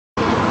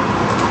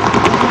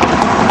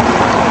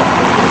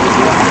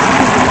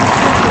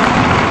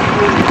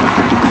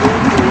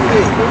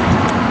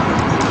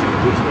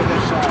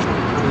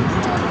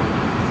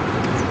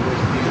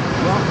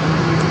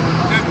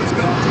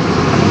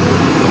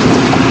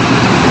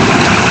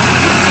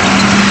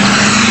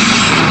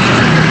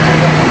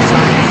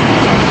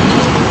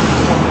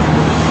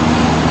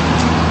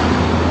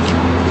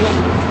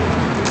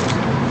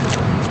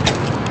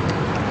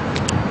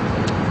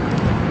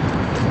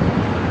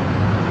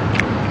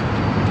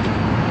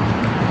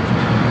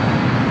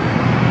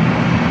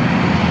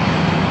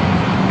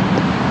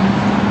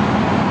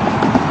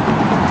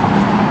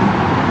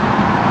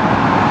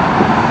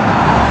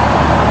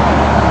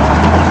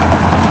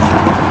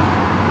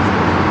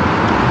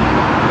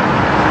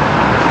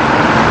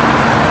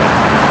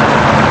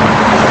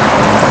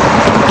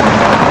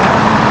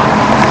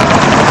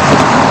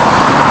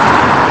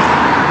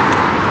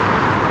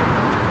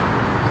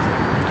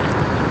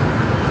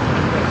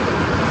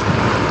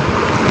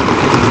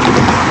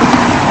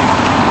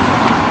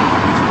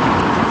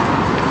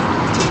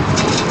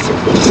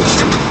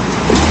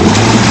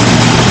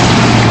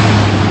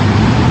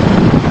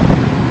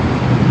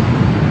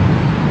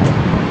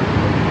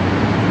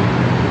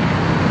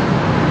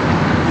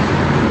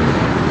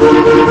Come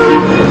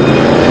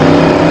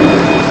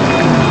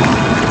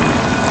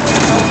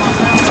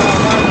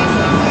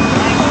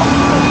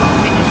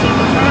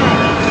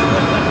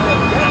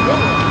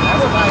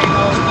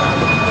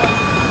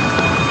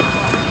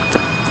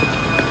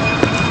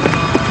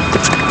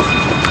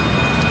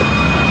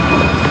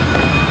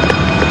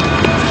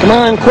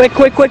on, quick,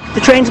 quick, quick.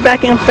 The train's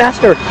backing up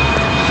faster.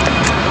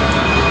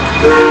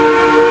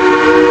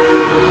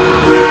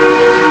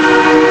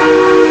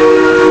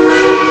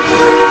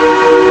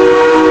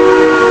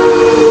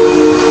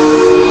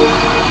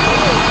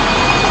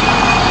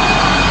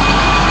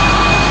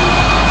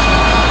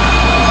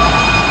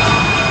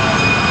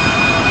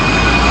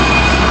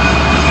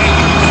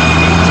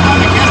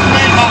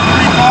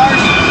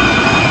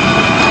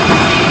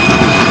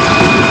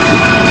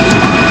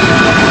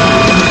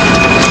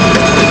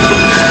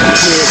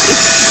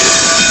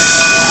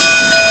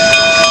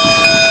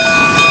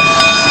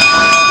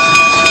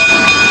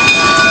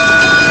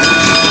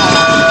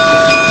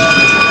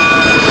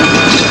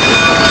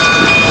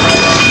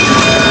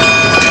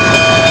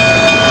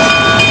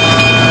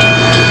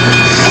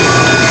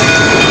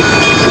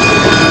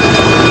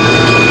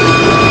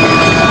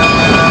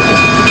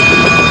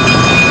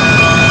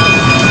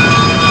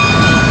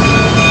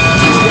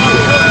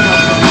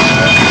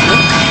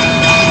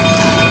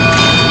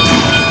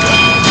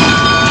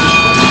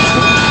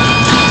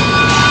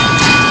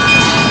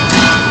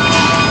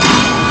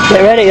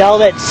 Get ready, all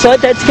that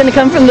soot that's going to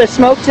come from the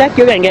smoke tech,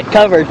 you're going to get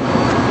covered.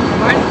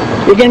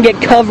 What? You're going to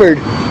get covered.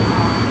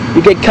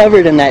 You get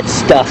covered in that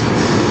stuff.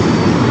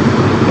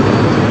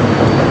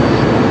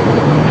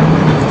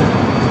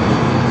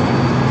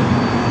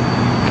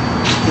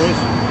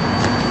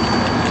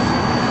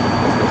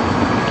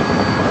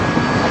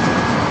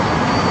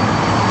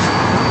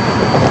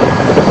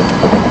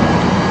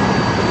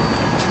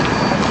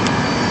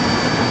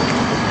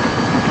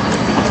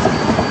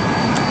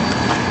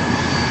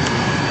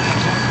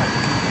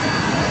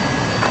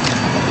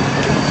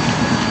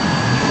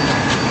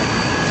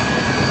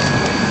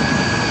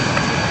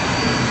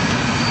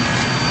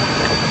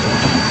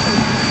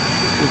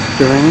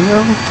 Durango,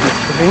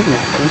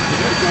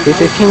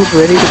 A-15's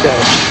ready to go.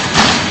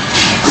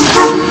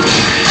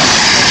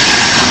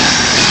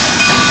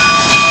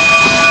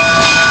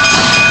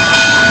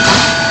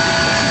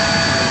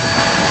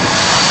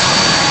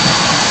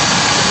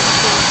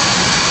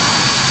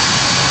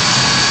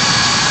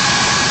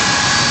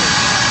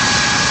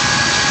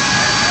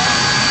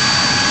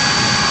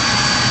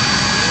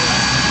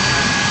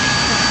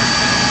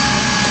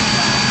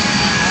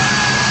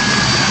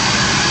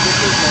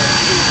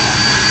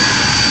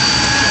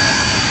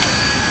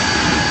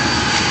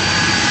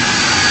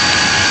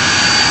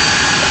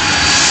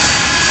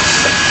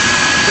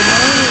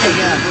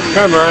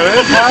 Come on,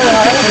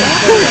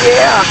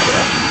 yeah,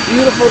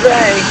 beautiful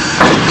day.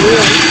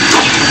 Really.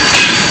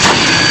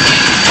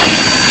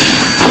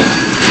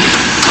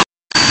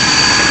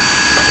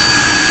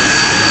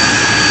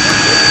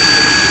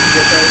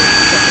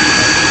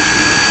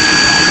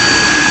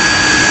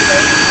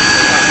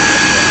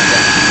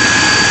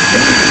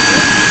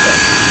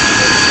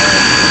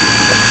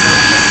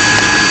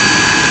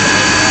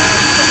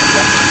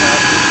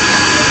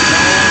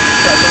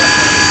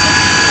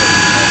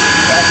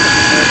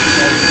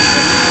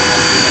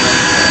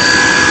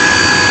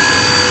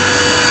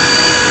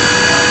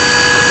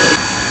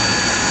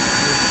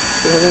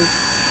 Seven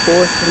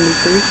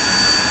 473,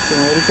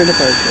 getting ready for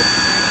departure.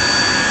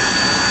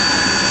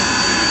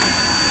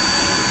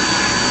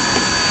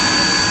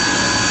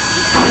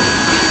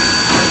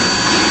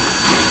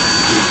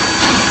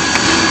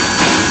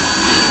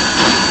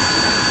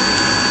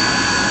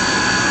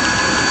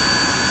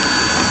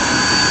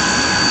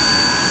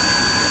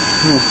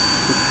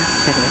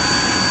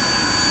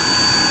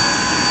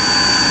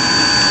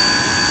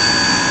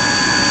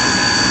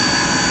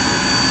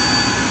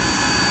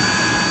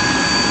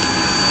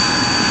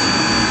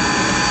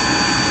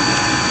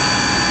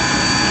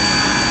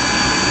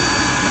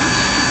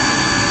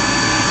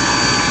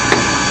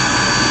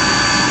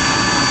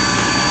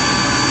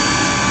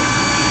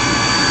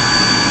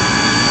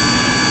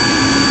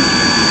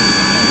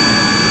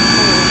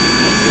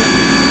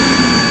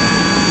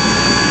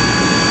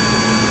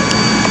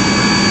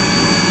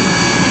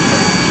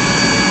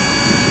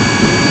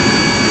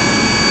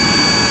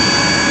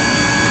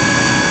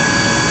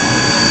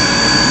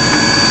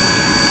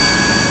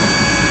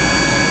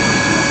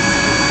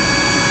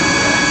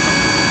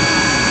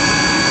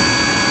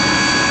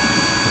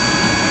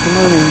 Come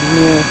on in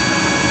here.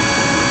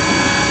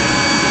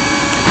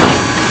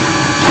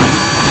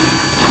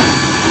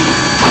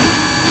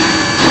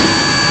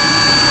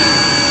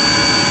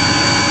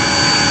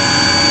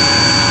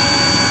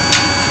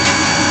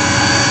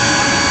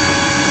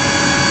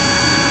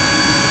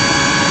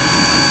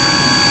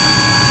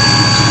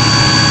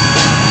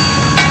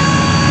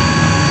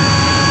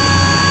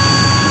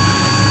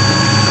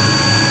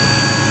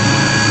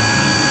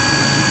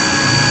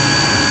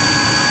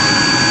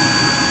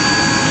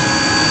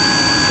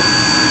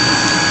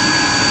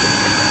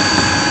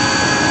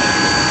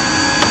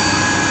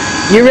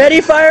 You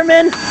ready,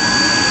 fireman?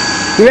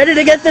 You ready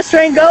to get this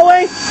train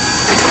going?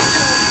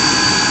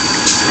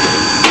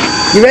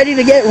 You ready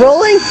to get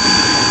rolling?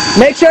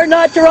 Make sure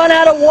not to run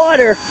out of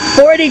water.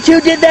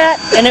 482 did that,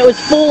 and it was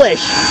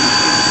foolish.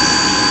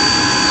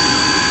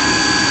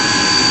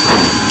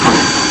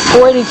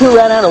 482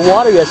 ran out of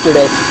water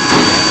yesterday.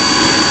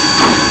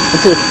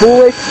 It's a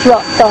foolish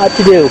thought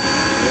to do.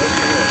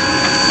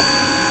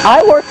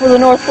 I work for the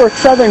North Fork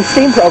Southern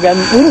Steam Program.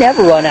 We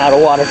never run out of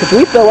water because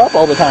we fill up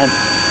all the time.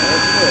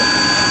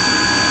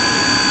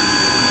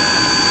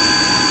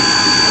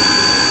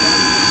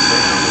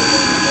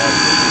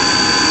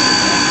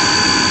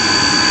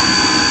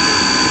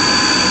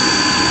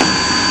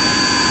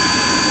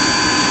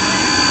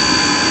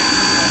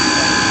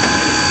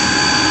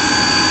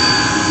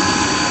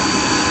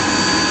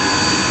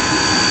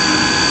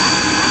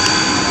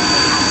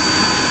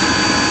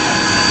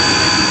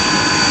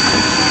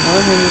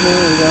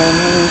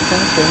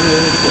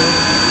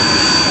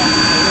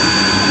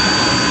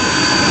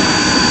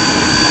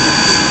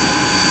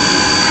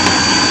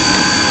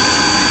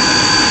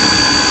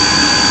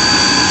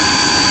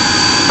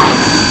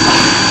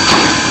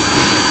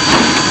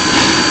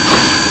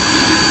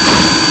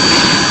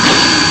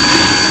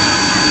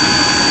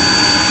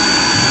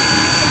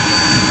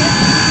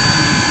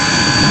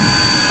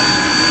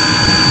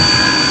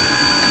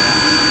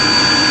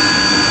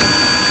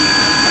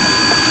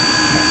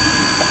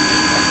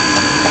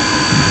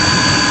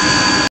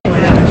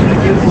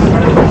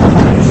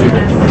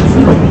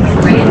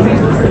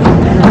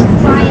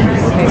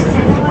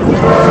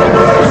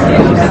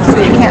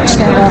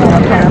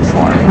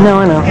 No,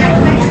 I know.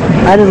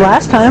 I did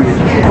last time.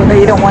 Well, no,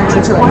 you don't want to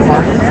anymore.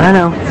 I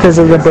know, because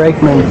of the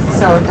brakeman.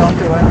 So don't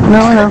do it.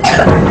 No, I know.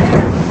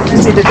 You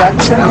see the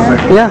ducks in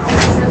there? Yeah.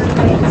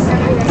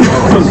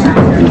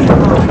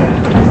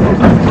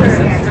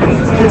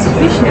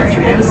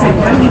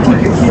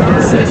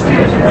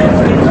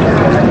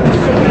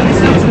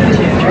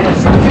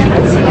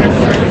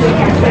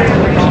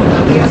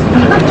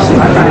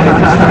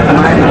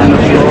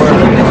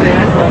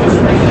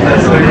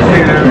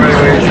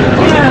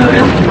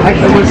 I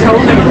was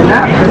holding it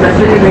up because I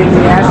figured they'd be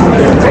asking me.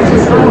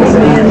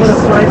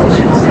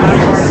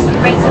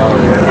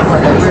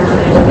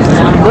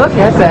 Look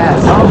at that.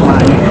 Oh my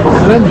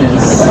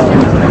goodness.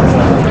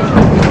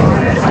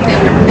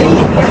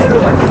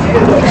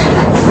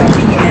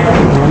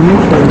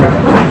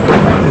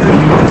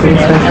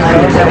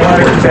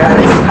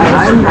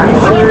 I'm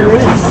sure it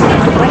is.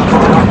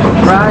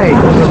 Right.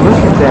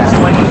 Look at that.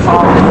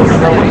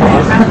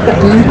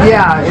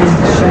 Yeah, in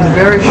a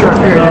very short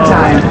period of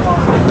time.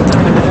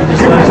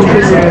 Did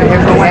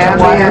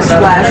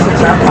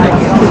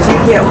you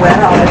get wet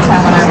all the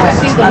time when I went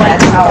on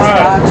that house?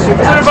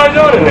 How's everybody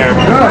doing in there?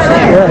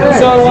 Good.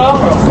 Doing well?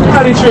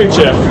 How do you treat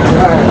you?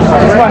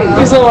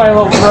 He's my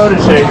little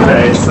protege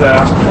today, so.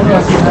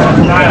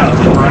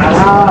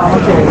 Oh,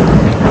 okay.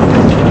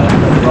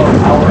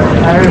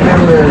 I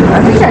remember, I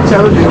think I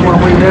told you when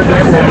we lived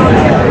in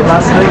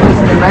Las Vegas,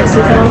 New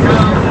Mexico,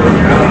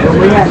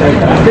 we had a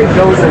big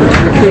golden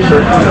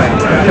retriever.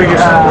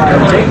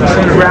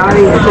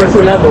 Rowdy, of course,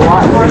 he loved the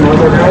water. He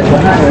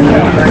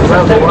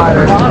loved the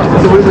water.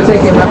 So we would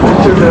take him up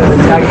to the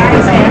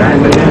Gigantes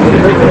and we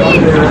lived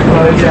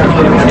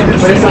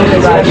but it's only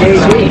about 8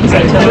 weeks.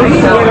 So we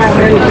get out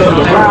ready to go to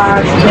the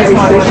rocks, maybe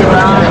fish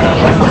around.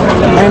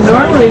 And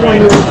normally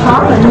when you were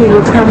calling, he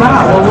would come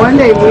out. Well, one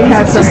day we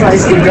had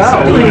someplace to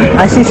go.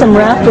 I see some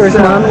raptors,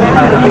 Mom.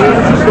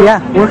 Yeah,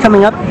 we're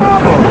coming up.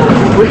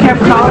 We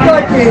kept calling.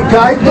 Like a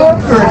guidebook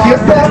or a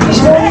gift bag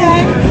this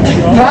morning?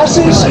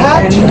 Massey's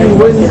hat?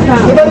 Anybody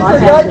for a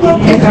guidebook?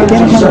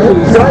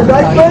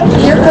 Guidebook?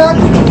 Gift bag?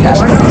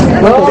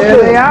 Well, there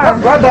they are.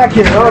 Right back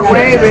here. Oh,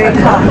 way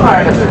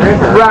part of the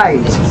river.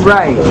 Right,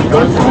 right.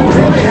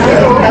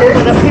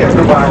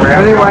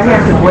 Anyway, I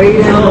had to wade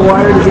into the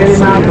water to get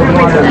him out of the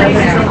water.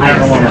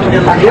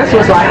 This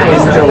was like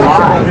in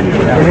July,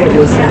 and it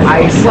was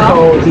ice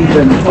cold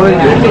even.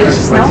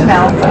 Snow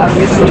melt,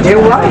 obviously. It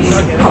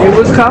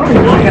was cold.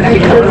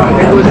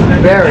 It was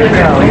very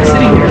cold.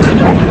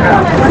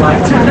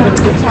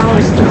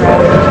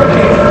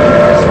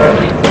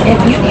 And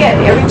you get,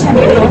 every time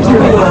you go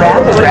through the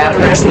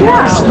rapids,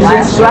 splash,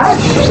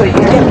 so you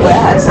get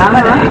wet.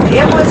 But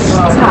it was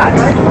hot.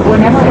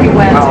 Whenever we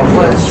went, it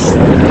was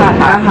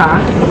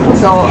hot.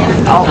 So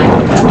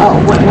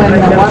when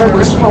the water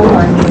was cold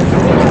and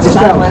the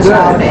sun was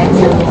out and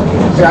you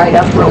dried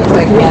up real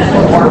quick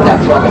and warmed up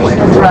real quick.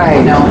 Right.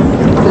 You know,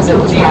 because it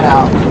was hot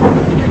out.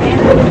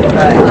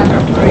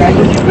 Yeah,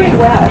 you get pretty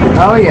wet.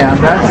 Oh yeah,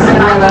 that's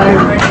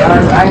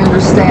I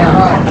understand.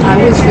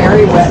 I was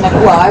very wet.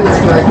 Well, I was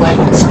very wet.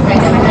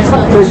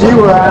 Because you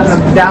were on the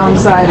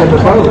downside of the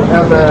boat,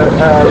 of the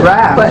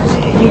raft. But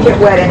you get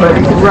wet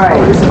anyway. Right.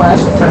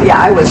 Yeah,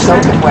 I was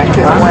soaking wet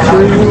because when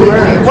sure you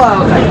were.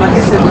 well, like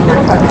I said, we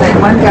were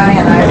one guy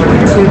and I were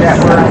two that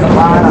were on the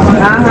bottom.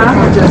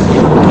 Just,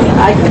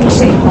 I couldn't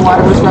see. The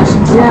water was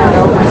rushing through my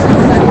nose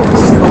and I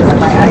just opened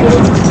my eyes.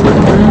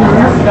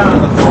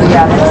 So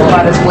yeah, that's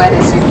about as wet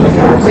as you can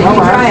get. But you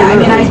dry. I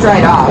mean, I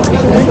dried off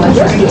because once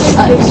the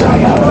sun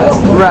dried off.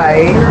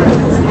 Right.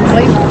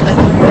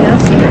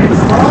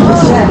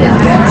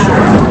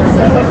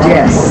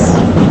 Yes.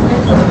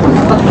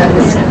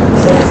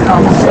 A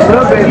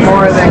little bit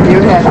more than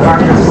you had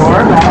marked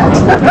before,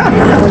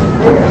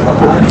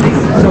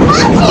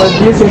 but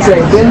you can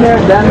say, been there,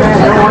 done that,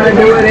 don't want to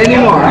do it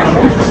anymore. I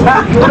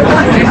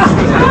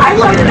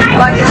like the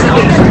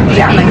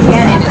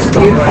canyon, it's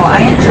beautiful.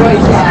 I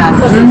enjoyed that.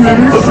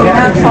 If you're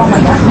not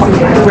following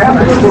the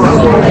rabbit school,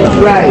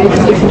 right.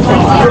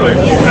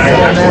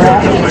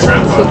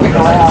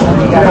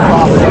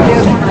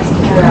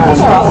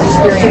 Those are all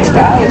experienced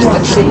guys.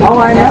 Oh,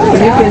 I know.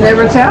 You can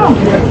never tell.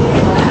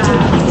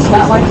 It's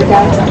not like the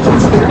guys that's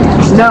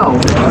experienced. No.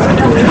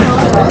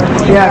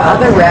 Yeah.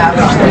 Other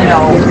rafts, you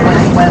know,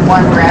 when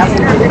one raft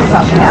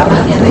something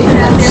happens, they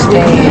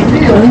stay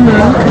and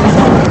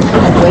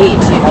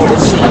wait, you know, to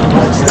see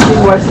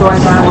what's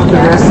going on with the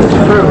rest of the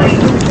crew.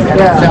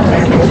 Yeah.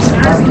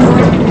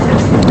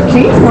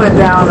 Keith went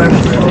down a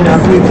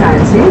few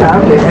times. He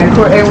loved it. And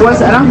it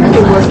was, I don't think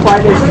it was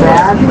quite as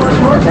bad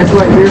as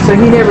what you're saying.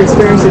 He never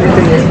experienced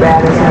anything as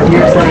bad as what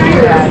you're saying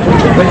you had.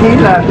 But he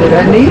loved it.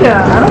 Anita,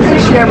 I don't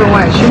think she ever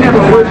went. She never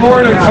went. Good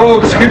morning,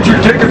 folks. Get your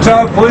tickets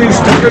out, please.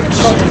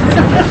 Tickets.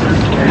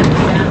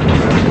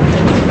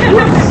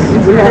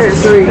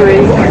 There's three.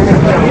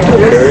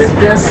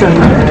 There's some.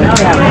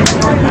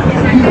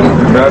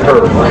 Not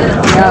her.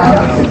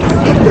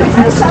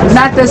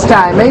 Not this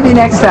time. Maybe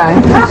next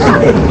time.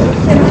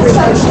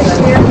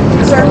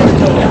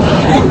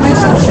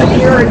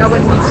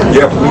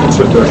 Yeah, please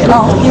sit there.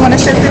 Oh, you want to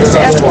sit there?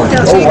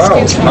 Oh,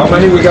 wow. How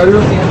many we got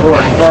here?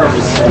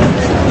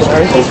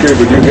 Okay,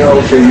 but you got,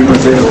 okay, you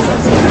must have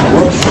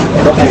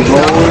couple of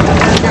rolls.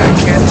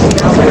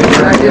 Okay,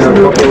 you're right in the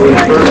middle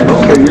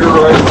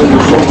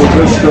of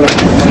this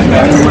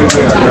anyway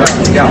there, right?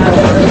 Yeah.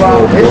 Well,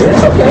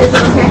 it's okay.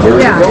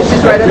 Yeah, it's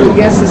just right up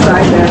against the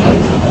side there.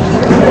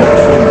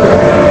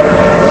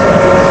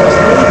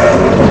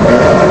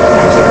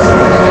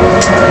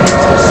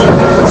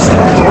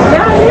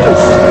 Yeah, it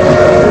is.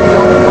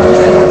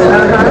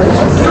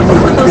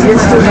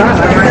 It's too hot.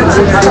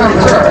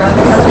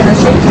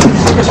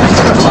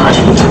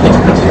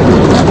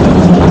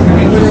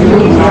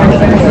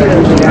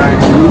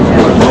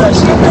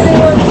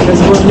 Because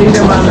we'll need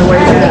them on the way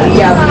back.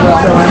 Yeah,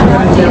 so I'm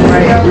going to get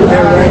right up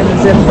there, right in the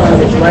zip code.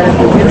 It's right up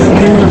against the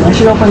window. I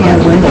should open that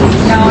window.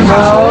 No.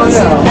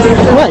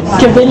 What?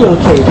 It's your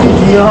videotape.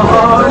 No.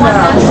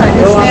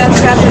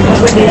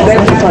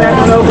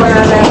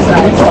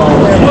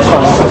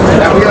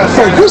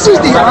 Okay, this is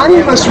the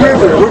Animas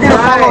River. We're going to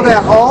follow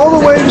that all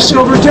the way to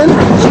Silverton.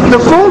 The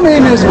full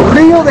name is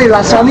Rio de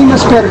las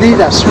Animas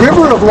Perdidas,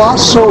 River of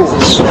Lost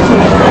Souls.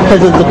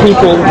 Because of the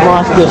people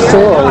lost their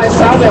souls.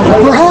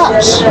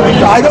 Perhaps.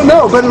 I don't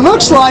know, but it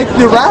looks like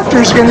the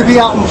rafters are going to be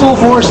out in full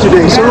force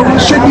today, so it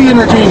should be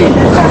entertaining.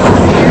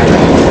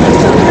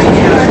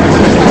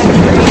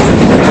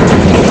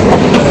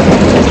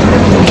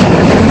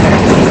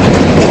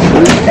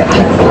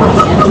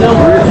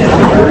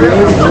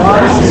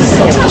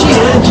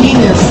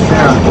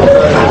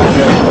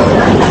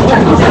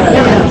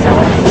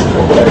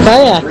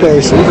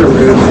 Kayakers.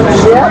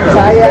 Yeah,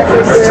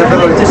 kayakers.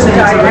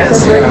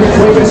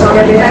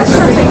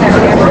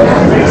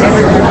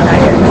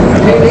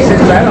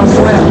 I don't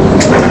swim.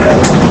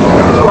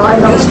 Well, I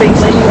know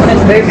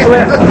they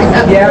flip.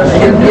 Yeah,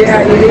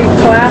 you need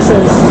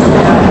classes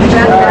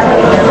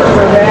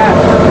for that.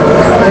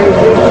 They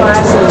do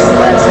classes.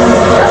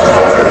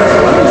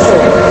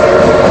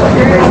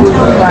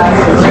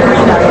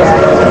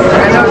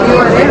 I know you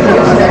and him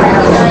used to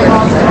have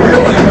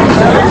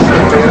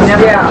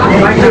yeah,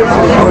 my kids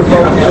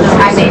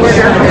I made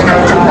sure.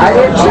 I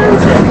did too.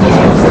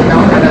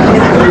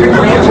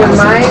 When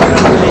mine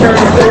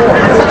turned 4,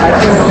 I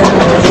took them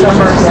in the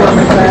summer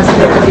class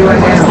that you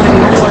and him.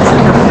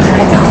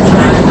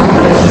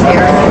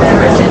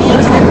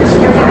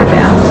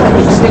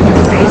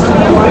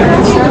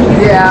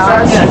 Yeah,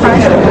 I was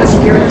surprised at this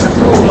year in the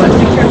pool, but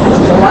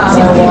a lot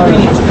of water.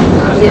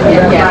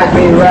 Yeah, I'd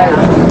be right.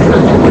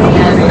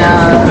 And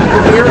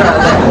Vera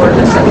that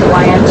works at the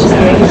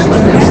YMCA, she's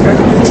an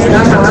instructor. She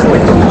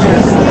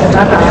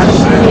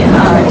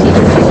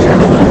teacher.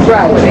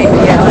 Right.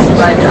 Yeah,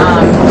 but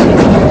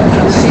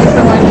she's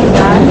the one who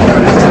got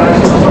her.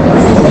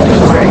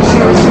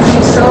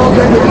 She's so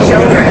good with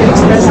children.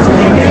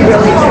 You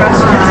really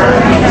trust her.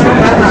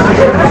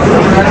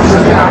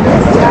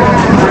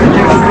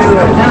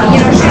 You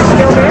know, she's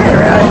still there.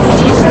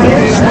 She's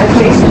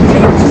kids.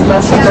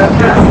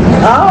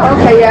 Oh,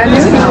 okay, yeah, I knew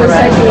he was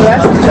taking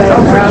lessons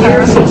for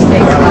years. He's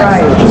taken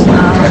right.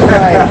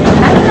 Right.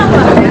 I don't know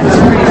about that.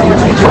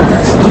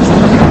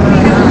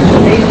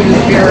 They do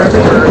Vera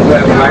for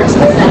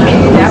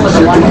that was a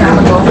long time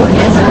ago.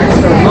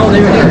 Oh,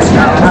 they were there.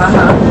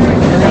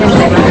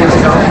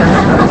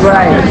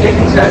 Right.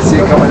 I see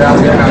it coming down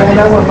there. I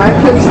know when my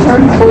kids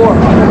turned 4.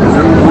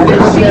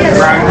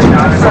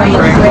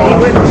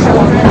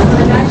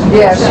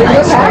 Yeah, she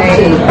was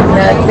happy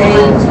that they,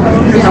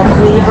 you know,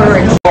 leave her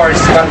and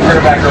Got to turn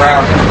it back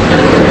around.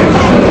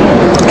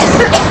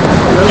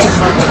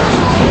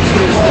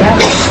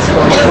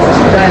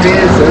 That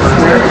is, that's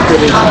very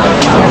pretty.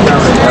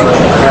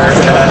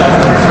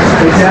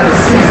 We've got a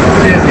seat.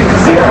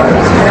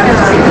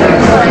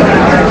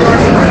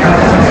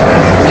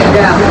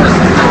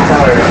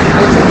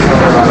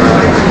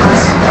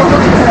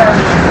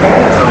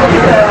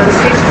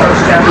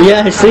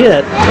 Yeah, I see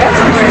that.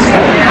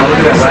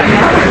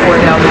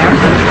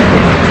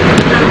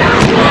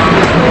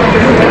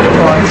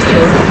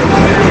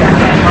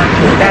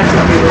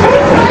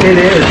 It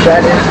is.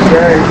 That is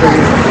very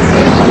pretty.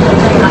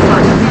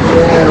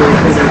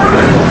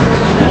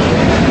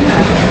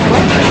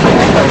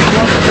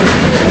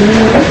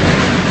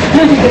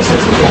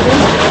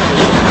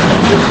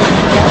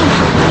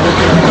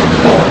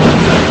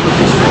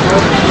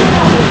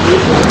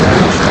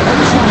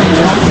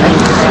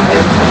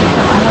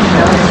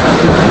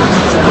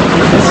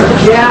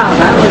 Yeah,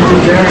 that would be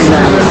very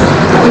nice.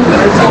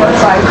 It's 4 or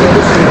 5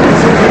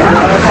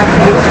 days.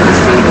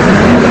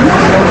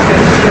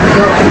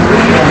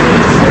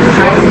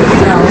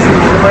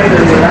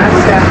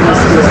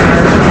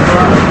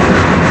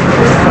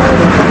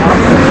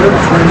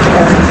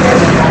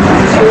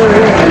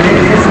 It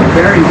is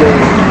very big.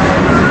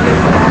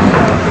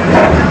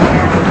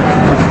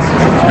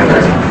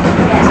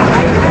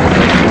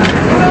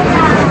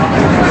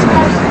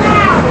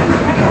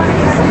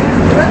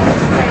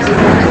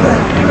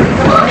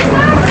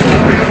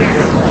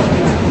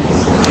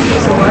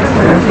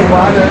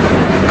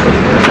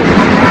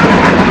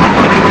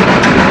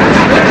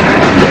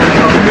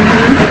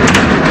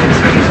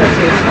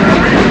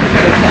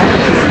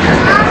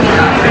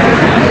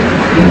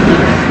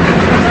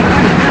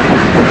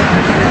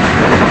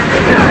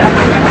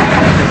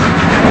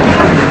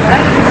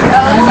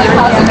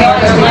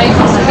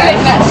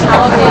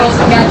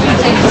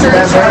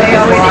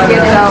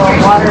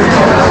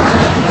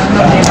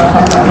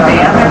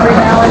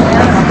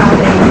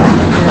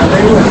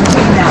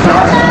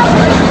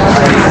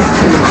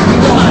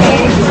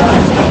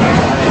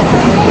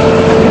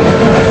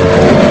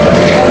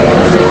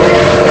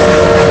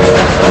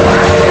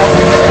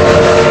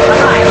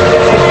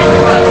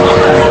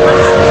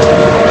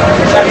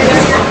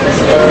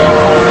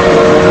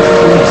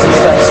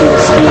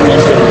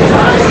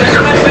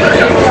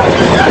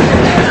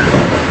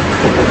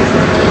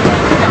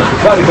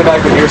 Probably go back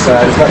on your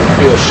side. It's got to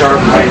do a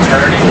sharp right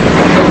turn.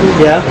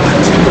 Yeah.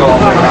 Go all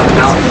the way around the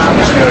mountain.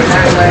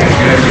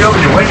 If you open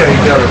your window, you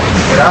can go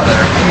get out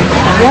there.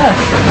 Yeah,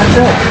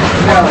 that's it.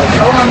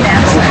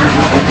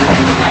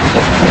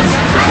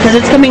 Because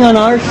it's coming on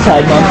our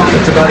side, Mom.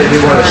 It's about to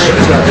do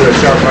it's got to do a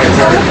sharp right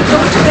turn.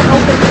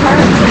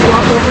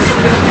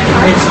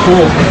 It's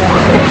full.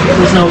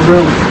 There's no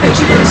room.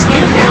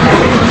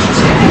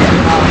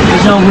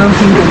 There's no room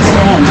for you to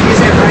stand.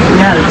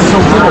 Yeah, it's so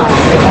full.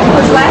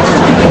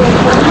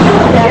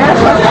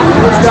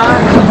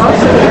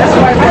 That's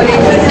why Buddy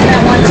was in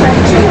that one time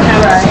too.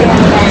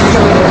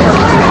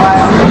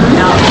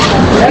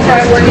 That's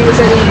why when he was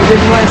saying he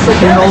didn't want to sit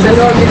down, I said,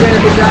 oh, you're going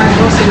to be gone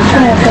most of the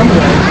time.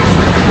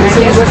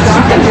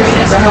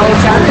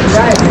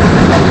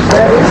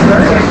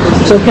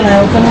 So can I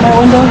open my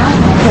window?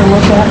 Can I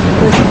look at it?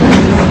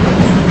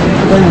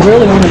 I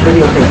really want to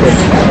videotape this.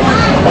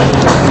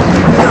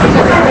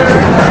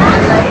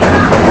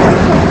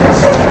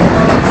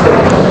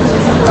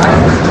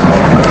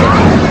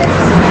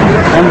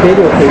 I'm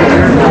videotaping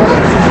it now.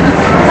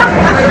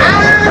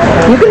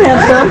 You can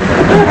have some.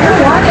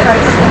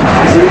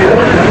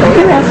 You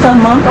can have some,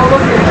 Mom.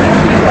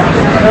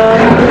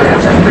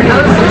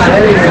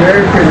 That is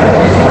very pretty.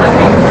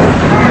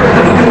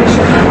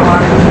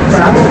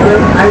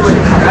 I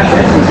would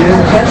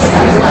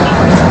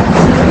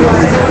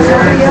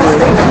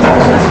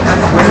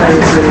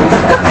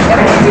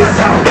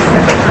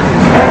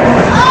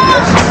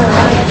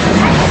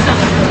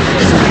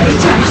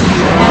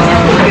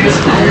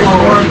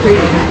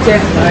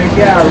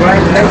yeah,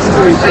 right next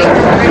to each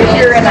other. If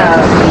you're in a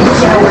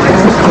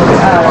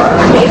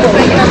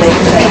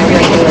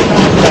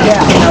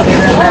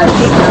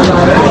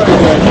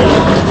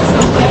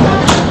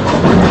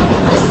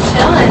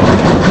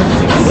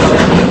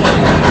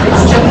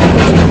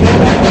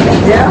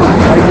Yeah,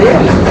 I did.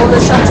 Well, the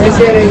sun's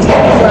getting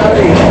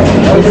cloudy.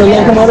 Is the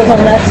locomotive on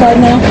that side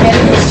now?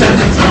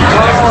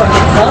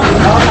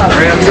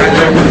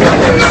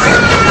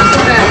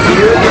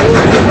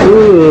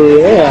 Ooh,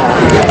 yeah.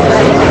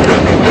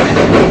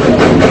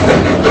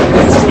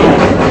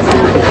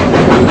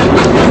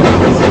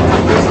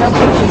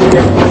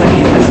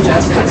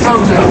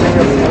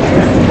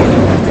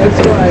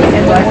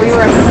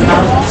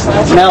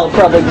 Mel will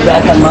probably be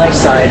back on my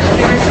side.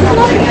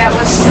 that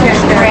was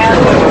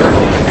around.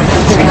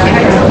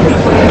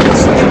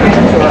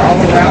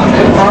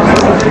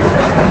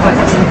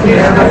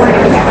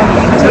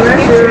 So then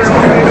you're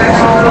coming back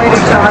all the way to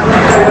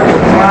Chocolate,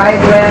 wide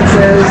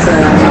glances,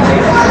 and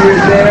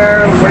you're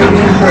there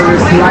waiting for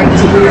this light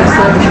to be a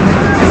certain.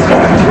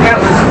 That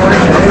was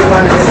worth it.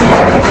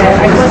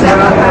 I was at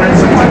one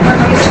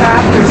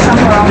shop or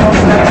somewhere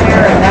almost up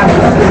there, and that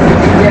was,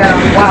 Yeah,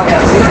 wow, it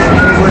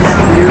was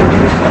beautiful.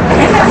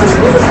 and that was,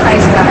 it was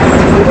nice guy.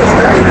 It was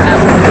very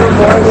nice.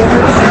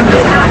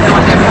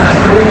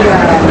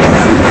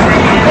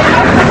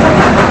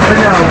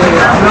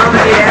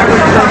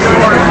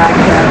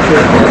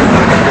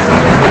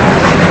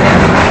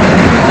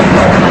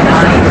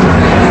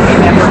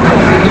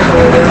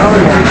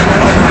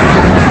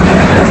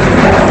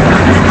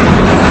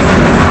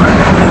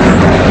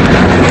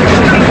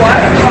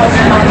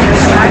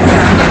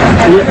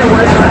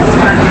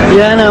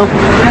 Yeah, I know.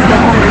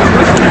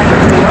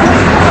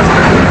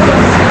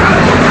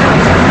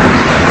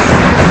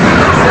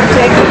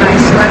 Take a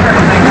nice sweater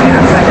and my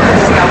pants. I can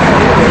see how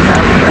cold it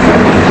is.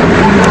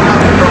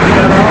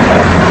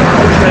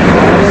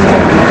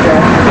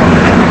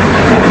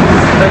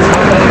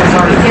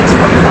 It gets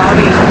more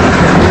cloudy.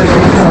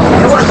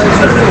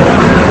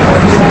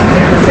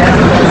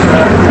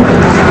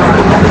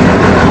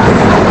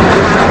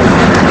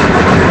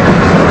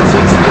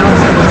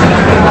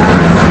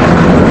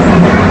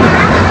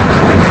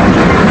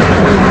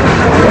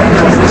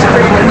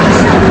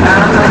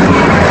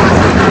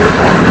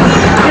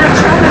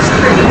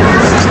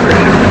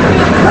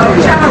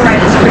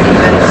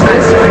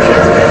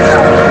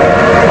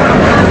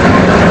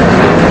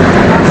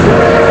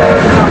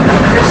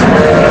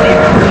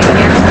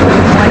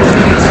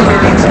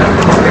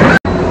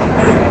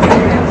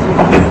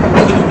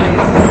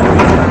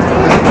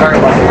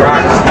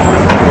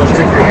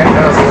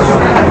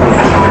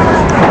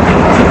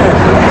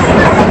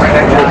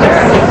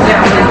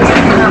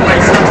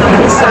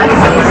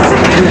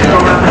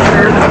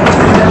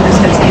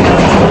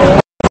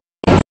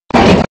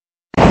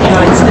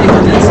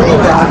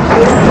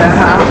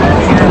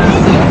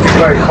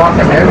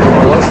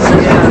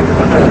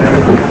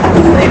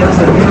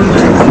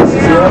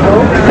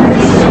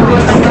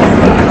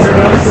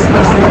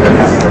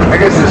 I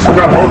guess this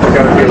scrub hole's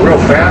got to be real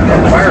fat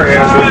fire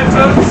hazard. Alright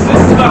folks,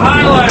 this is the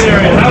highlight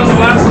area. That was the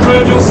last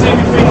road you'll see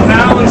between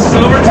now and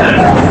Silverton.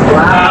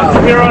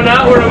 From here on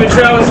out, we're going to be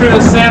traveling through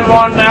the San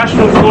Juan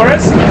National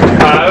Forest,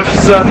 which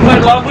is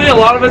quite lovely. A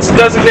lot of it's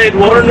designated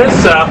wilderness,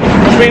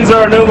 which means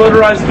there are no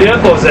motorized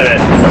vehicles in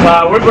it.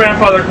 We're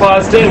grandfather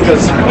claused in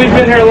because we've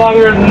been here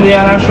longer than the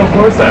National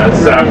Forest has,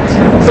 so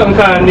something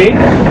kind of neat.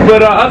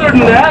 But other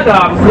than that,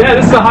 yeah,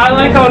 this is the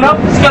highlight coming up.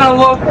 It's going to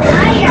look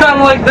kind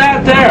of like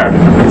that there.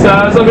 So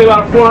it's going to be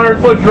about a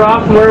 400-foot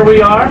drop from where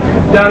we are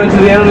down into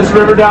the endless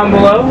river down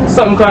below.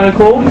 Something kind of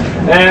cool.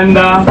 And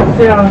yeah,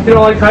 if you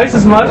don't like heights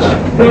as much,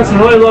 there's some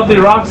really lovely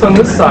rocks on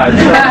this side.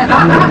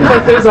 So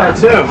there's our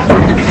too.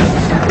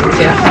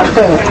 Yeah.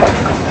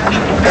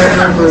 I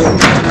remember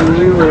when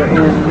we were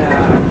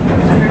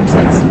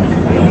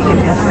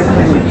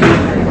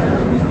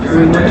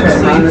we went to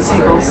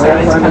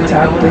Montessori, on the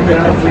top of the hill,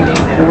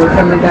 and we're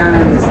coming down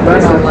on this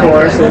bus, of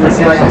course, and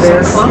it's like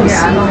this,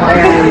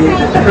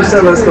 and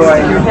Priscilla's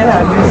going,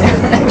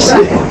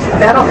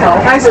 that'll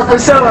help. I said,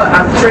 Priscilla,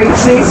 I'm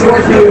Tracy's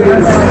with you.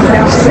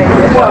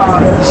 Well,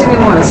 she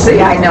didn't want to see.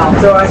 I know.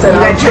 So I said,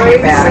 I'm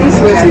Tracy's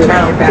with you.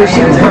 So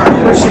she was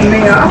pushing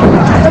me off.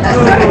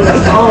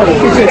 Oh,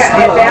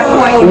 at that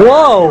point.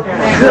 Whoa!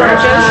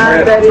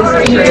 That is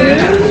cute.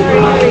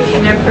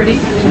 Isn't that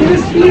pretty?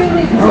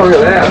 Oh, look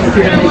at that.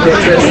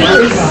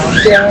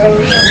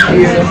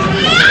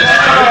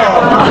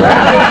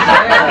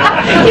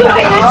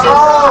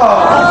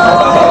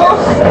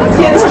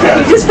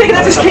 You just picking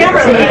up his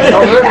camera.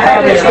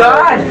 It's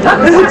gone.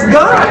 It's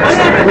gone.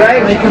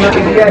 Right? You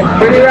got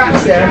pretty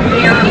rocks there.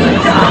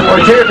 Or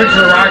take a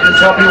picture of the rock and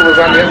tell people what was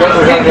on the other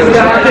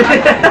side.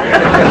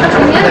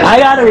 I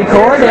gotta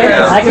record it.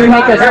 I can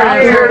make a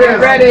Here it is.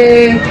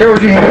 Ready.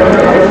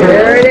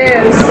 There it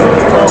is.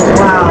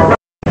 Wow.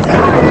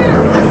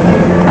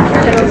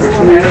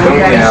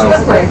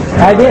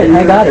 I did.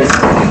 I got it.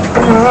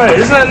 Alright,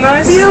 isn't that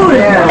nice?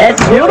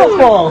 It's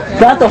beautiful.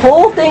 Got the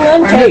whole thing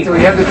on tape.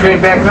 We have the train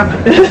back up.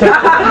 It's in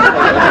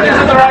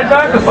the right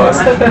back of us.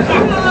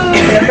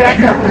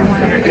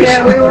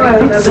 Yeah, we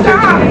won.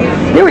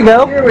 Here we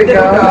go. Here we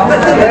go.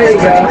 There you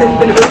go.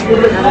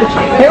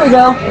 Here we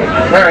go.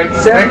 All right,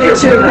 thank you.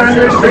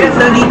 7,200 feet.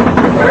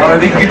 I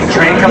think you get the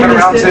train coming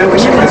around too. We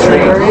should get the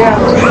train.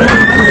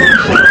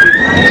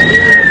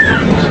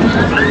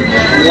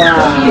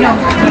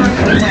 Wow.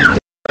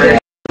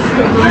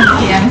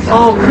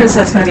 Oh, Chris,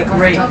 that's going to be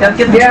great. They'll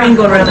get the train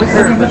going around the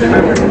curve.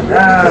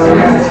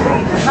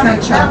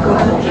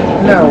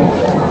 No.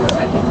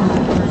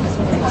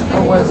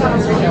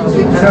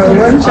 No,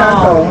 one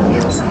charcoal.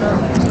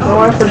 Oh,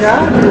 I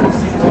forgot.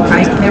 I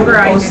didn't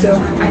like it.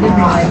 I know.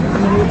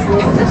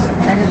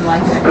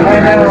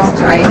 I was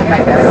trying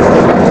my best.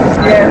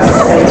 Yes.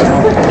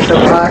 The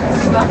box.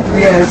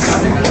 Yes.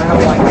 I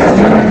don't like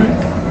that.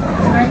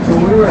 So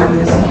we were in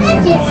this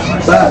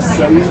huge bus,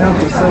 so you know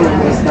Priscilla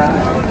was not.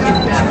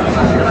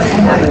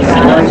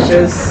 Like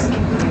this.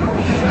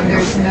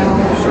 There's no,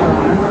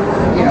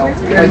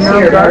 There's no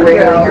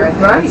guardrail.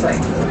 Right.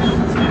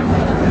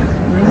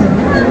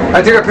 I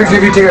take a picture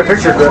if you take a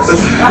picture, Chris. That's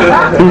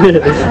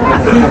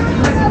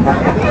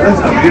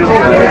a beautiful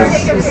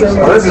place.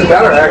 Oh, this is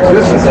better, actually.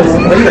 This is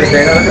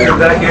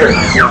back here.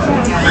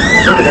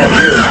 Look at that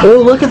view. Oh,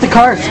 look at the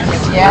cart.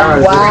 yeah.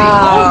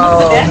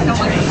 Wow.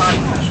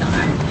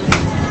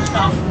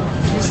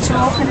 There's two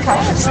open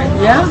cars.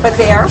 Yeah. But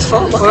they are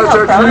full. Look Well, at how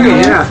that's crowded our they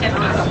train, are.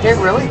 yeah. They're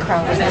really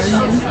crowded.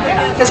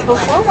 Because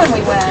before when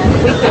we went,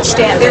 we could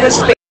stand. There was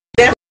space.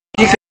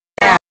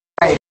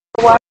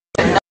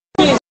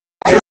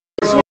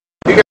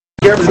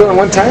 Cameras going at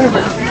one time?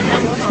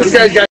 This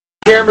guy's got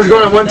cameras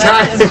going at one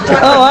time.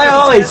 Oh, I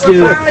always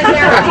do.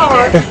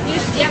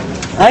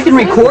 I can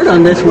record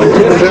on this one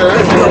too.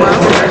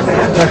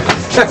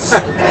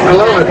 I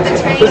love it.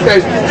 This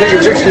guy's taking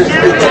pictures. The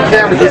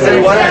camera just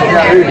saying, what? Yeah,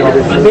 there you go.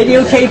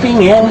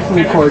 Videotaping and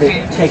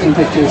recording, taking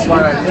pictures.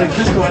 Wow.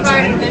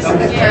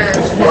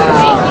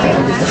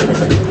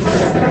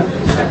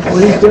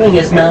 What he's doing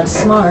is not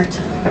smart.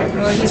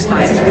 He's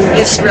fine.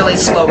 It's really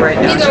slow right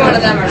now. Neither one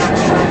of them are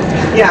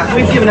not. Yeah,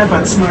 we've given up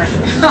on smart.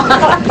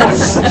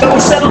 But we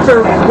settled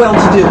for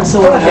well-to-do,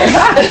 so we're okay.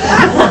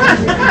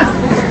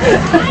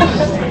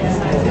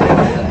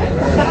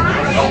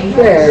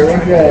 Very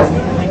good.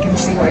 I can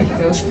see why he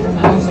goes for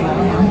miles an hour.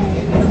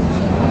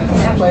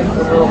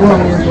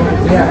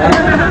 Yeah,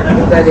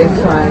 that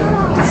incline,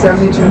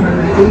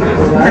 7,200 feet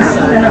the last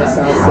time I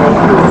saw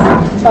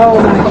so. Oh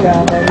my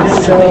God, that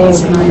is so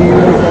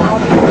beautiful.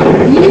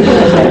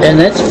 And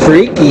that's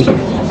freaky.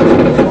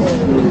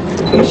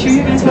 Are you sure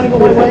you guys want to go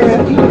one way or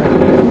after?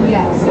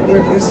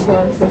 Where's this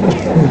from?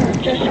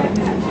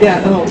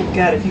 Yeah, oh,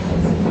 God, if you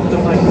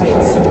don't like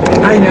heights.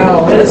 I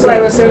know, that's what I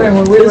was saying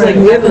when we It were was like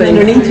in living Italy.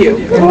 underneath you.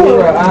 And we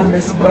were on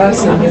this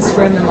bus and this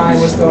friend of mine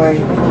was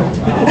going,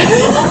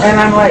 and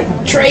I'm like,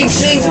 Trade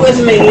seats with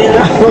me, you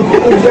know?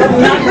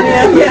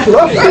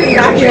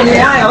 Knock you in the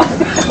aisle.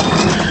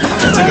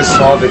 I took a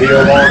small video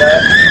of all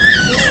that.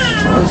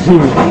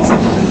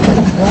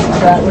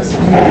 that was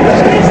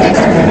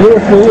We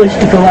were foolish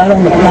to go out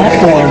on the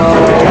platform.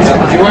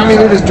 Do you want me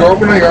to leave this door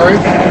open? Are you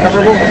alright?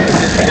 Comfortable?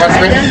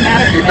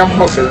 You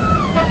comfortable, sir?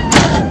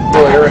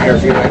 Oh, you're in here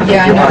if you like.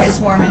 Yeah, I know. It's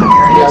warm in here.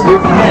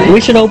 Yeah,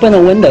 We should open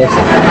the windows.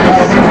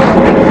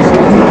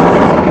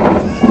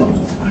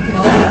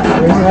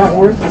 it's not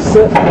worth the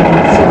sit.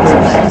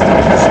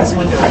 This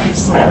window keeps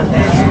slamming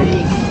down.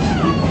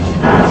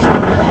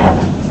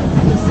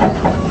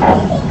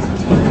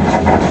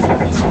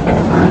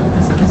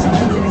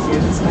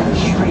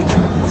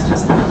 It's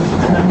just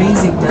an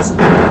amazing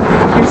discipline.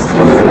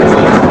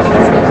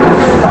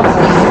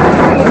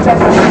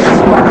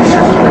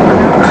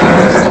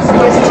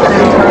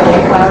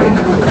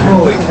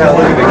 holy cow,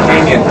 look at the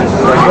canyon.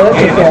 Look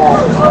at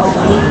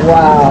that.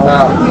 Wow.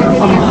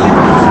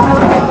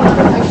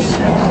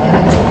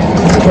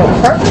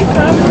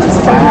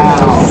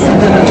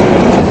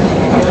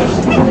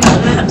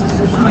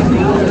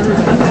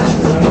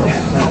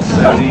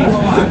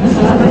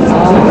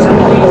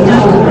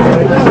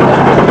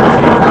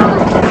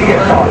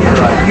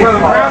 Well, the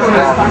problem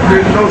is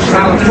there's no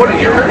solid footing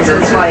here.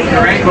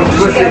 Your ankle's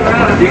twisted.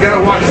 You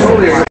gotta walk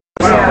slowly.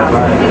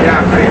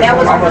 Yeah,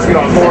 I must get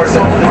on board.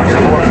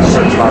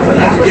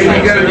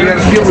 You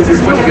gotta feel with your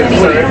foot to get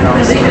footed.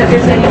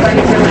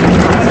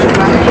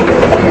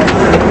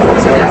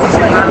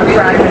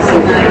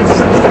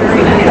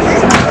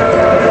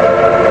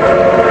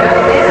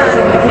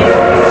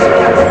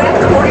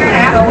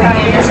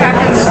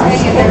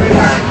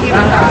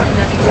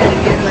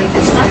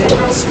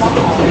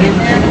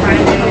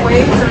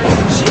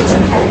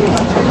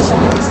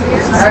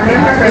 I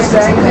remember her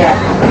saying that.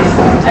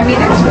 I mean,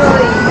 it's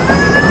really,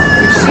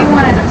 if she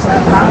wanted to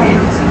put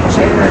mountains and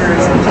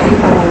chairs and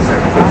tables or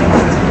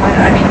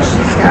I mean,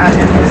 she's got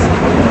it.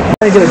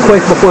 I do it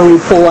quick before we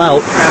pull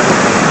out.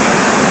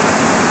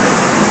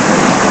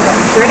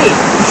 Pretty.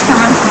 It's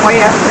coming from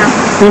way up there.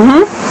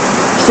 Mm-hmm.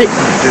 See,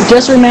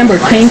 just remember,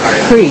 Pink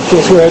Creek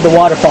is where the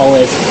waterfall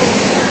is.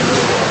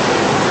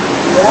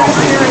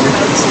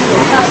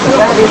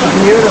 That is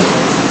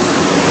beautiful.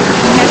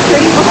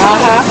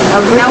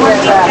 I'm looking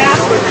at that.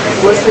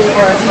 We'll see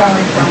where it's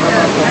coming from.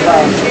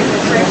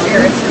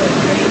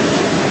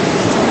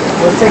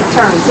 We'll take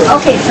turns.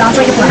 Okay, sounds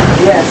like a plan.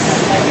 Yes.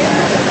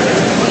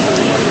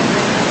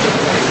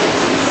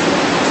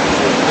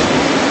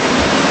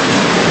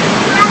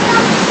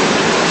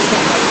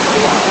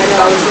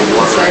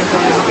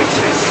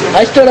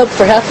 I stood up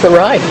for half the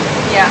ride.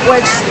 Yeah, well,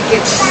 you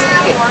get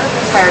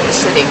tired of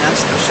sitting,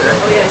 that's for sure.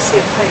 Oh, yeah, I see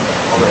a pipe.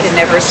 You can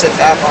never sit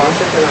that long.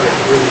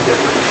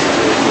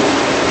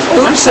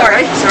 Oops,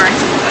 sorry.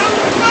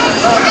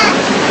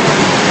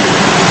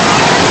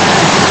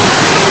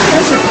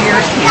 There's a beer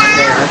can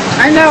there.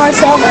 I know, I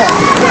saw that.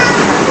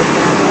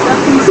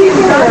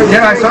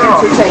 Yeah, I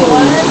saw.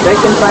 They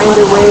can find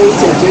a way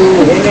to do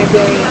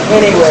anything,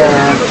 anywhere.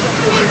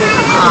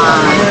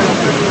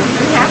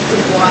 We have to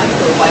go on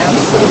for a while.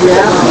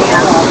 Yeah.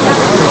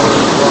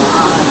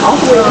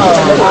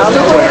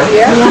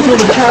 Yeah.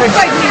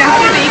 Like, you know, how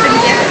did they even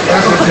get it?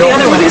 The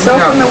other one It's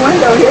open the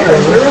window here.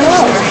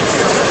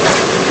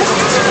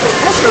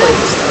 That's really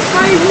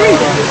I agree.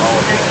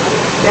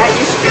 That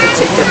used to be a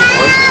ticket.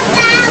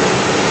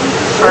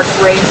 Park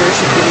rangers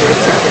should give you a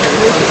ticket.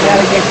 You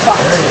gotta get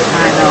caught.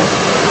 I know.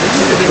 It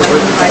used to be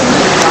like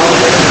 $500.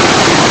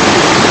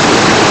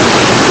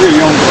 Here,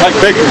 you like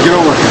bacon, get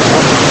over.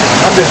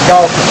 I'm just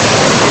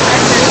golfing.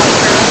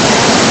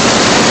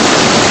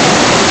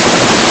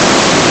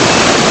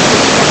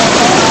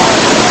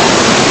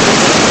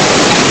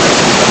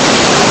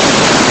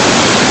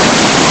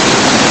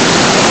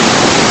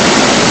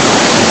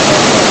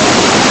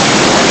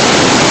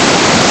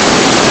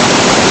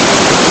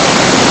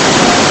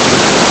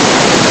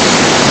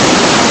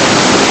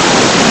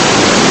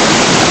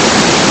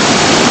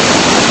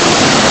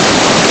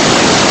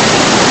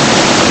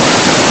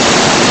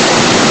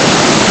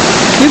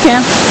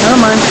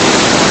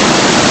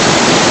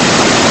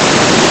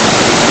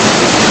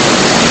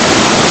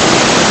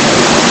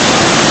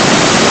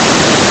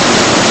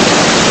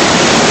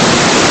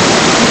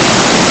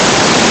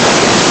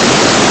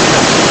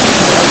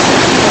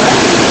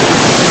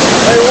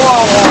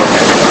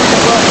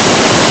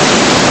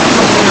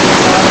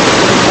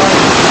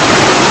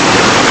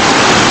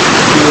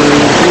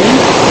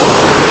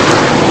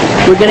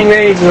 We're getting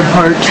ready to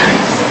depart.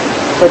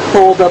 I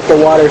pulled up the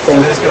water thing.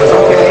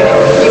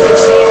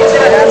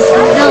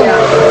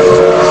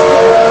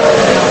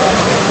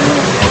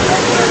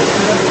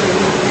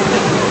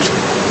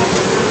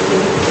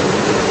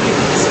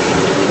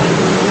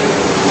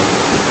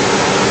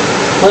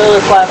 What other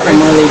platform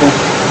we're leaving?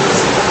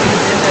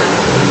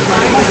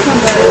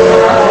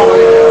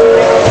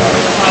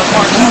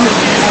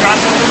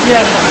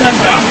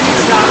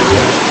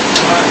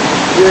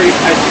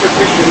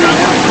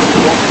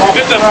 We'll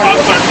get the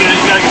popcorn,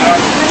 you gotta get up.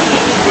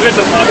 We'll get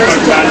the popcorn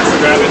back to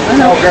grab it.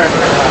 Okay.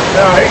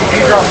 No, he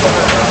dropped it.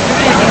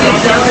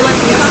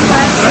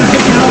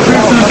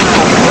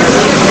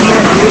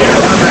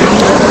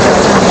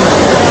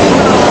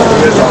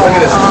 Look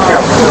at this.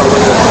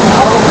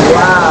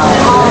 Wow.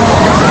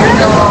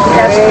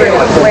 That's way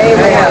up.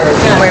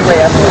 Way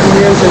up.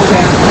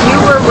 You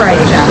were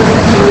right, John.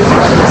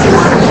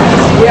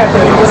 Yeah,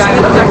 but when I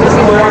looked up to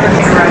see the water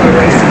came around your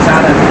waist, it's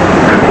out of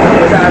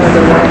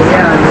the way,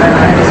 yeah, and then I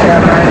just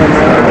got mine in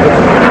there.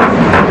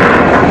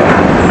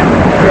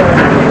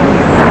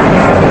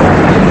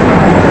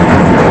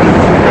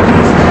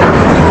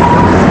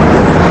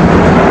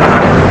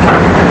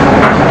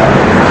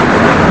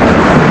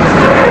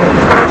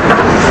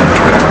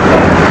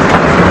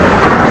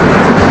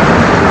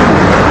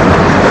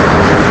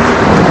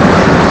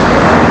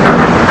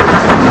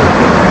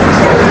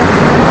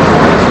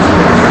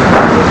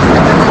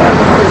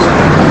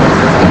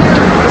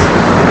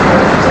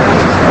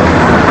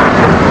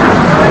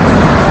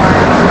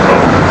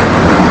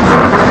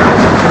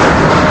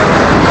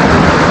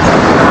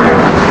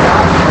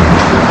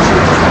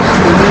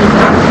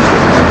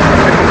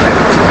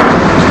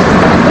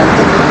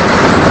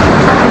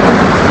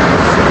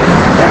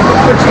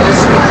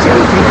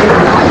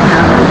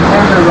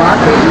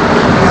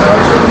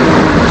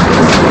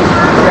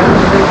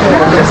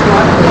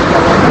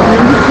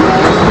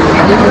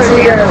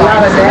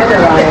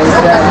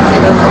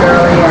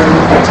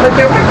 But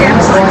there were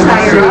gaps like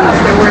higher up.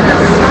 There were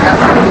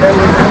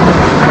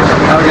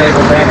Okay,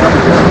 go back up.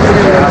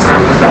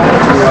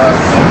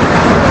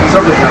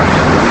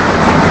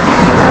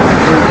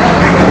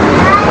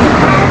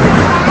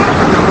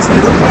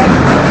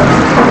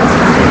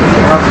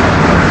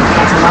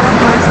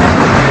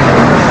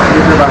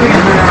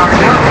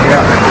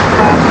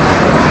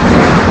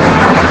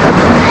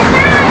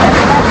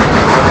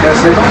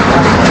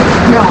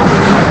 No.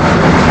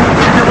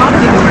 And a lot of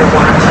people were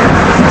watching.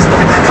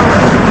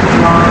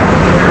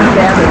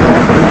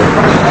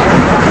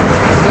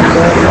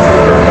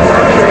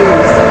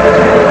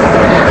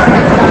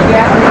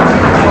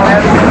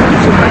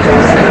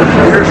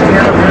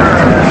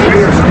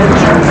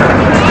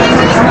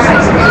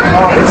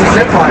 It's a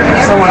zip line.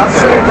 There's someone up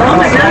there. Oh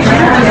my gosh,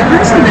 yeah, there's a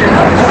person there.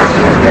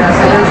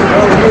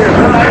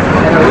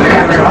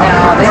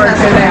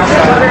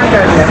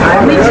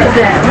 We did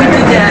that.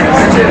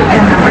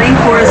 In the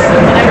rainforest.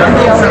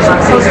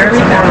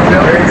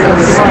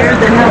 Scared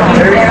the hell out of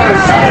me.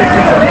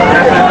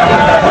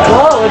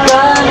 Whoa, it's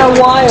right on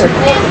the wire.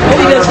 Look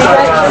at this, it's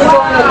actually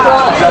going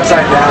across. It's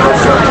upside down.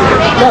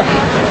 Look.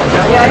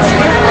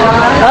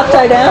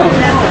 Upside down.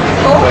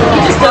 Oh,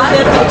 you just got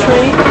that to the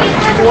tree?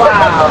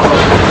 Wow.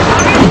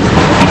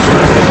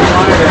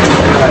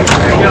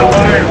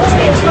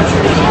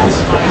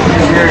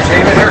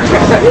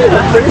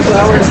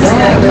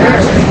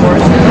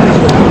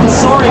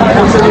 Sorry,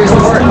 I'm sure there's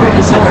more.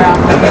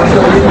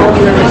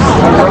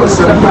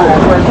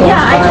 Yeah,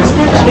 I just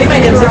they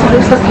might have some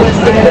other stuff that's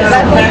there, but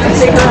I'd like to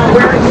figure out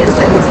where it is.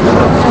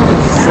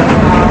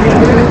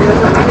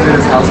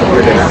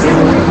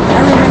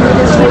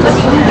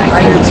 I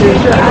do too.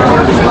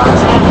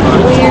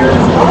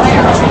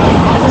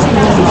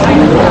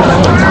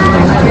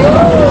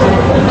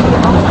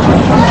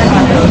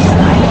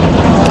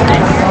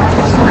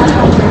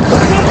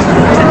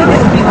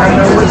 I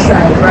know which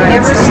side, right?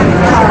 Never seen a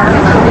car.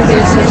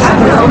 Never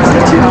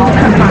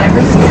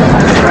seen a car.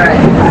 Right.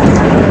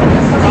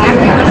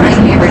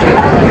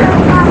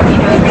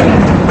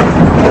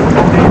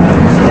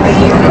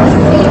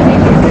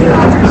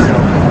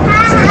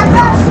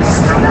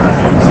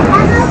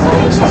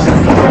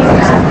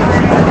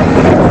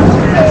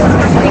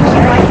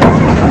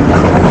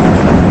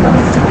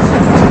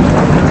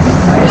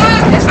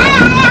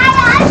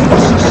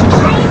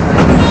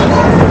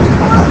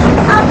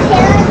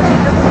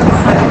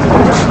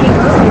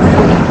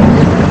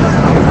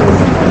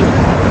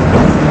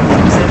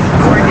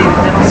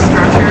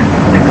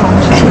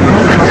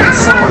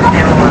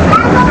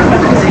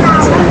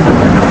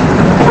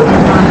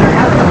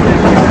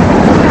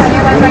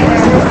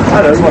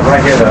 There's one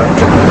right here though.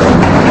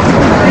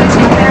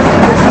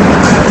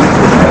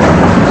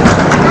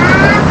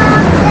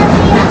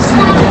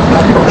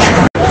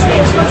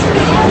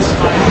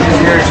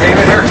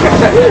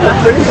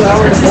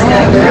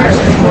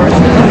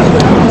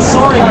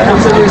 Sorry, I'm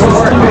sure there's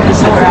more.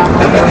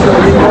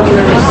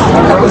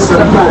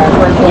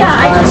 Yeah,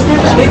 I just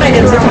they might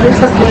have some other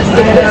stuff that's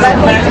there, but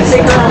I'd like to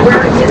figure out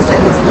where it is.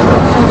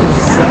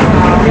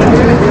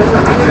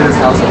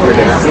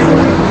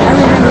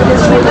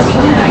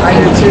 I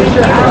do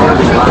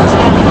too.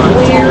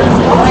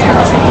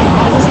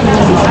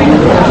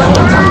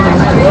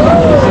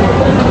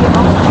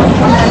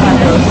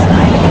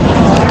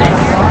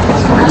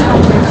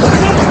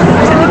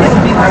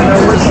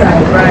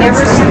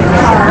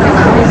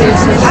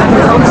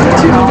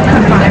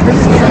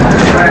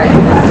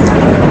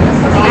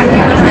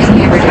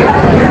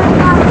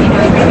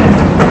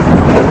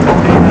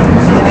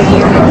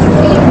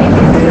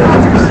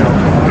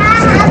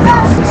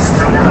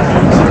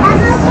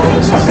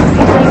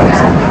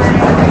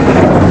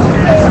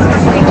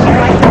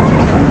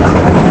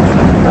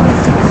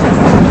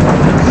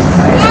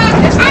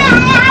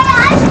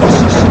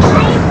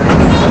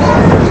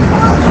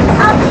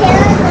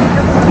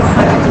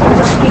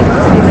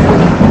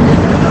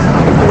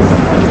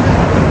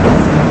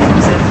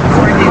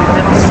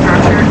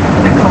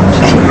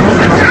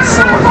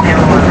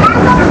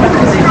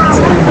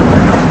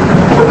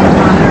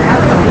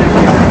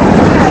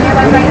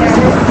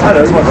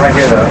 right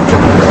here though.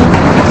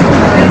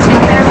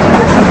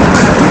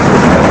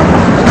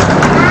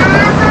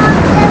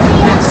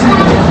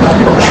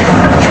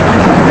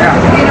 Yeah.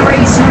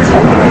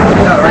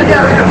 No, right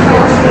there.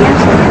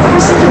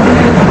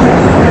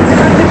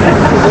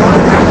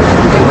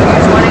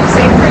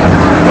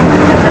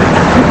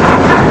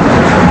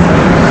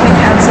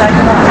 Outside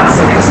the box.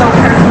 They're so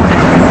paranoid.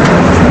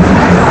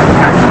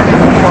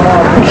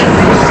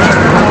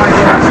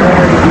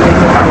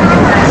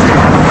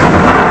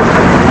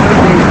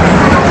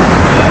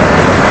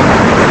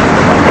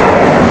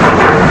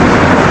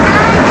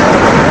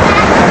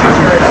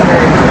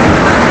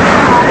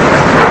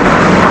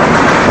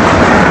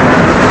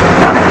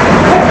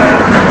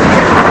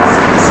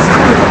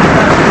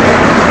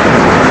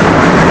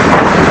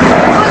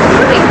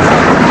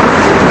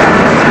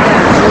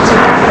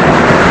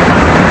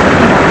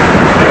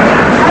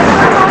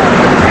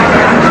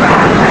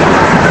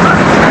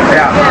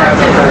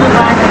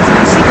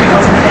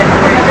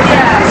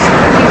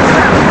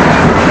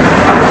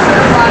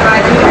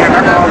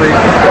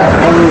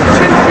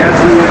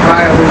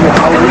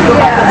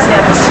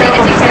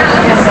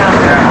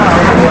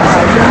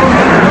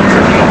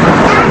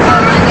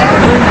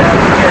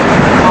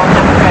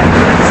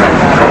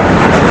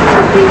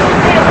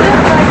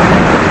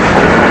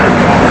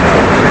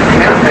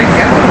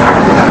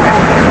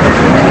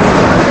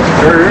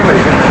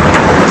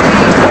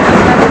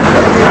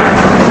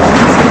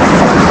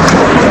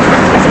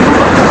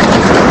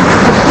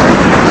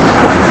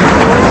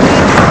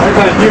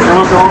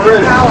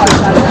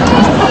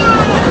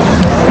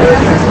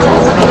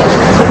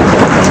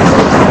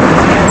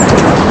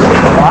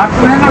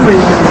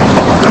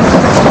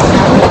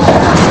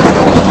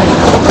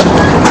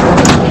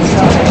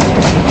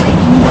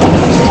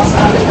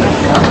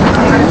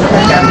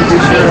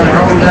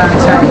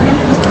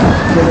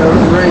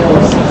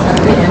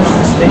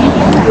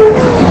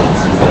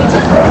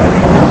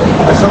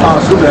 I somehow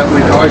assumed that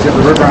we'd always have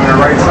the river on our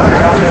right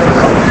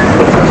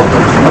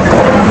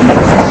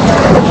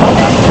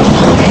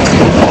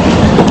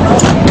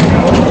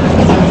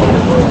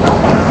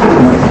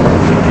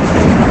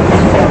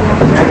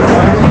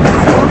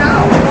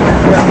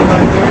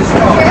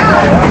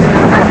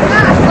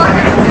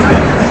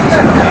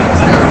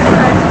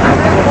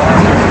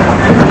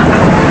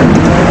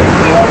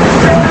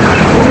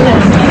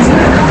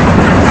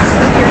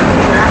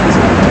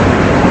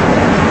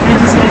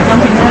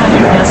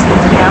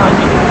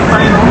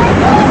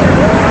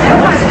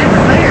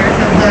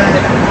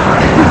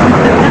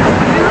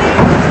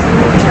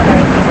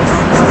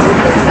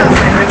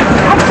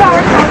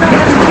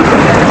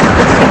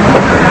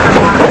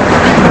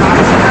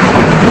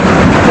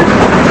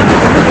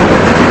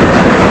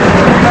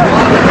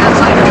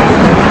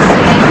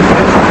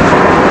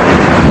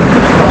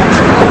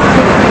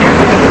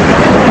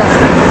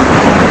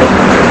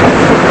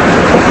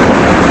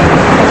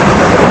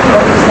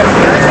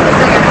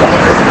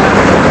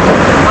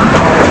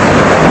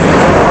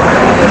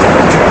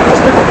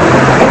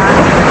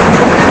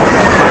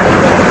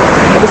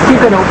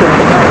Keep it open.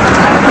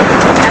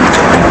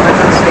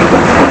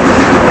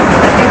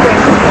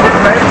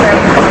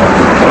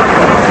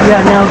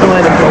 Yeah, now go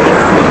ahead and hold it.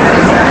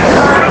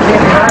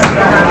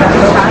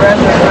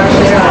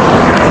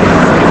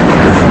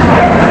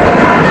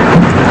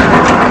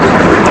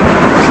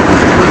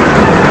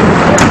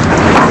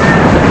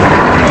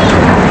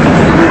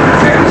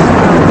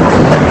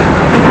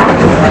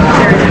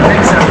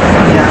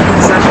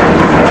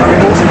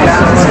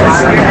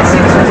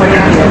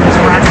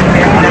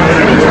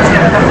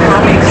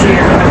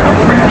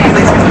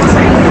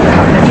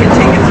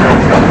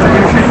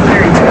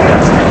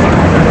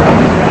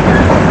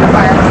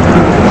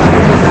 Fire.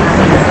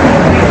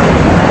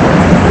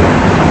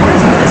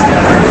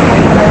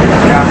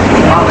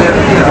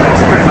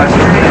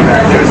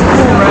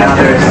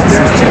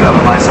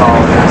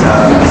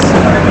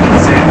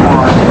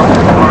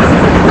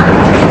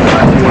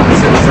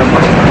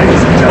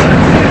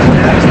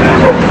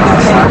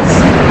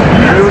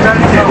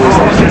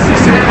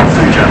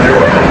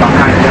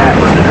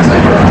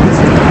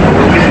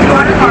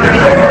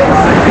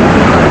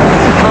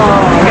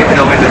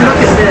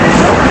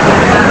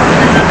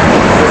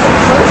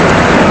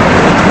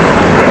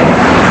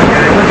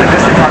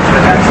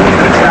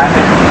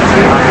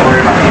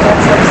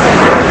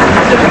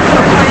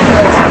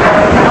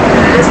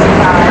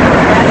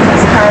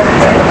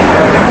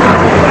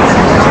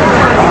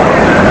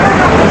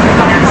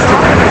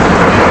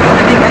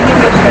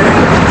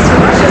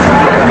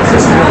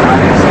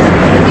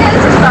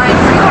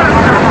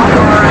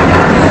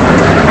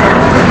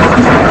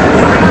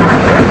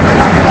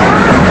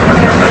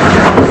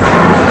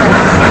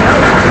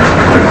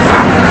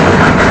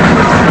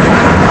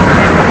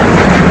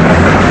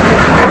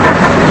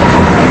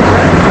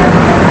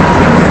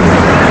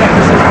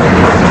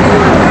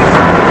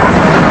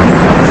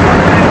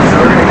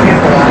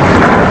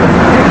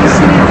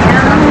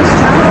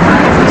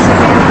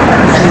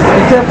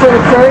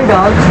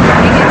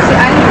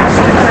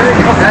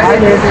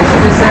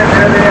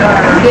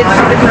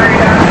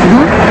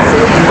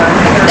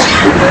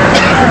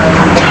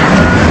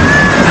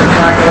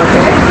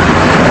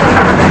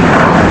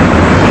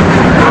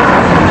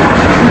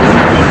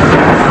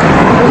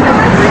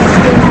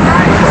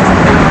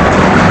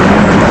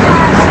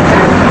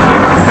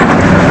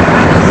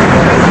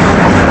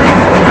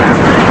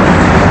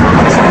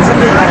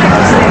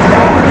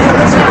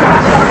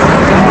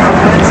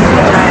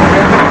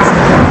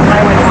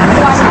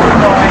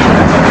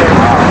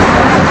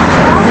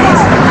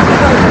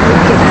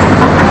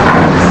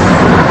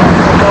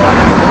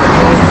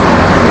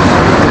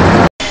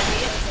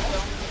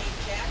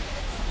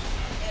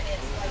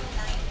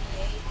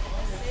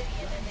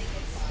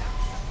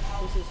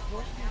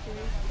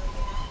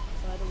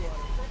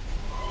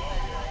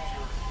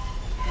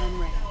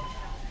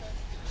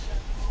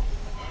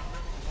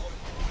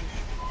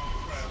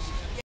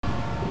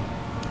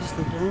 It's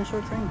the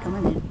dinosaur train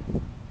coming in.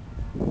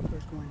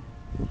 First one.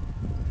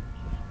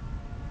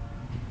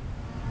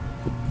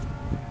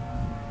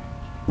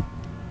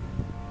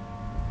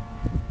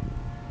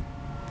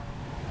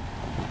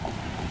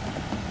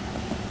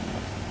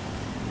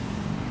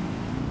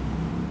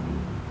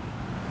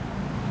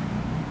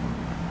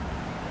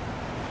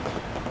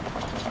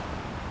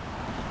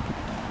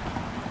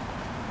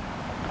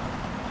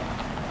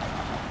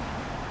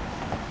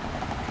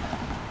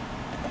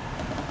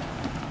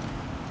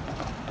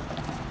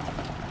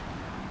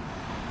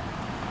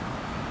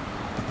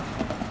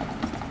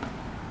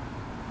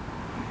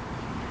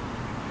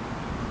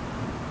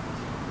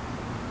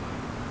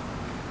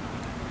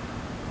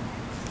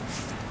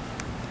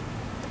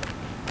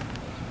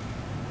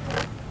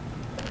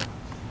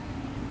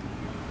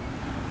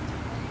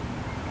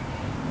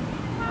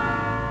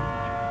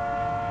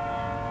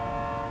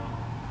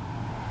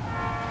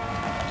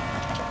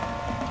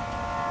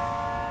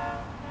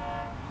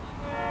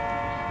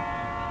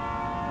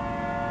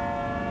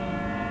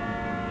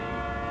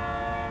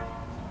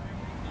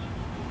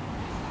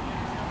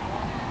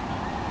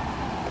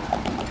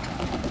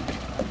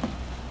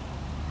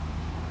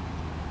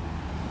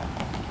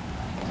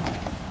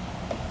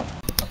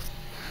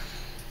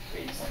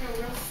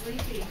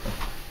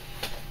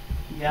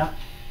 Yeah.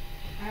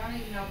 I don't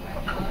even know if I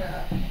can go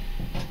to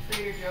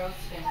Trader Joe's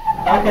thing.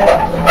 Okay.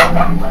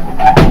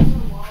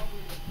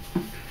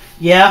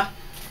 Yeah.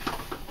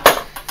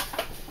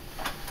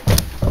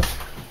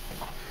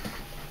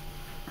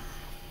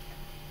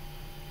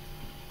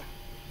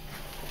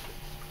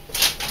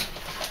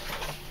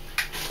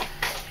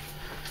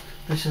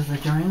 This is the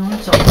giant one.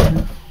 So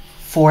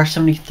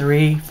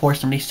 473,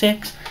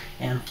 476,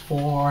 and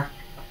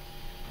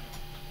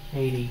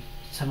 480,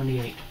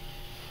 78.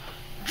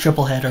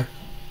 Triple header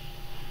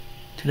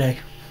today.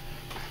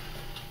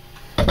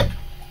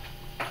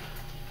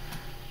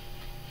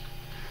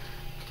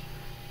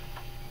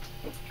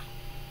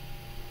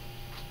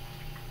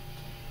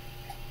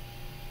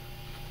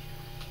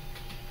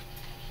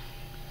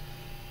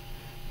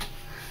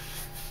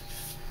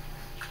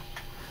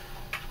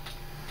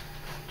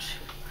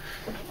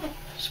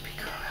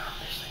 Speaker around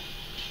this thing.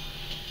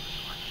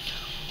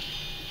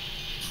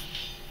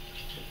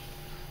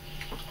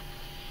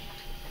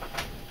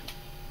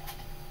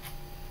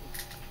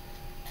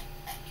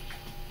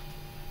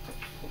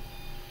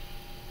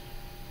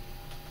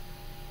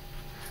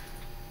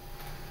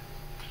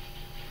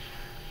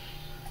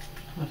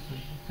 This is a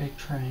big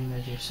train,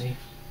 as you see.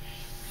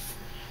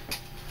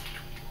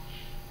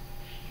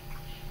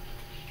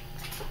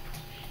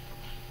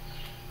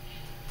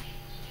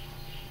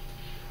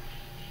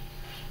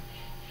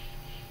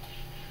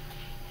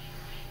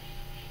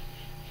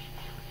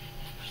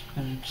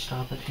 Gonna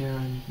stop it here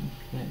and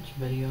get its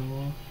video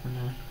off, and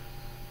then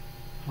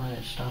let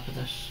it stop at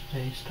the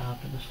stop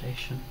at the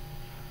station,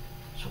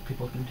 so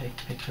people can take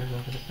pictures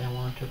of it if they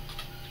want to.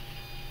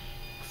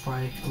 Before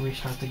I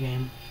restart the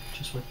game,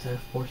 just with the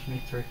Force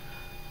Me 3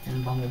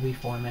 in Bumblebee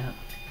format.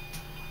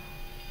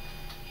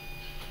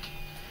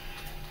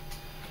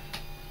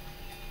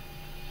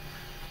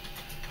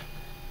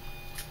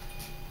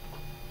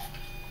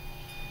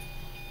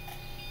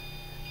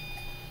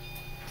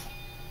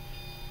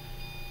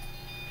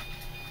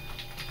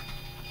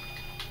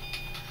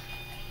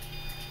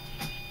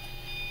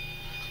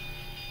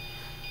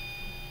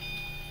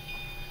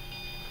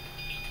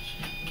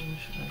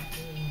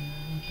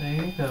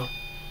 There you go.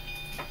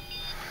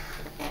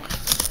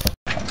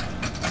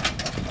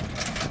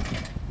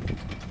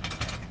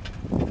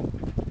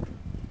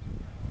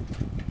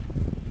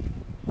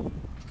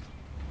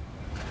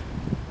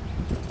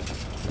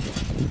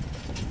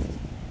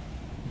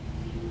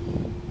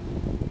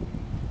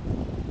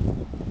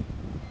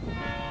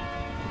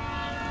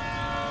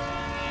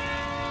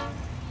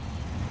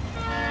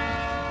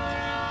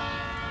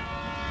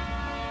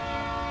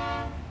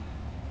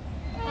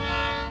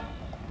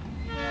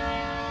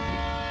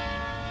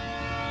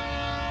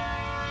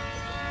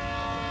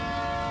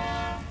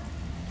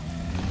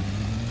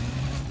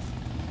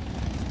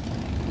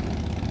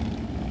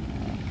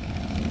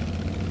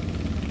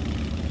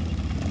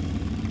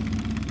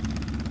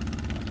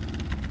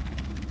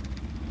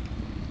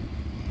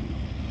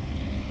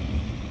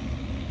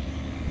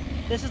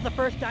 This is the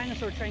first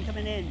dinosaur train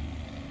coming in.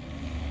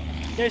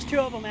 There's two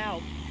of them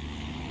out.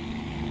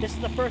 This is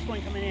the first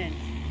one coming in.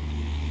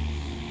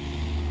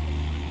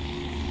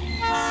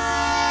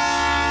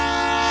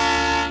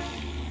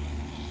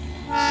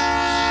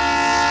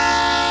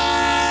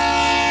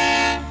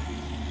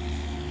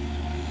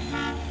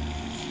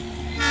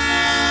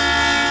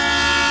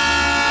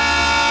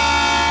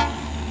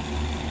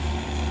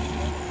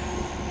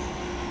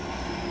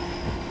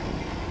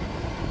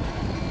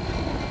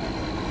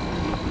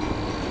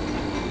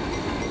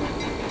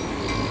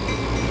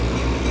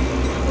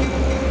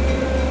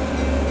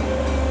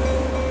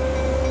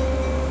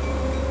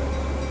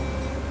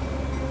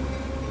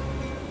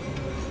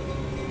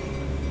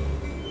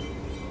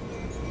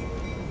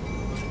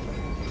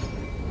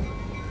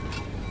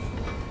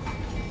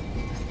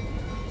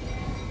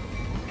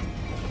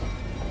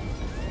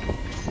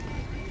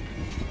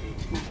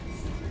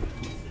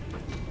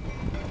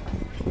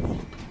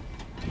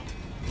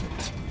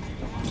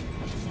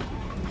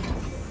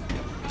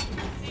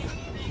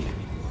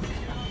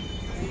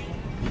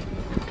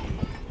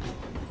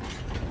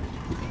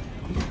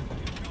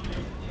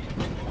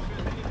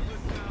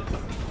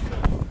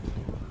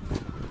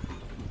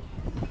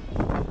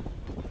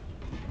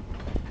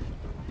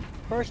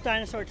 first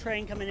dinosaur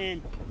train coming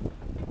in.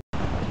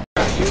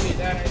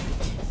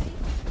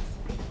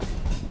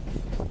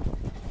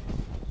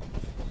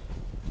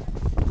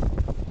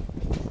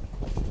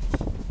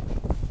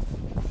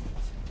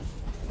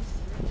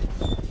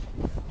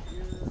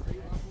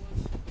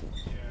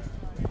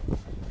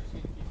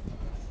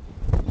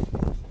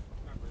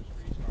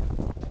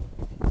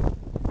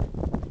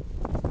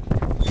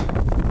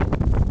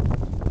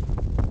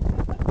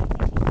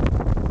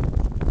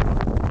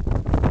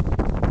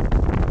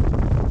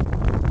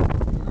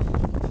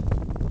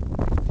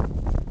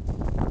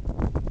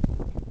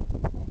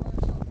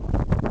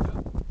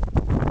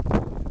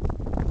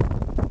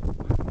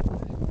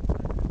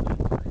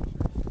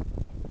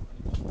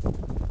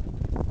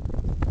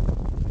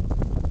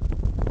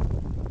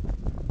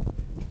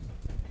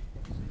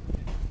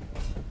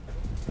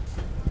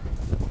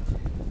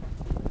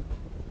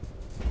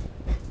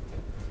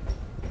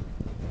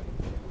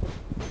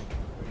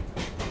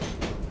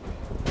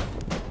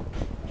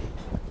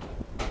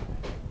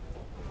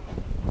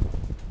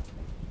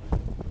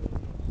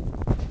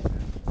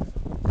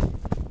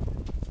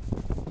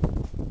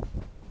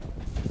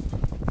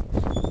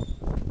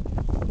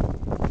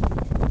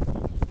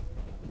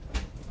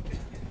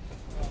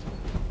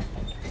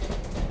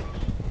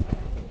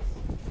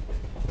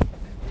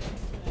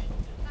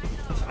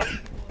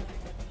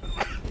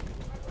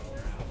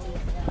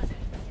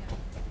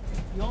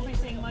 You won't be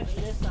seeing much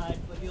this side,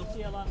 but you'll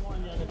see a lot more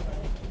on the other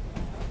side.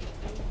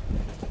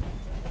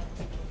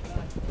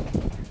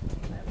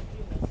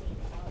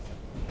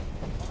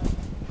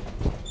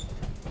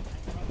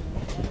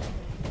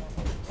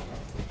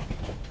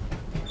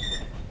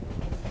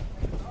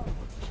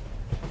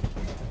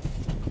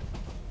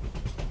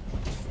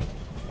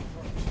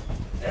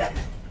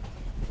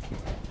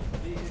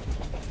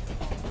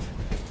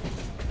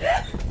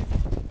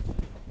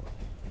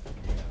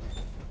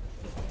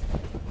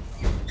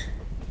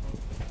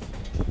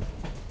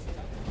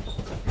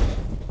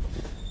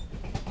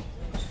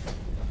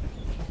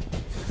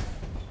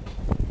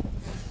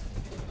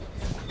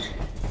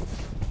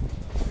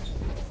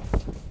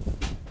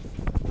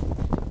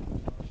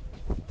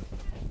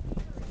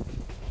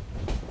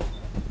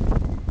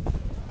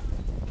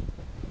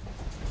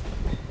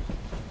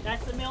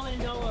 That's the $1 Million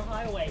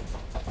Highway.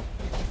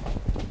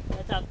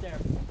 That's up there.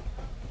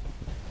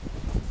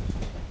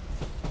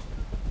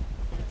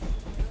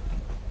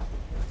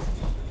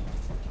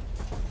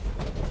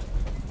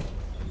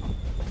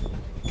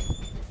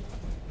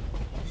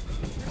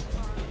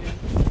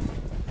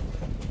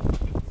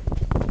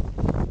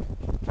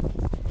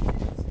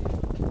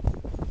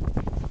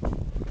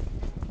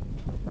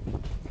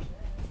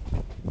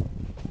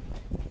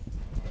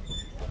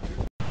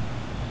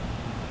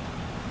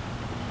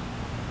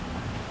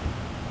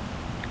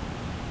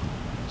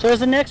 So is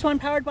the next one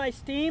powered by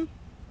steam,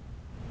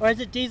 or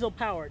is it diesel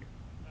powered?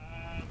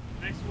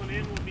 Next one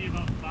in will be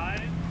about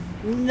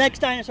 5. Next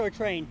dinosaur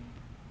train.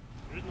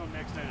 There's no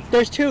next dinosaur.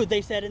 There's 2,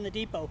 they said, in the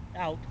depot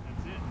out.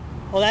 That's it.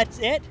 Oh, that's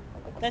it?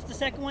 That's the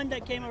second one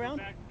that came around?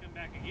 Come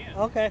back again.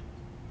 Okay.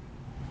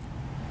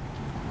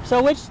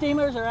 So which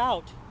steamers are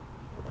out?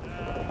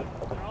 They're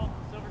all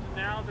Silverton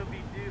now. They'll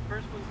be due.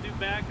 First one's due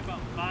back about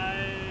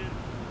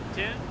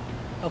 5:10.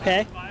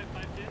 Okay.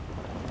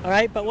 5:10. All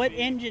right, but what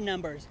engine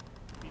numbers?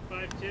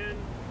 5:10,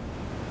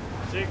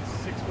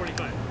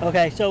 6:45.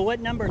 Okay, so what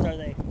numbers are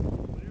they?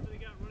 Whatever they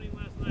got running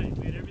last night.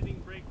 We had everything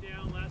break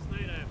down last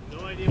night. I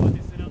have no idea what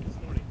they sent out this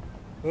morning.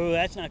 Ooh,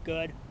 that's not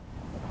good.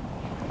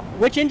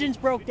 Which engines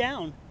broke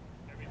down?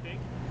 Everything.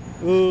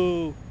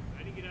 Ooh.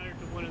 I didn't get out here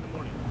till 1 in the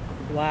morning.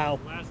 Wow.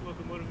 The last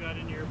locomotive got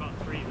in here about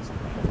 3 this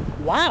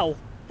morning. Wow,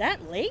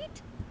 that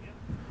late?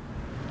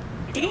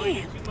 Yep.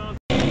 Damn. 2 miles.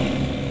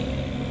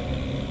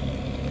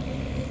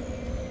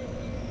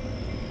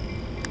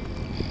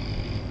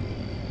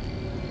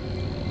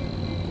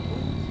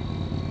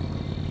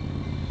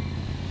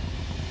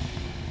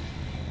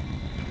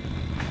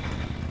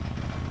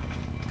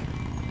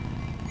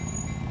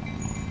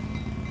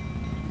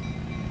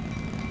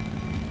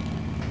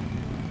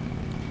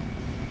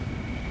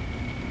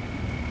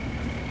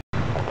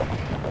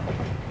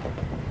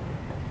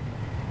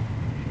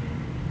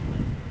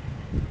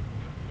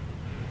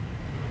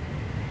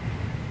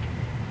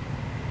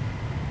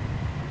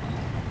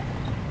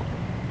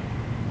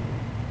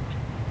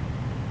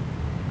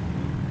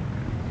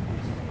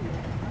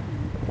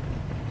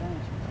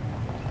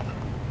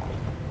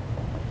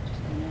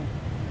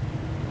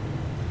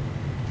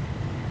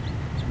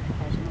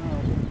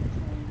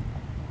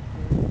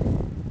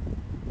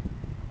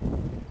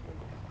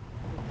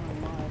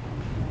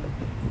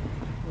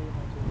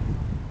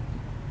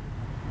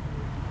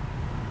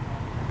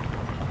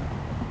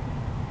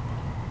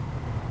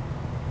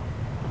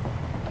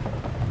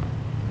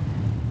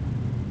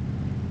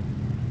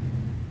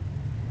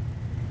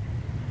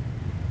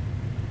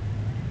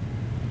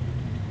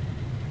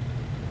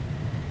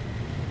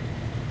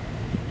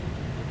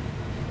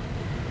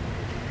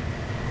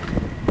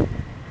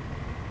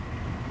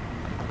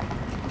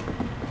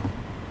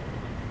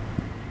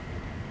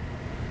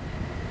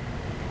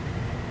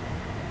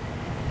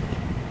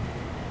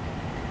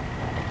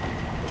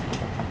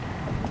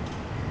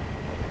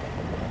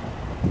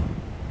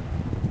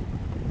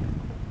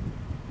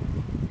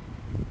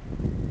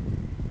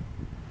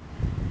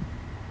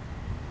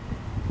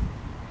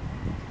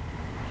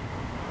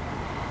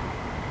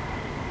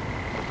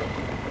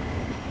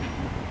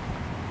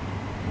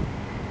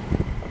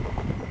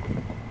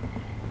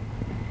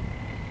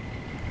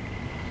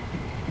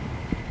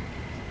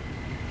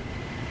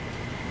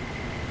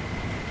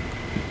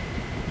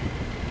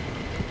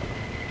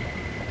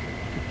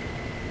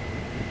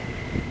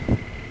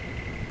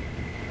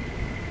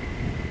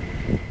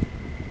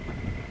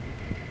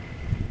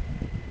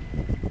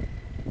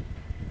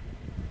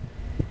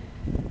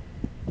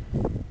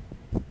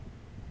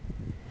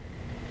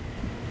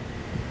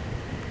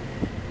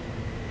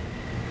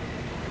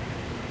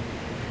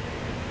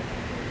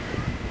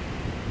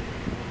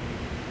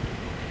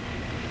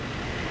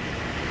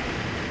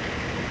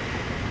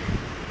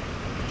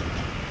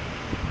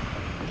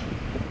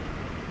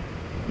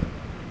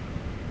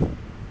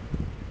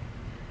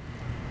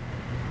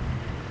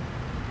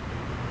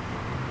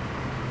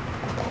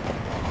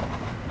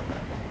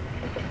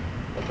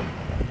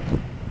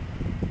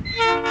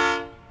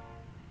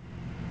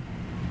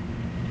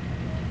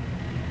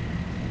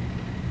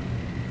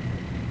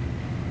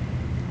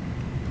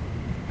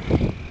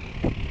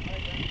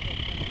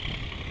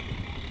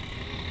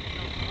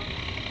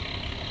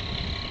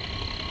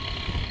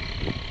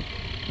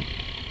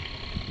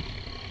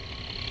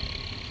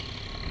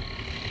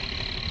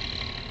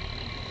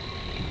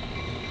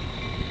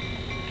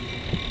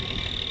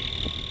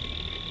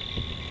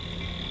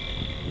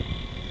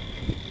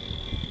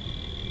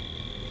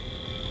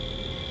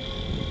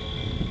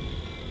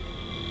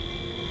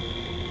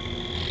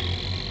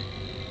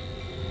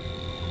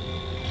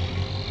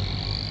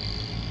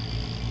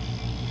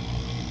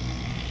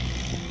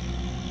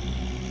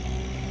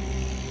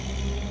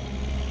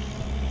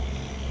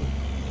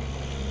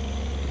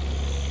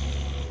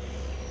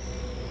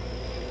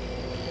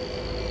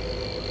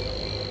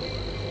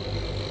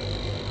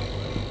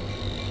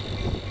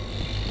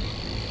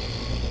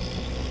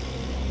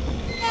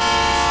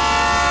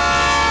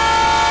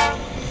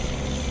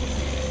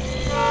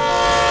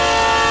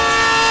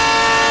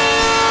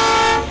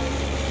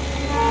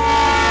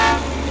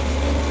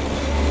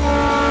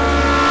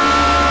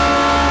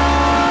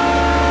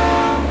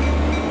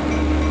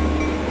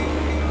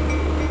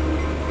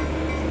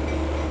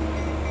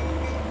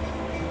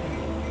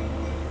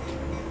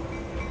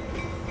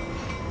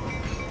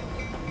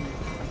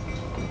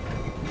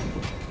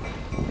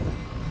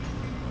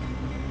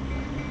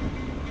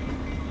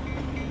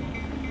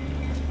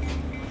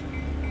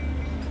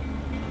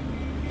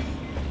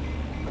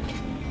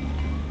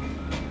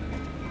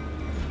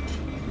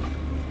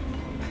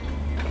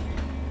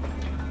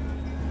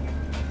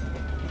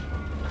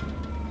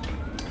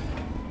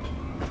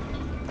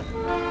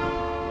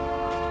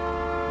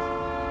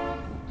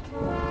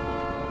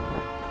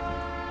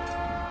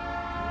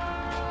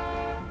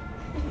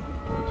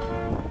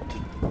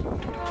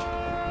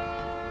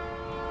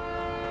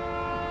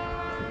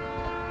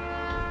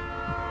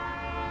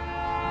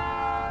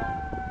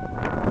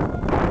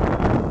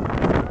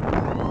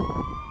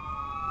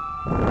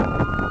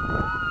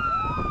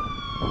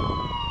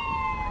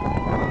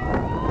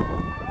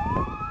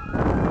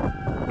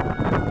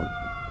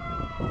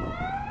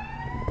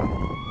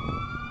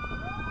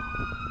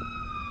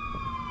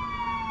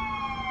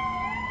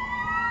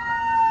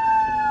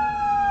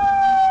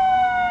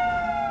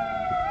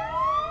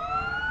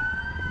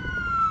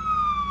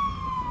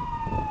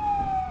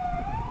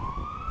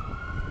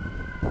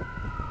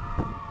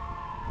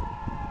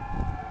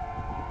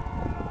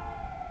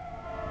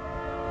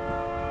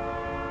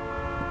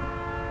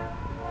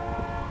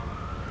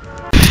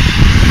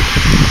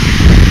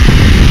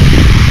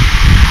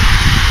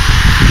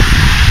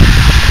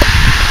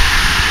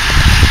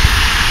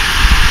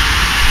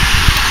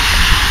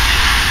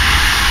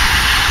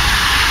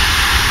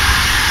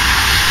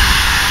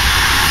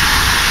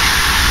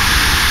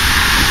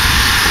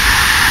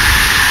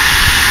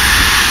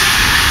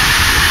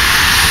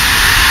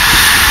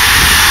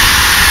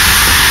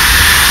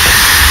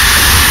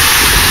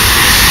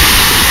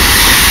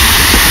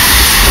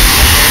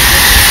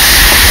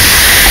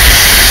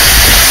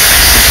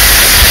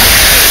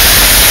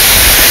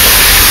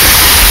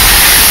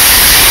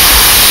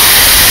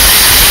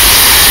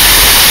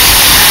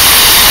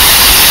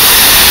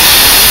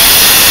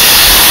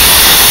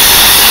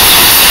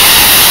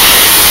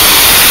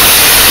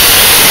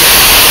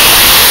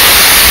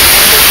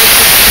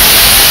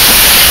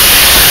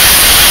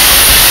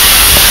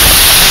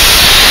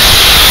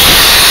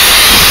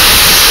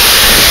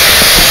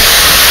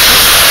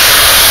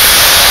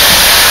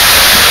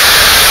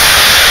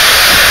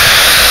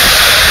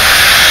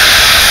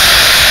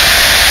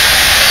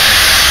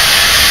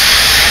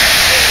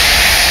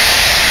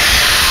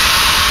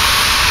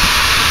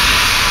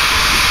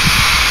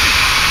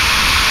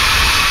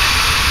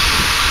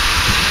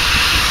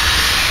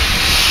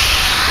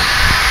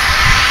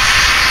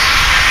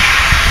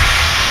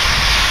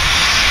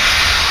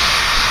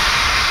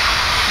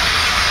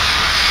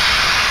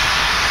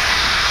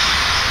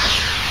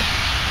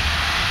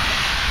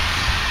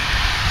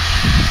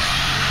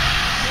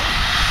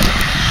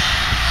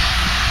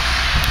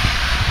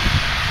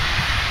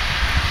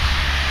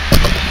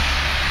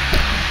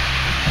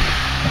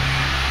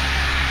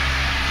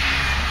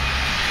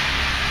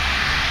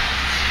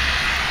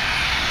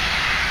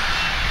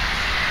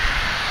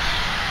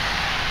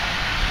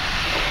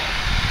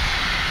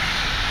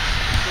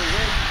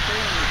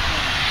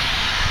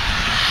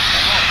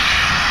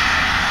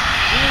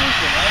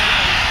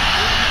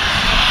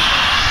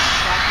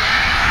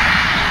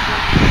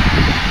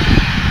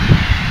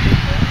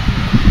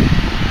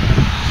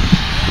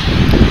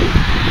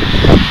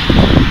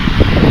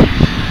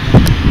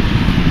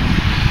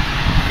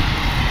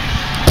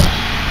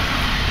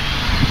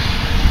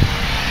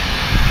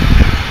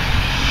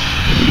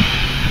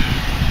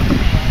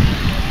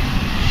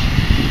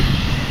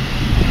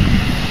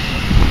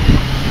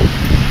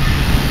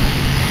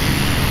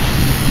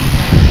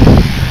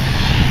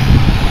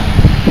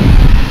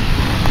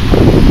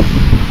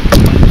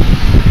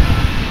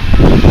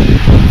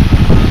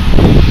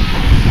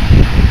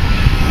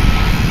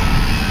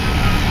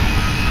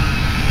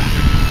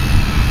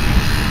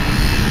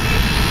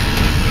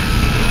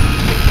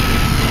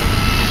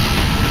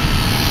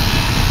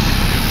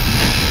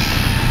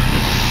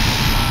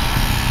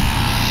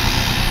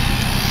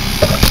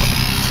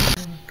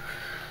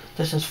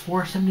 This is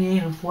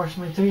 478 and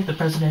 473, the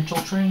presidential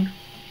train,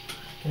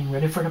 getting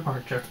ready for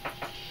departure.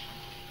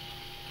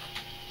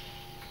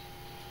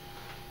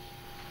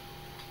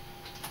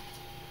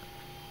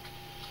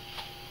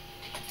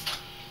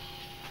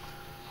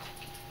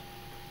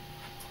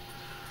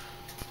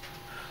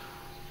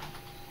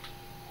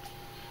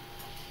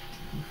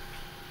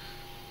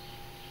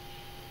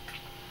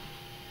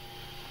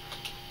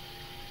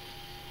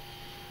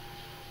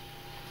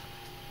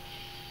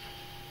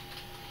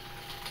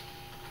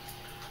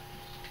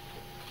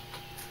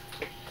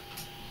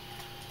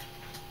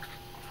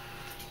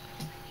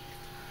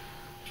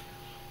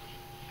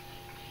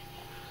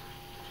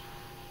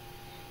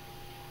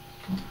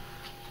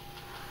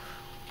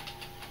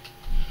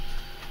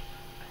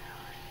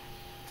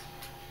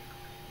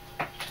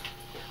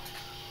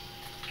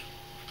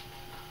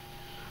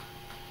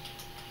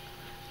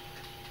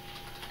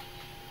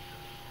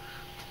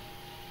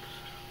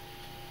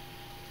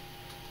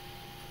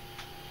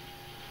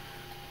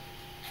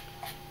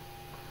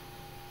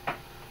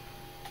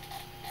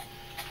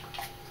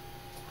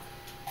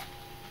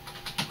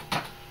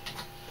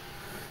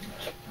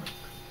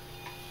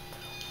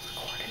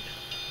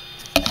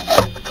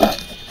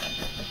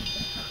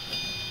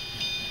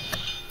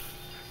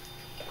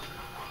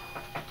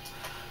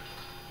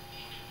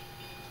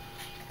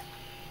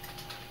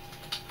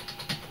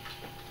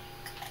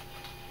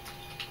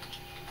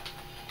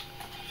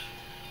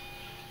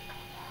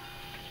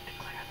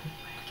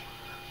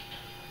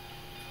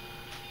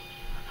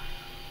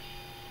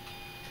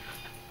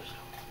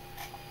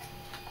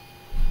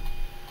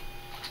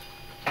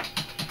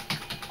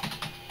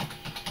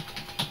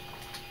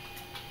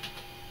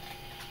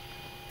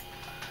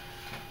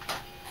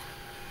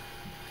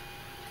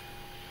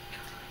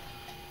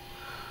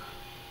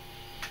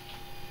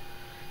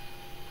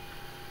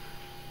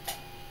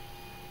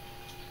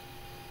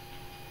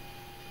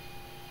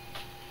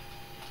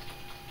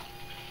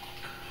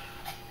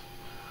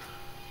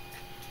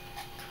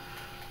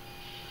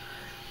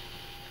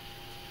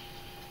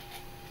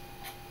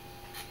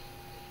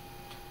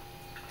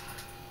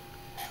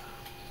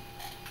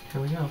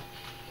 Here we go.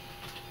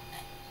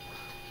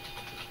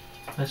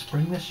 Let's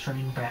bring this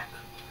train back.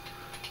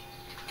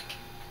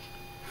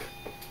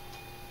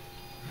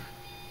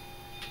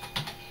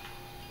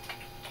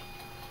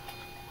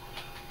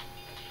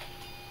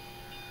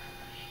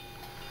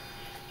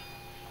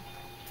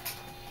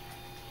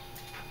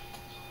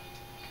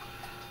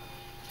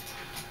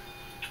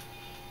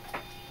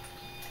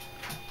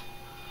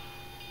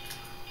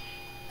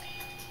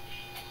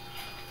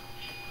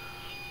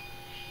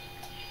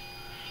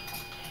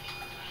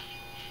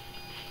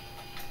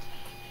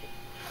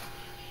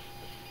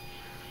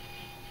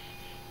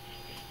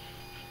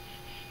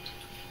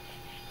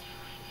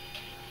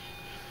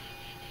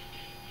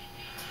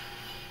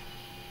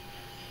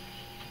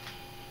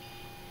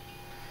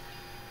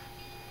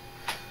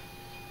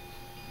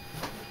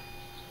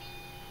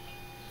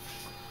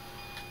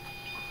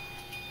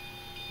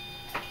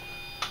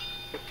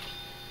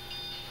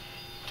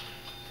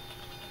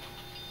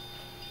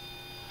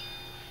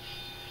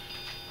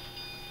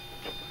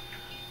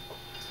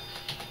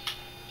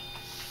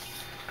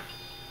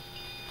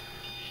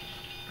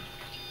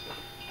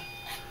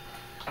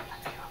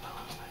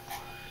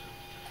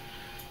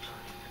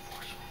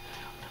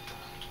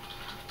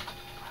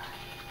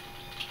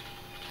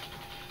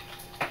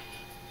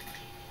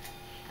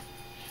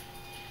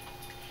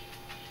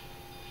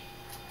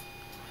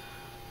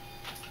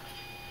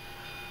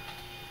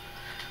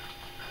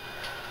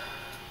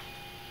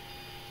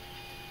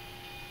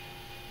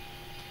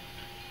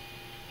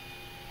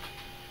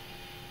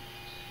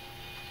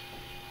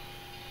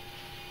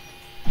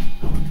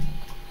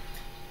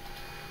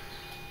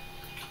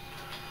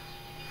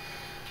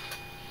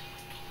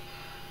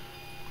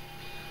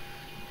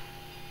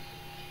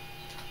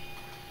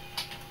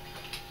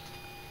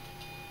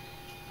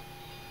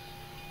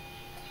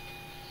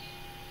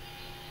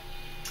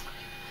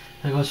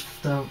 There goes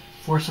the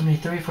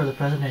 473 for the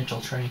presidential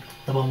train,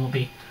 the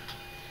Bumblebee.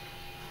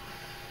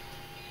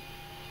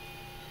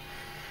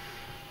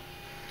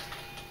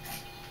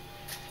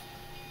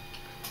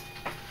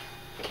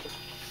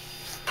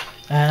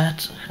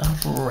 That's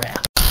a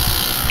wrap.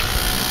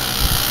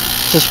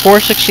 This is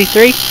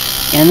 463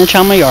 in the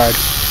Chalma Yard.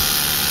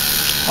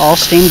 All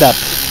steamed up.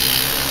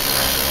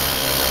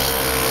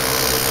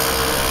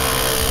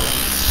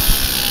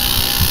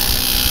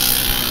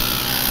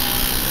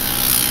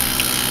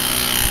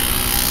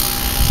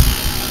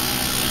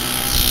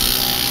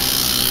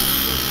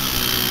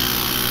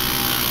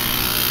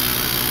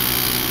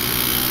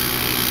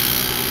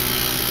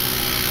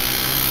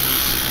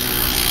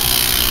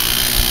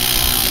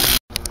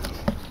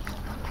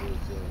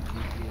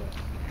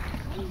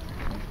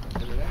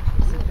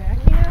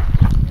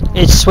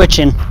 It's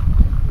switching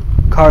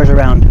cars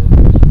around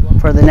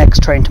for the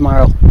next train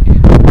tomorrow.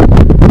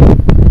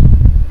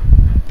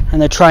 And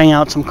they're trying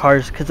out some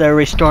cars because they're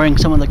restoring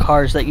some of the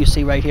cars that you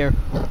see right here.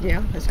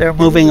 Yeah. They're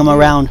moving them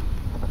around.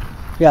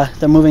 Yeah,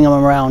 they're moving them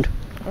around.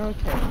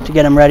 Okay. To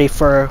get them ready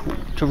to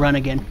run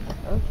again.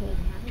 Okay.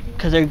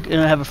 because they're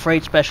gonna have a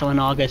freight special in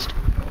August.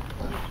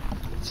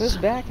 So it's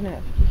backing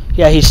up.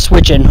 Yeah, he's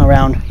switching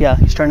around. Yeah,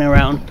 he's turning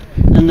around.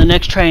 And the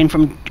next train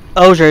from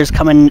Osier is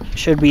coming,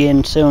 should be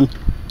in soon.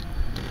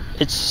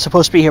 It's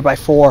supposed to be here by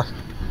 4,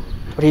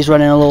 but he's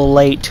running a little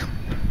late.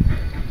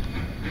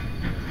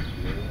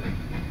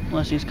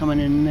 Unless he's coming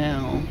in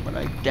now, but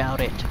I doubt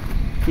it.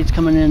 He's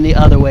coming in the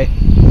other way.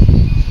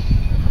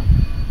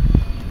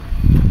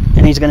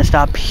 And he's gonna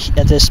stop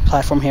at this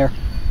platform here.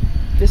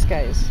 This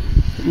guy is.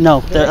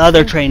 No, the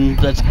other train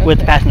that's with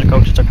passenger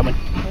coaches are coming.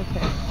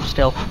 Okay.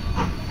 Still.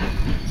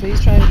 So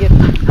he's trying to get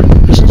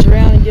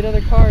around and get other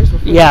cars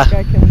before Yeah. this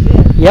guy comes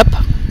in. Yep,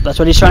 that's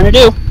what he's trying to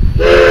do.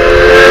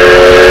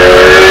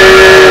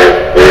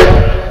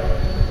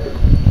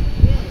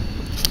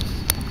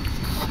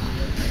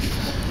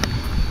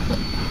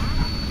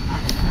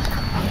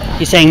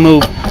 He's saying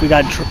move. We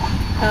got.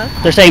 Huh?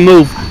 They're saying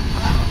move.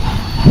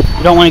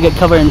 You don't want to get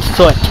covered in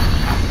soot.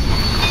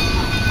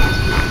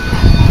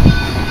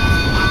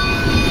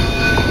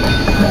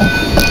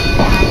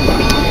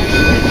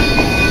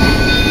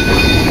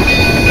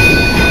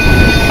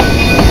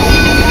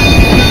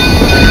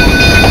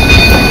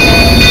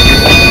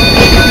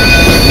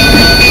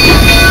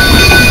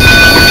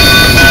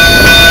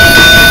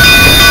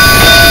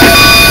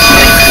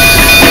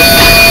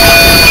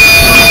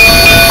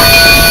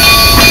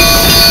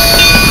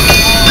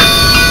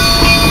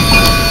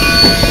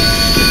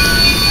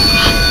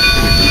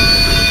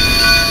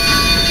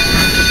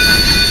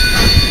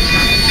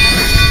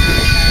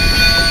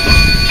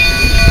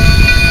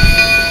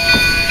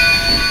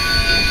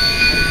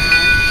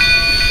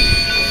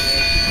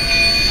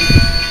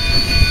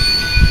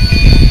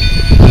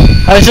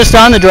 I was just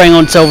on the Durango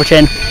in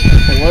Silverton.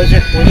 Was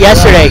it?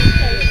 Yesterday.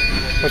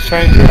 What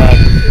train did you ride?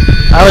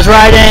 I was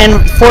riding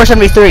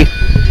 473.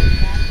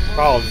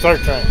 Oh, the third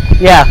train.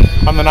 Yeah.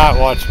 I'm the night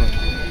watchman.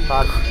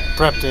 I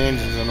prep the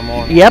engines in the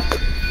morning. Yep.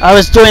 I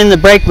was doing the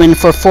brakeman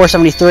for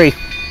 473.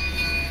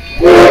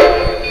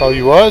 Oh,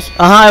 you was?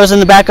 I was in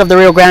the back of the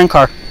Rio Grande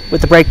car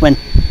with the brakeman.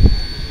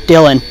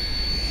 Dylan.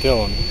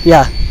 Dylan.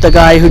 Yeah, the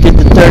guy who did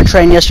the third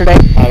train yesterday.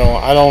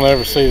 I don't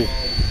ever see.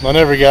 I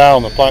never get out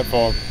on the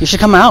platform. You should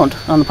come out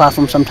on the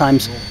platform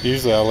sometimes.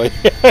 Usually I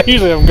leave.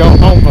 Usually I'm going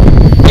home.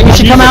 But You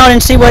should come out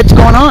and see what's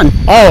going on.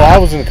 Oh, I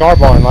was in the car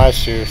barn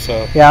last year,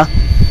 so. Yeah.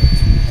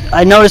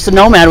 I noticed the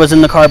Nomad was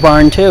in the car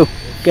barn too,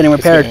 getting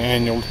repaired. It's getting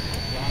annualed.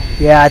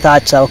 Yeah, I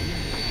thought so.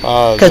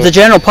 Because the The-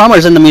 General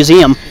Plumber's in the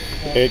museum.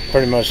 It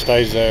pretty much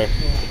stays there.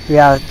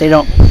 Yeah, they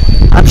don't.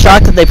 I'm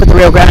shocked that they put the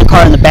Rio Grande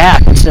car in the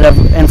back instead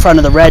of in front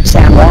of the red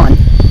San Juan.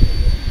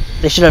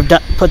 They should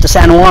have put the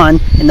San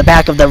Juan in the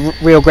back of the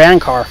Rio Grande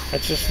car.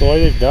 That's just the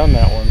way they've done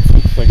that one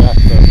since they got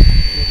the.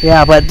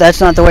 Yeah, but that's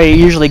not the way it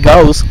usually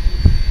goes.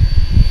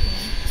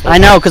 I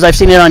know, because I've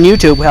seen it on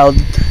YouTube, how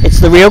it's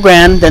the Rio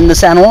Grande, then the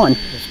San Juan.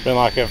 It's been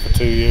like that for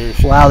 2 years.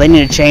 Wow, they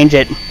need to change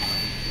it.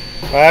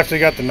 After they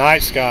got the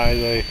night sky,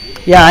 they.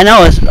 Yeah, I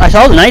know. I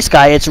saw the night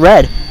sky. It's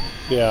red.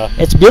 Yeah.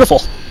 It's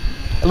beautiful.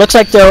 It looks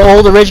like the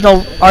old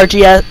original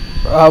RGS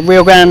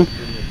Rio Grande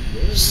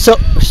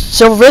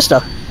Silver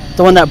Vista,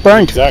 the one that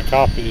burned. Exact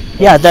copy.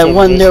 Yeah, that Silver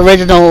one, the Vista.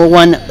 original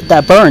one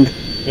that burned.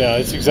 Yeah,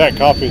 it's exact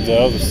copy of the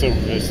other Silver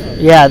Vista.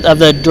 Yeah, of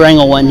the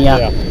Durango one.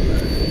 Yeah.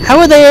 Yeah. How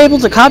are they able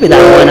to copy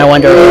that one? I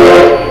wonder.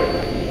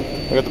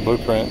 I got the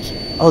blueprints.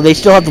 Oh, they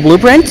still have the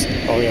blueprints?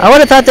 Oh yeah. I would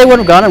have thought they would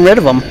have gotten rid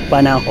of them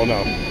by now. Oh no.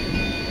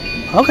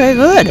 Okay,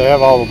 good. They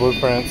have all the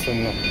blueprints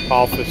in the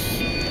office.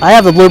 I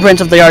have the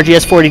blueprints of the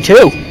RGS 42.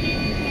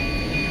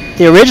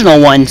 The original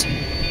ones.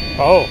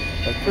 Oh,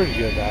 that's pretty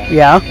good.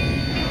 Yeah.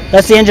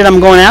 That's the engine I'm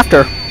going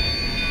after.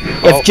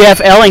 If Oh. Jeff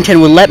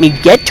Ellington would let me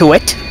get to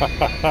it.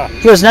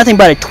 He was nothing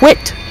but a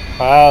twit.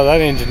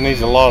 That engine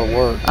needs a lot of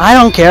work. I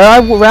don't care. I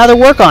would rather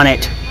work on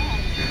it.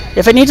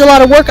 If it needs a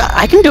lot of work,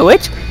 I can do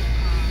it.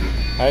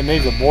 It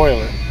needs a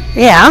boiler.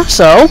 Yeah,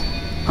 so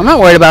I'm not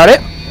worried about it.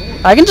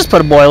 I can just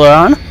put a boiler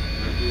on.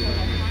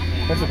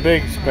 That's a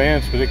big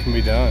expense, but it can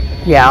be done.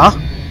 Yeah.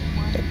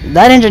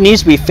 That engine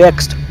needs to be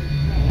fixed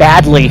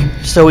badly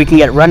so we can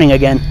get it running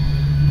again.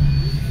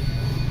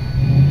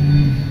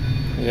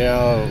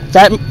 Yeah.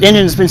 That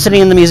engine's been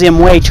sitting in the museum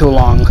way too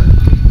long.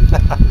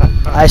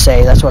 I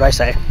say, that's what I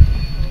say.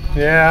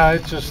 Yeah,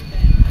 it's just.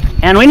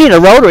 And we need a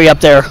rotary up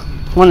there,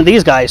 one of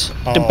these guys,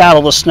 to Oh.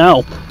 battle the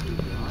snow.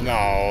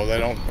 No, they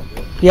don't.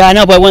 Yeah, I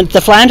know, but when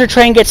the flanger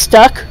train gets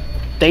stuck,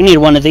 they need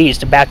one of these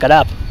to back it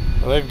up.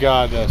 They've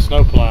got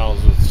snow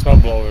plows with snow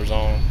blowers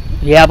on them.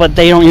 Yeah, but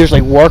they don't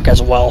usually work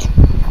as well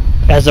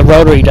as the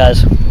rotary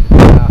does.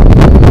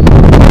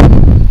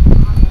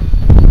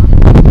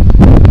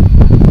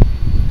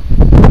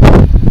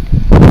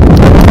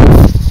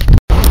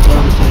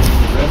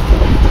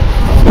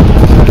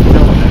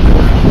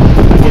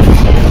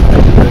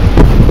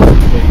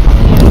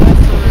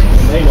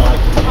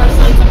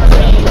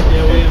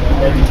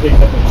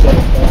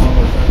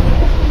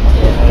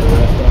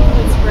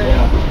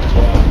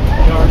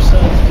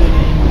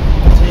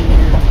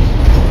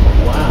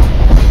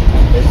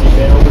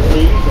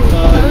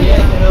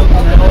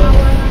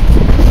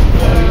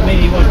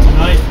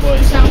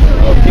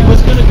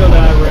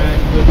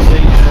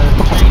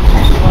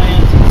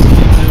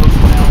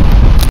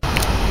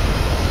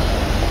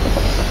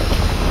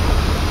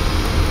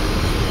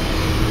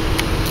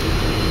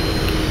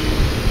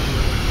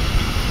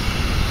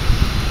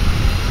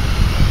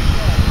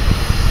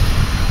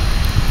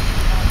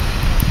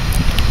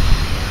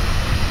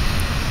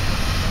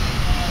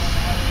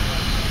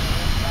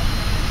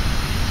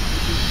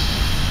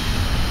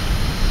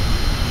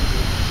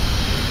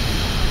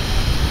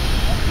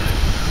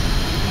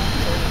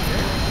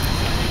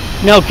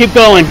 No, keep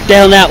going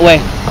down that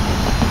way.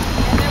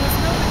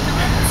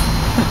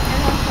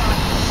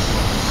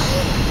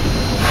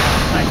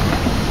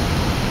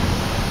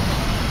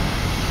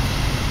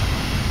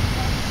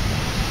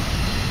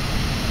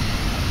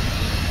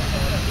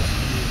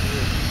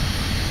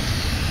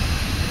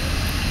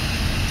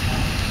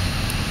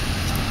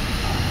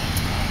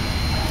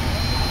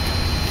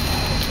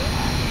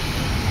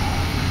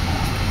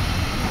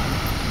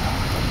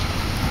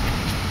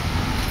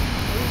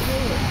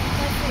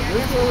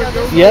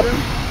 Yep.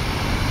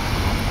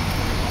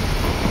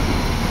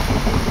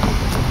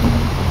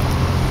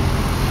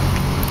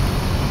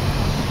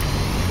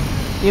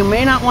 You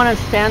may not want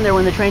to stand there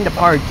when the train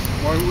departs.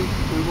 Well,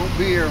 we won't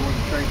be here when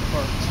the train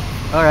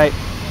departs. All right.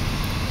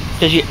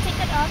 Cause you,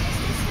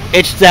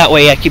 it's that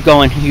way. Yeah, keep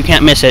going. You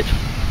can't miss it.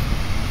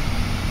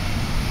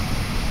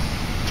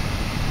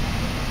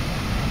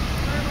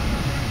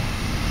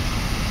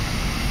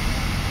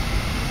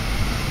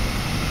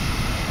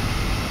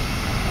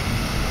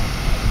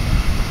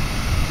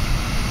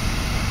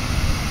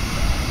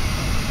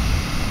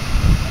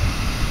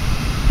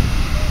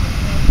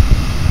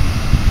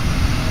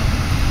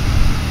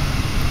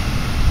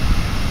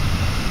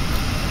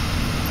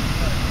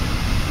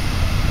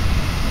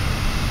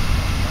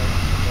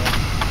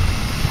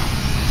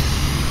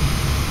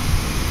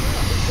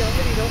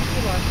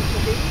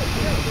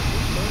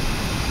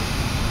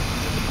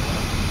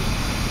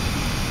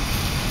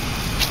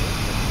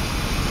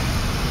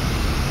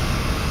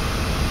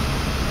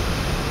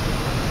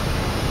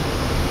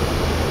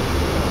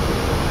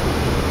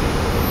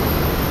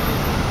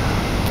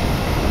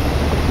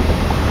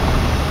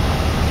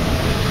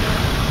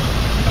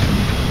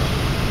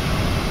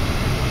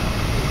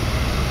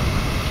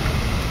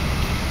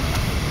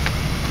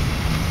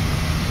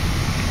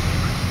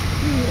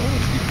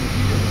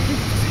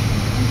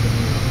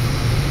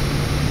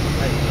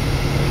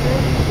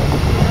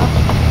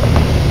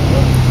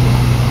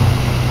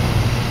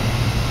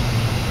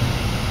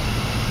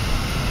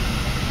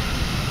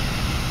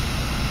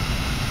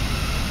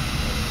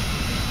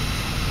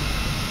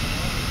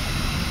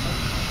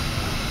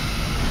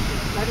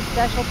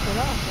 Special put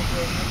off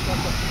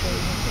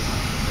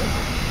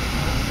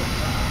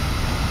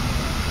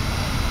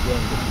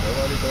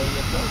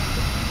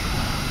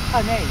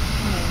Ah, nee,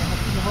 dat had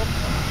hij gehoopt.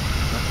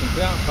 Dat is een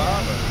klein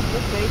vader.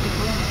 Dat weet ik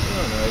wel.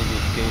 Ja, nee,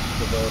 die geeft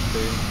er wel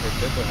tegen. Ik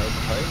heb er heel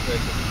fijn,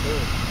 weet je zo.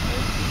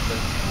 Nee, dat is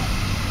het.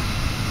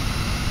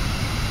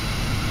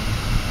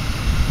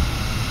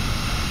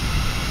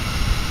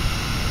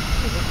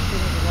 Dat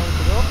kunnen we gewoon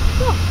erop.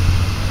 Zo.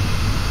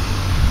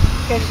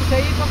 Kijk, ze zei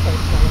je kan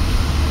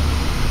voorstellen.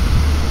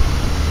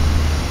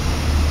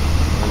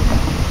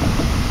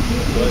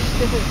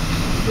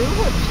 Heel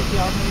goed, zit je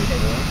al nu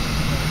in.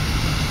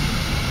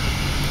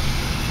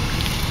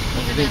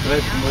 Als je dit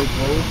treft, moet je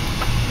mooi.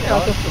 Ja,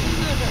 dat is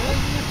goed.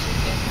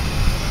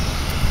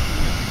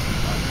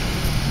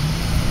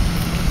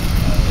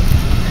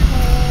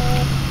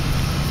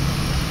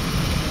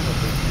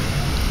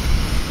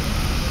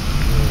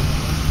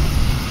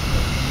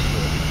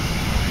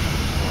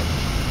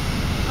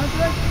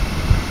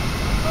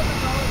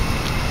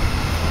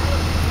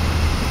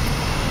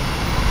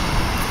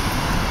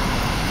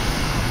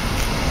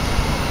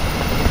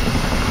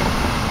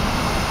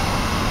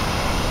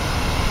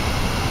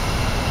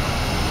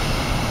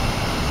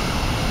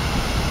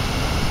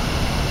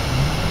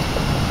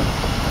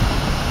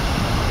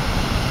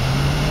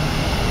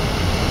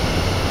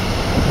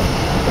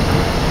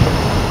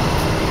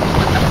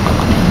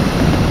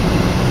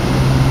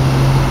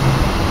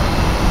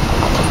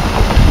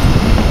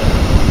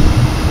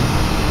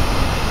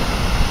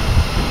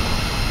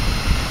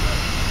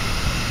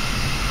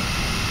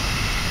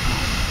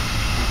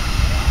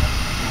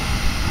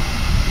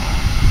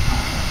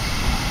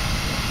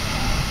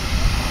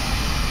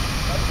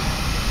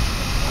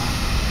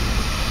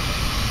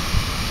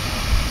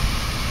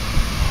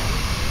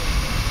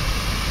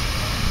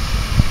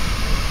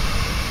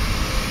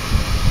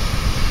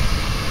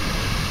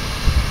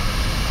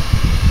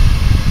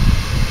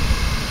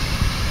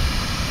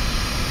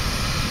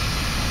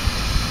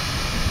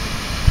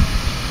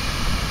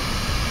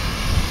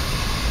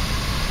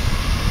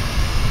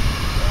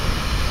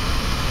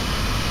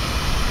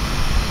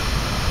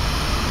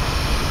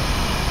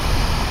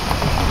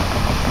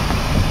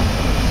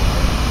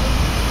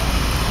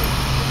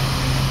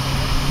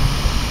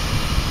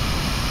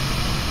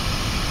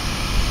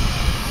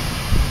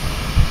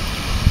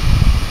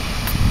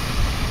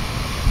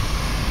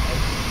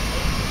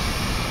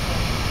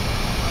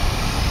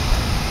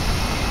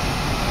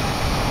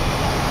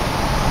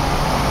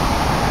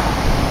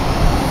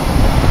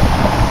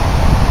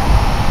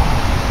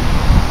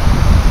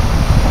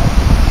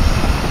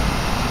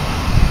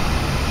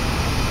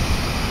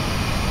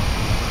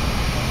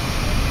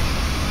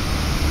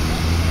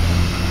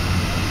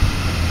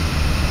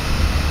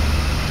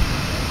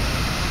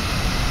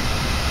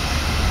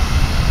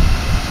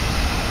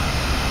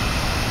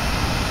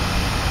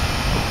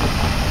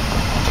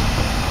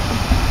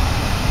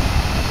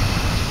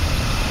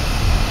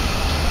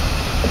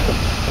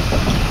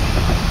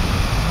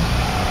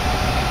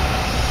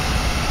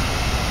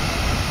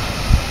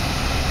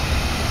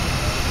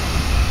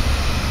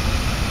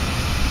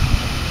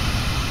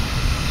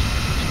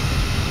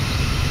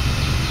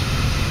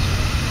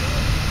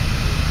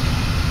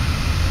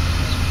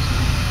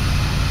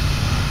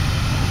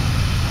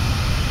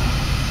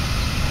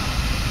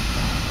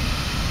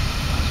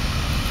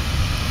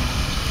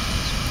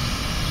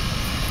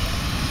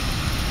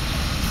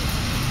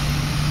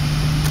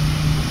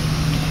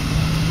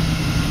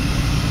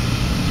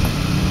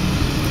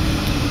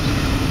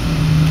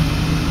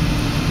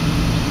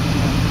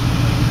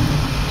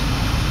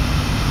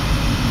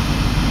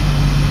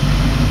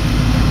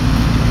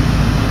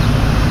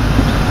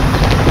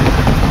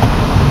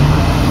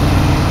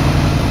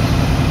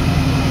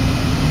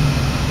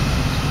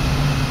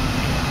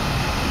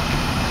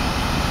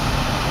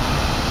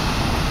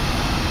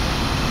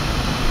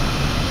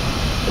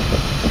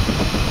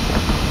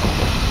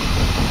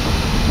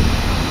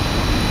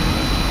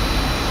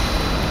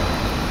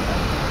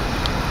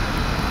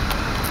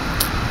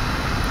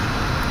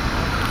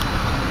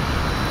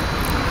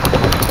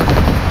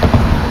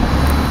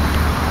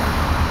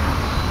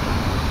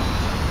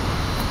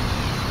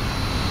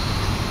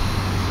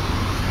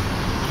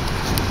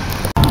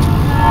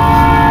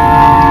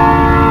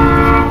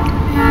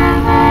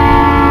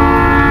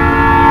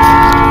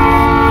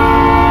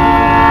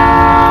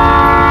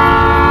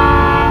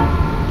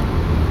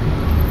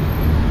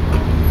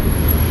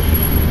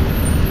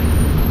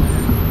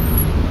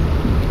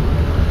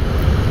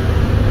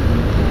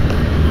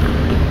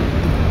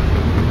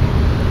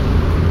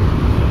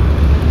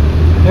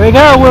 we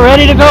go. We're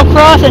ready to go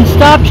cross and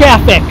stop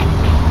traffic.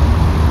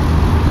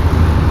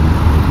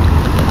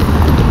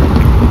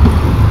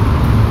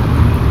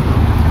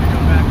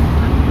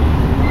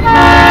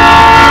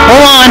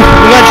 Hold on.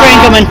 We got a train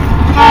coming.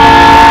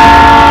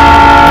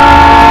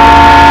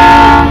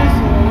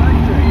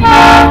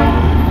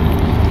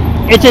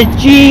 It's a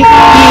GE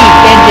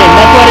engine.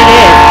 That's what it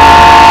is.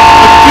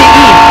 It's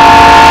GE.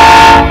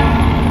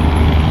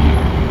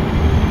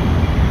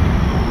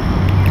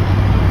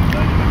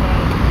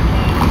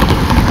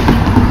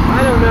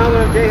 I don't know,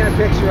 but I'm taking a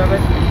picture of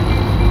it.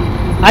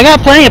 I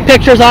got plenty of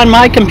pictures on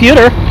my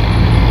computer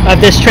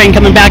of this train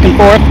coming back and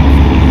forth.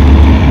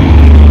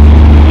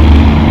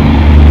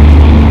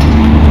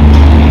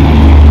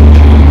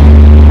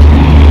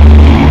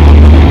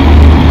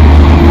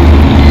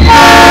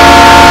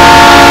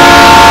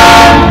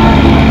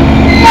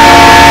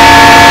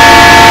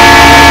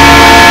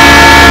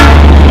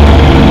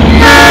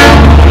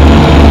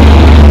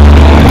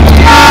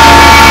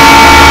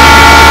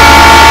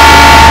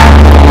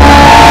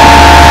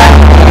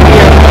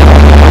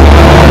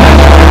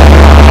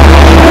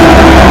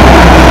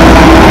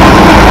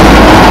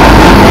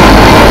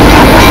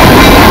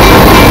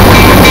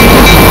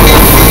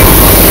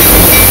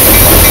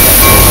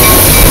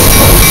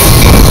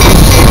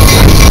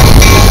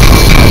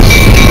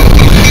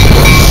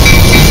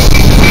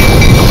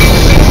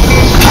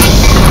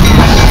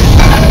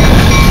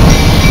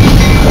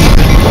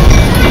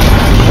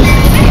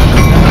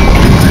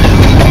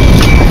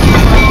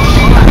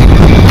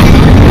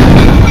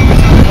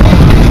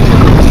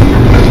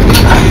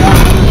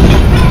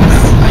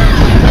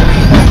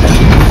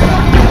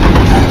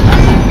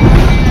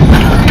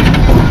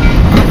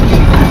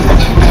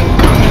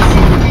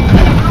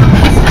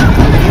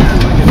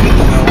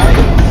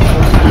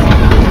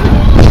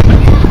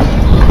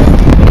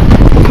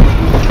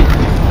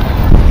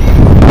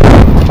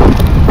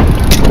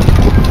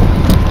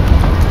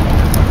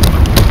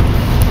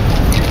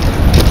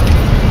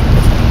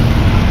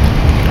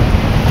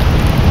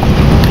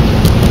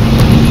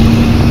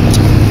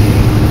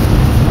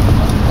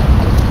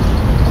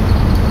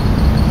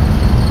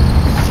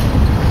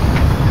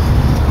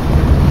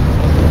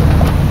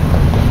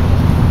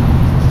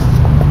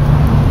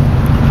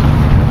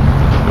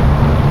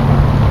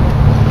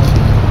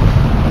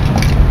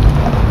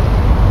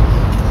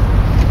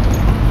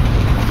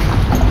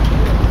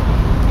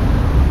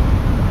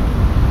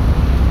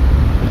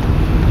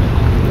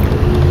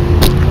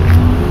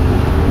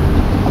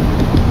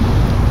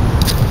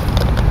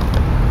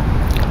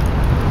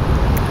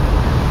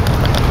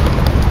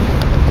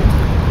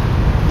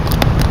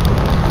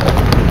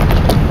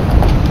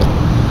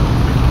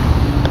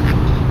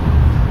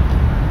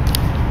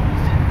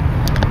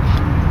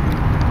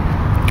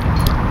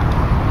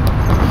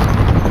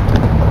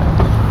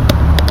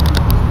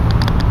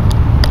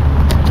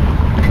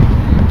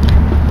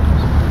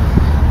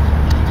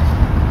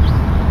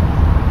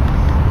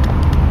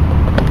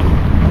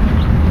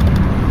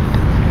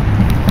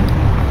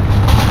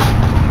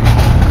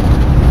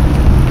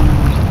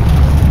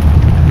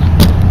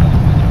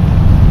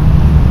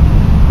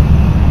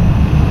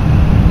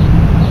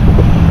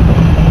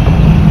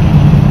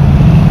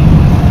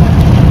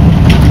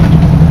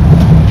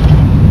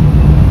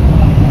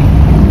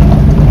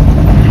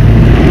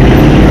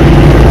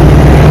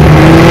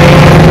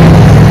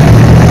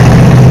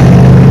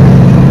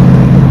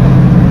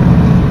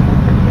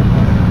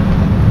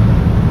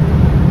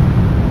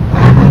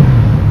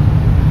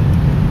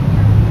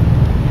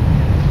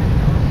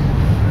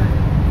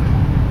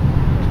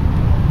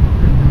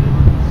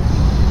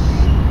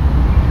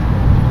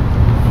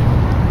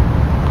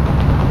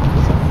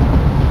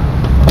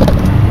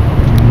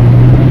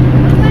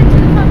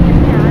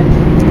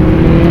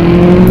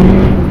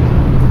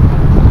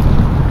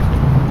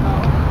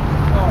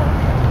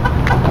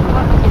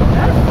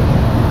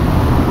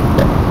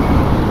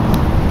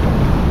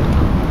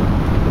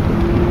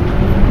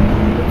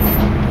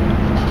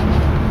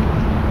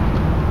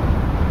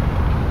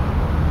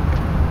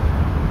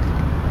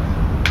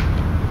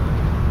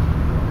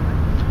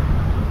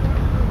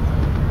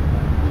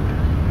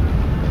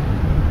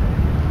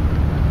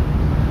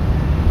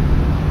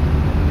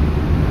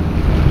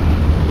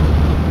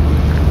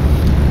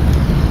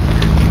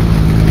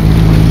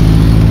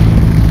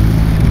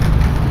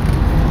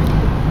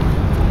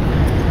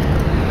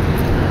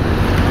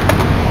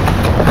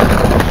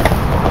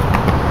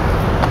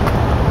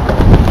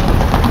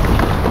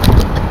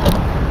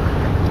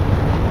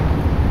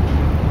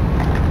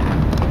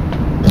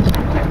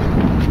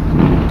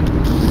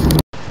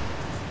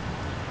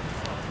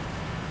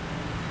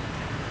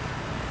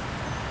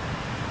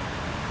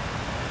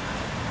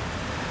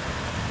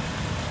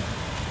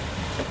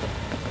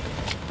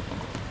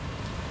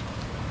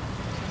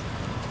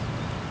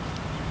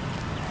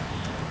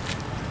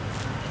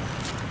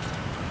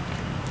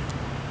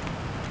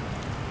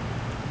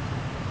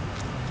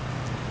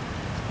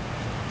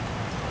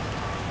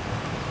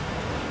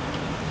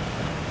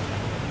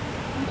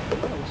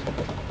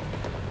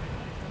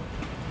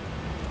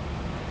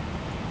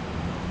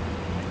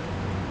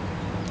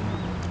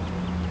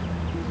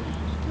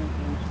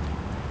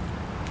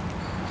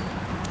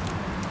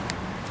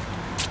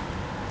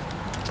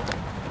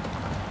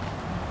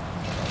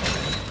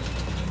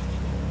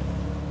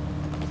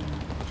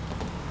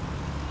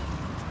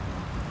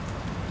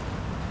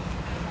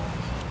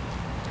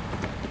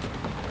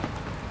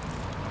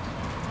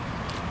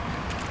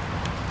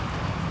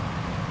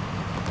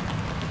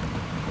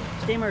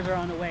 steamers are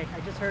on the way. I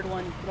just heard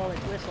one blow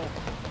its whistle.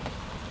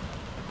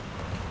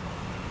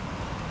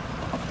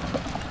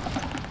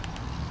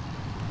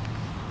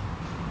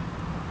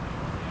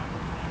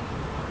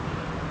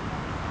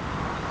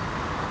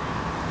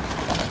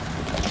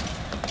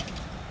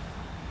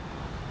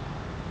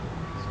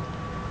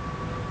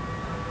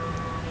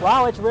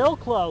 Wow, it's real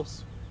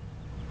close.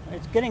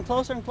 It's getting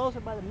closer and closer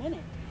by the minute.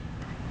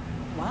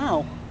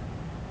 Wow.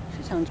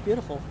 She sounds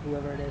beautiful,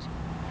 whoever it is.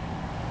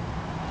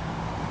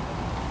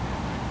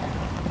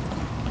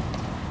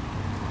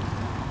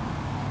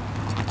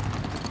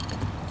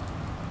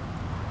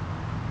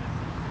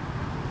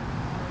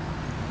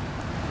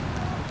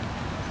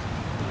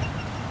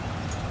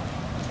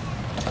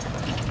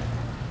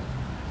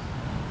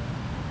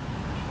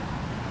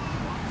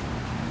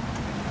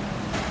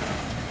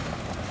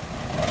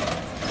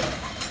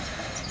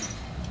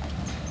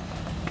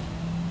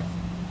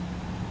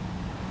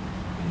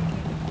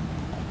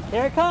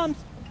 Here it comes.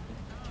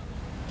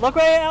 Look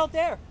right out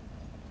there.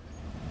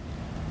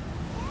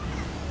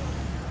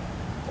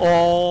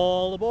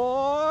 All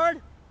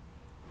aboard.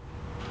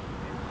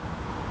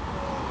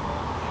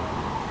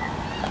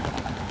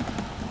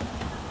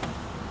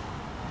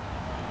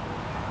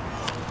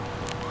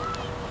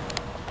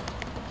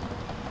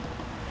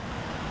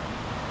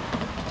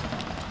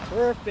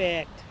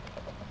 Perfect.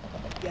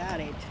 Got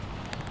it.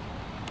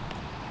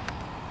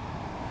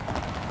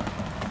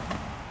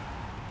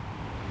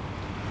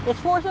 It's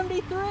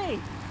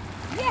 473.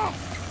 Yes!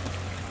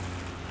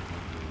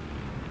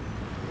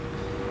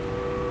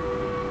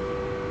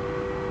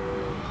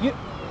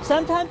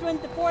 Sometimes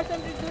when the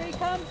 473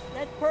 comes,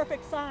 that's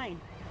perfect sign.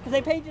 Because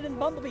they paint it in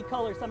bumblebee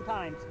color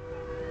sometimes.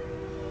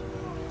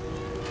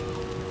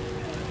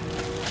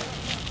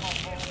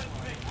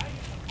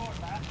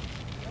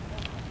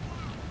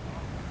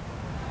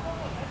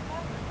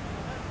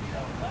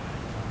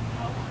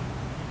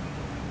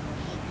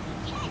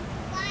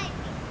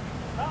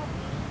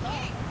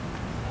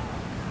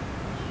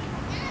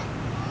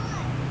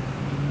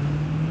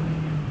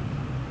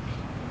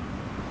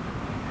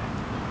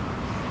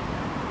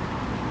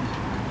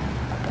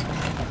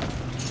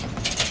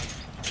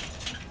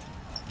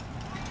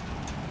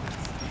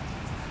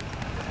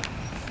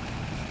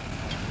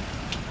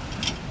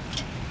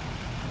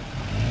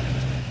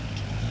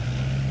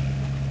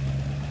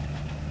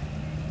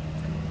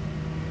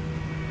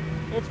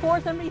 It's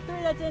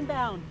 473 that's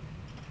inbound.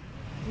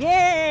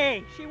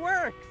 Yay! She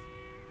works!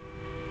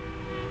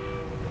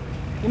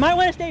 You might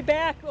want to stay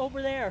back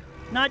over there.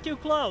 Not too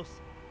close.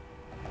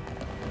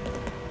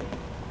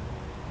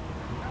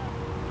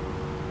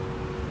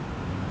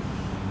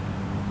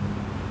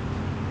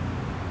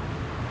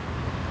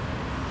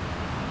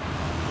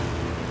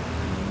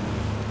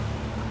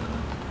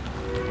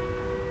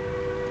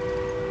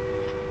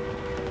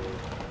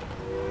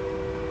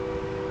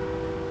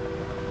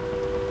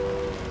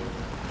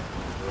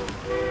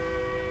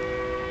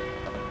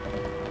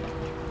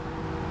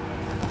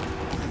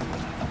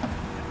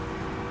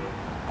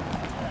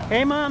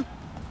 Hey, Mom.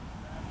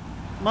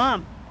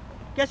 Mom,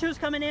 guess who's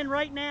coming in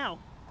right now?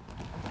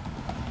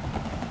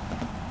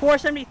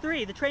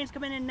 473. The train's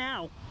coming in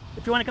now.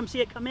 If you want to come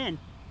see it, come in.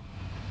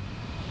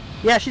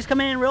 Yeah, she's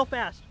coming in real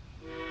fast.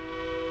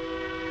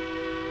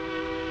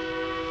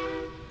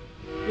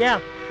 Yeah,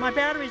 my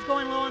battery's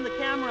going low on the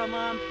camera,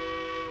 Mom.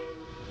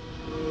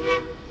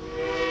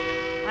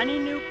 I need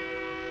new...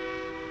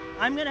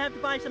 I'm going to have to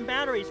buy some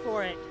batteries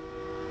for it.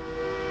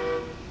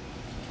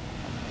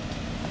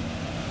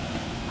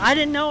 I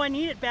didn't know I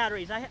needed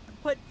batteries. I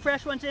put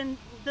fresh ones in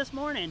this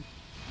morning.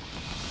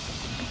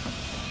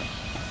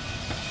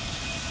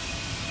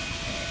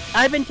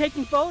 I've been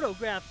taking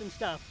photographs and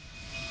stuff.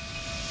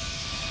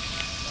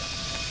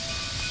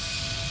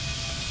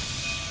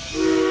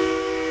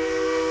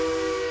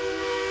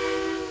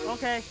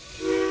 Okay.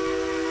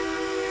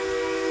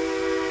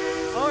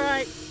 All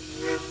right.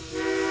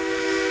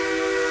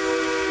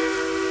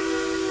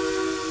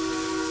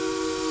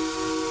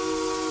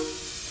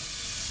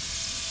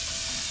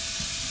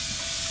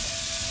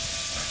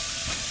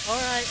 All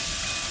right.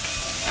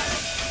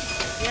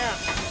 Yeah.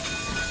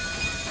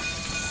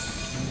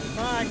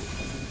 Bye.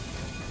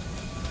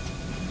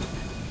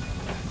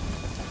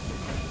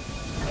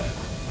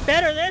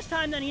 Better this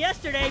time than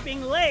yesterday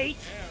being late.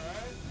 Yeah,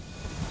 right?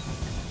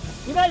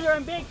 You guys are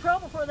in big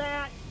trouble for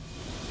that.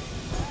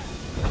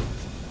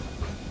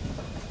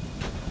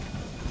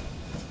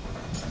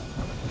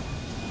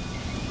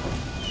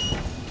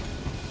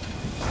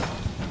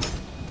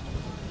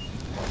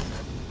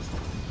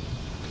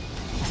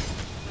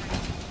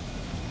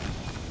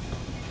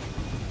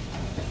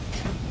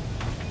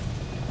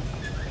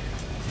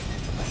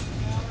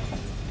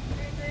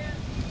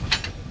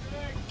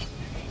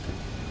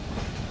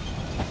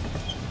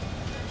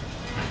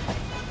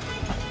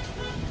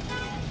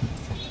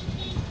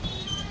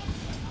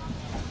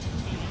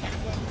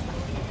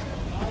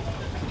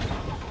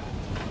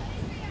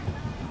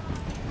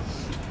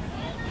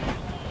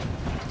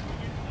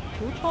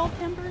 Two tall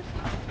timbers?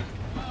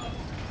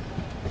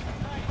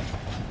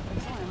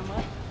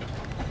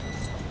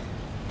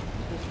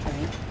 This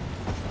train.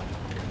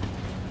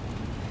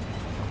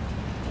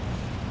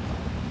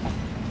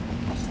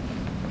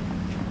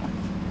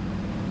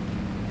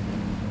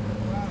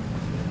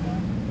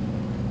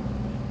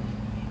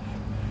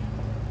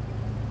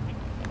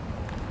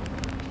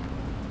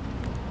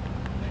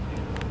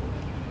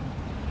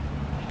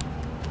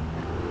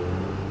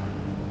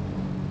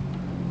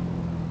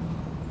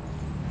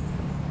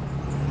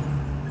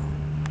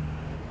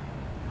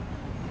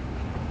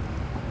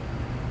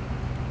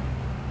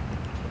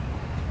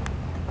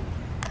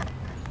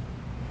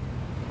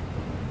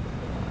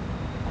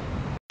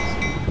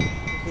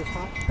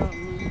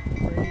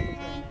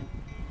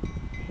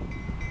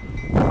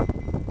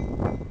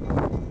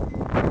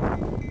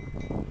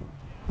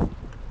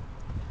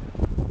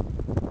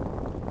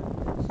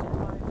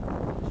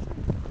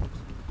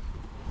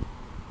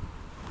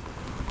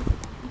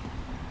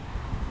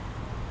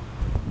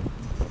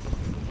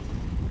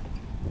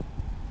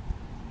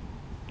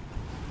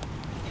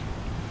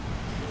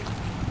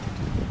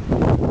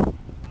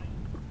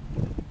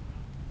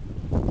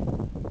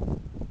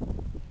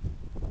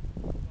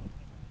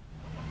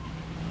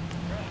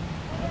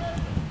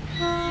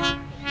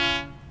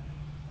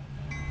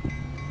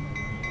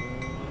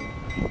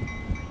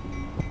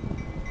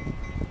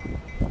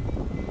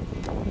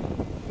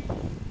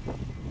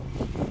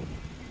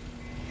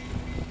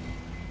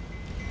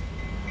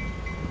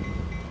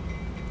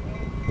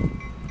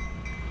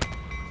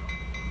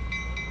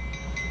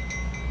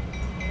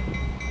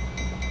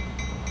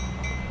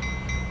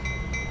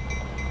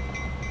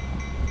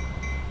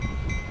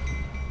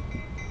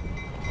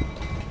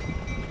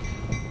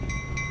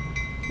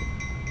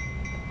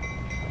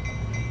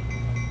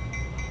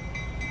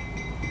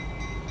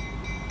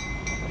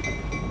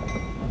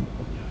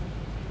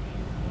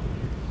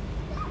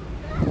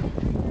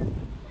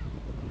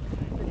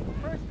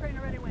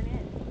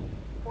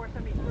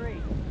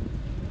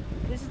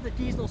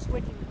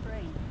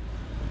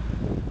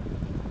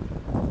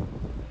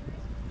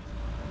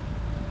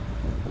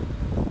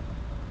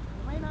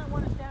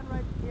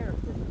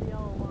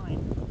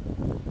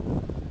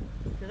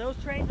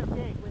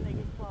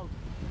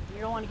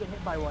 want to get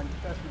hit by one.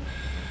 Trust me.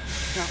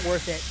 It's not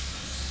worth it.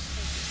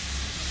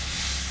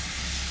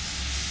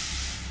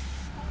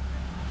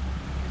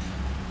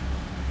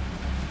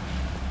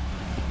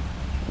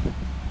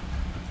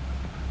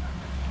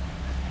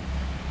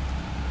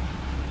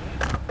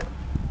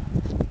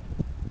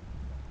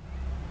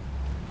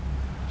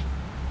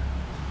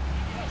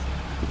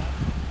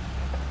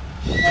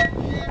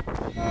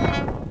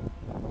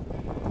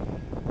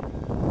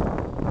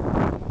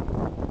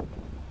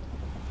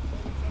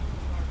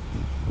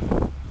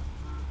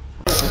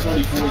 For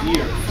 34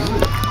 years.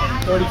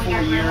 And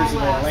 34 years in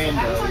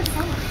Orlando,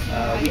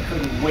 we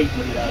couldn't wait to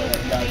get out of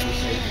that Dodger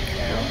Stadium.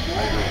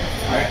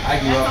 I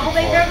grew up in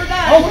Florida.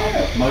 Oh,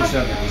 where? Most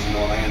of it was in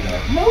Orlando.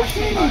 No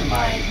kidding.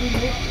 My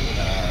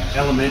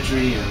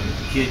elementary and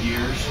kid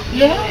years.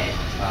 Yeah.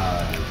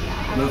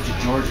 Moved to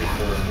Georgia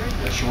for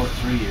a short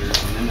 3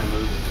 years, and then I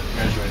moved to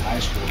graduate high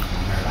school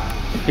from Merritt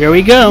Island. Here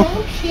we go.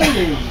 No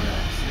kidding.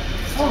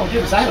 Oh,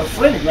 goodness. I had a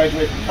friend who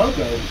graduated from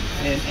Poco.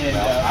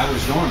 Well, I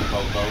was going to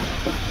Poco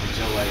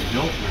until they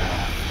built Merritt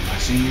Island. My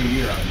senior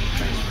year, I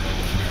transferred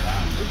over to Merritt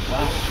Island.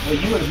 Wow. Well,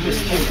 you would have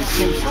missed him because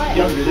he was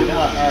younger than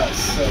us,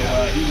 so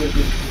he would have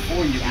been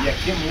before you. But yeah,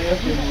 Kim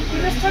lived in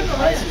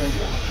high school,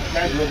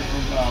 graduated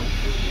from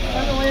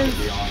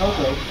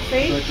Poco.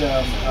 But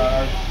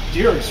our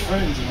dearest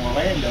friends in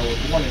Orlando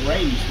were born and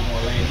raised in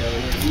Orlando.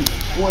 He was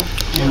fourth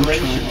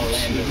generation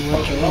Orlando.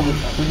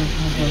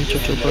 And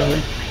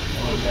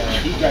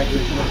he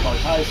graduated from Oak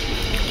Park High School.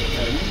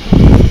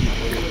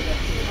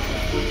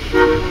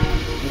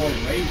 Born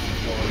and raised in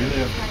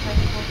Florida.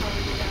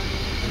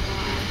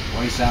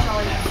 Way south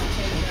now.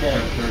 Okay.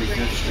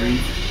 35th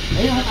Street.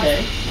 Yeah, okay.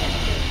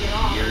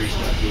 Gary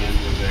Stuckey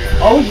was there.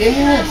 Oh,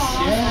 yes,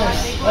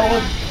 yes. Oh,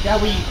 yeah,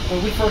 when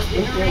we first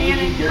moved there, we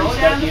knew Gary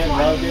Stuckey,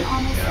 loved it.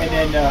 And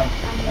then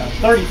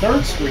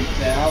 33rd Street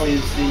now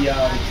is the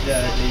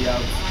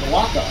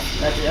lockup.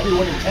 That's,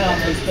 everyone in town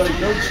knows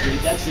 33rd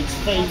Street. That's its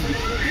thing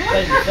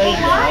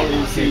now.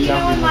 Is the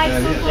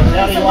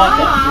county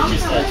lockup.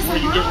 It's just that's where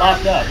you get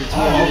locked up. It's a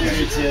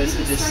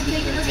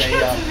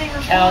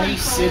county,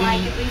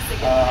 city,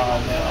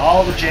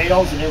 all the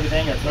jails and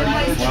everything are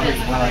 33rd Street.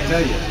 Well, I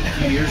tell you, a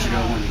few years ago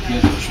when the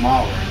kids were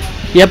smaller.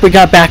 Yep, we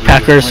got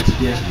backpackers.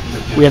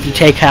 We have to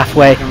take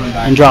halfway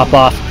and drop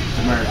off.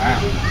 To Merritt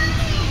Island.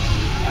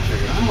 I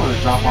figured I'm going to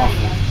drop off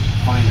and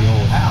find the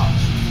old house.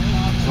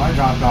 So I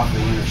dropped off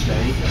the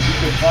interstate.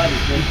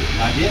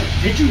 I did.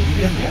 Did you?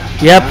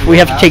 Yeah. Yep, we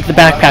have to take the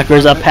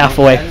backpackers up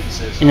halfway,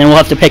 and then we'll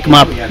have to pick them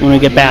up when we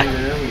get back.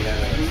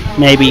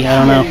 Maybe, I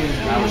don't know.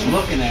 I was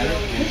looking at it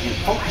and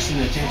focusing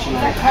attention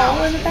on the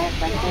house.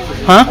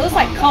 Huh? It looks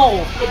like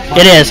coal.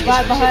 It is.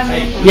 Right behind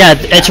me. Yeah,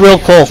 it's real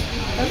coal.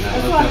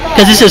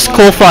 Because this is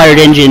coal-fired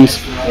engines.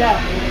 Yeah.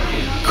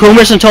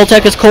 Coomers and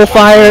Toltec is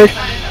coal-fired.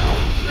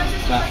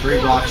 About 3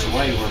 blocks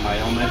away where my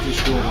elementary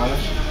school was,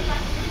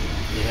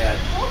 you had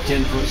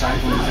 10-foot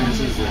cyclone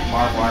fences with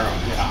barbed wire on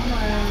top.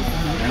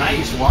 And I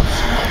used to walk the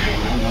school,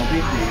 no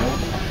big deal.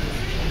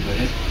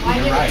 But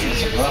you're right,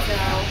 it's rough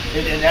now.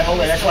 And that whole,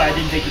 that's why I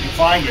didn't think you could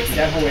find it, because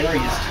that whole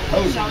area is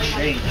totally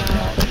changed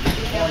now.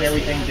 Torn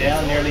everything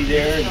down nearly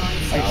there. And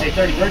like I say,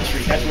 33rd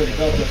Street, that's where they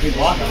built the big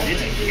lockup.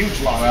 It's a huge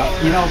lockup.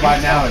 Well, you know, by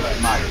now it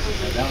might.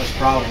 That was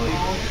probably,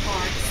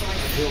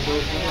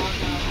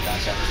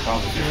 gosh, that was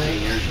probably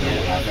 15 years ago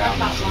when I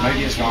found it. So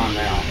maybe it's gone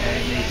now.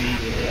 Maybe.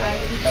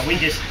 But we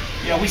just,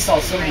 you know, we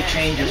saw so many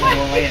changes in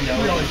Orlando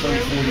in the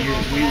 34 years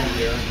we were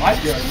there. My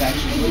parents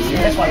actually moved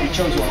there. That's why we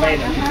chose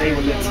Orlando, because they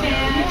were living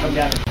there. We come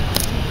down to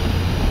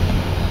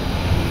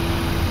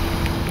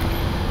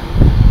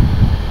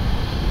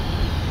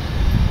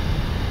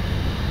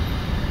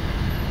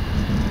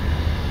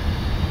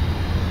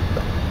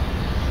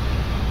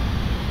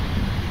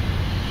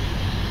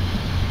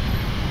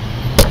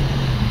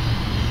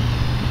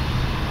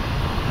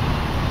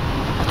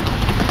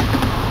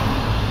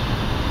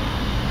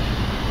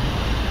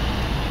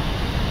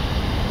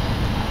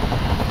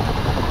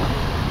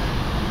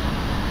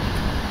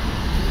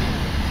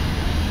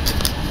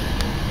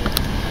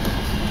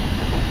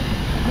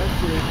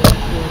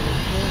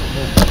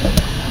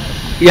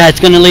Yeah,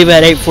 it's going to leave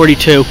at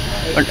 8:42.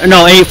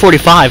 No,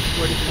 8:45.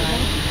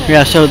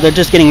 Yeah, so they're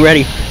just getting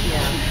ready.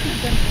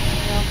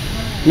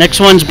 Next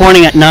one's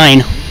boarding at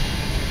 9.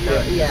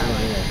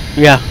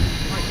 Yeah.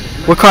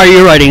 What car are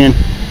you riding in?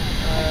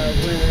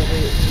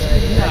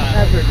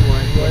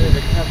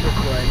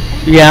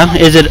 Yeah,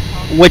 is it,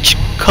 which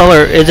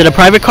color? Is it a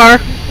private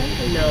car?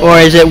 Or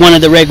is it one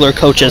of the regular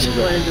coaches?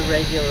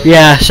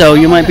 Yeah, so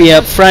you might be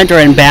up front or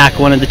in back,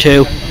 one of the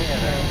two.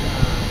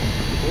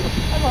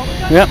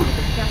 Yep.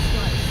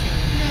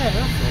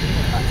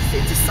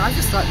 I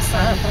just like the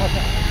sound. And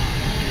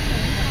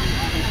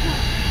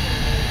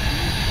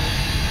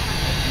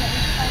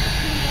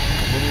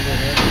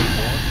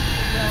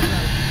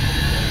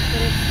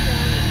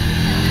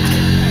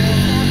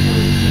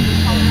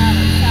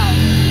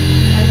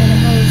then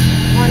it goes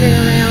wandering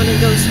around and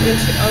goes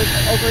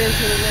over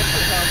into New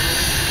Mexico.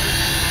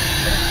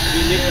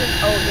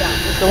 Oh yeah.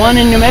 The one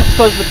in New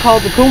Mexico is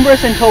called the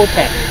Cumbres and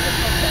Toltec.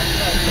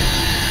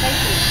 Thank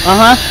you.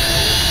 Uh-huh.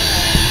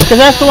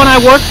 because that's the one I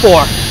work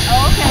for.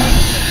 Oh,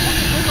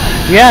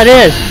 okay. Yeah,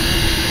 it is.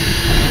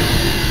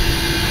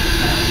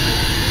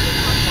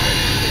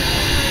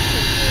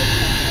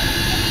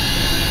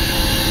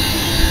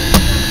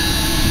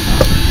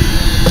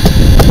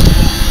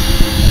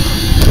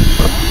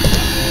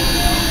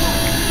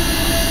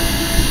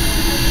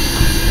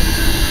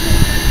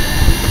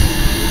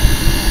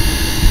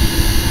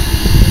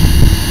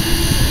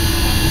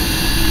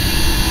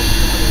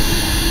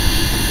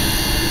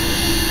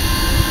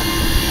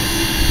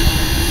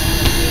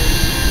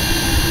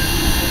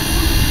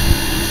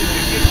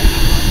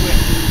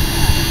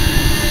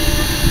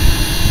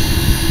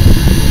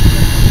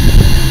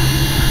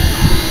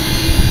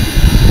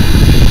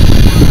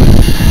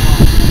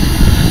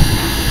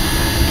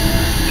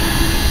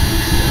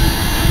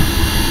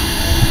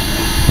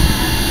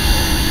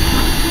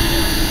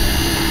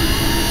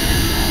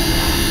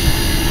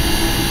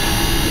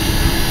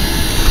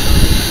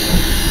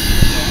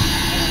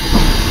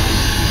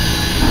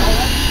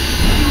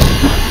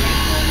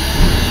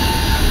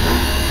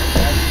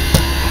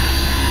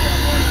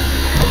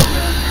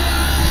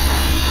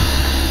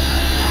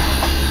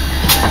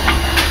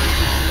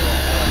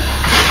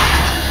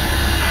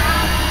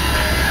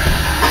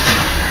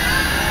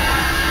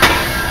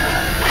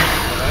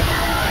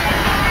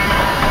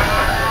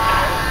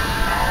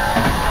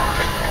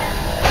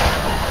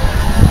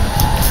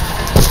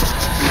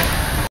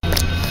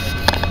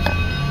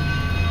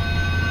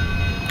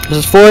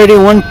 This is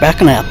 481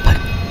 backing up.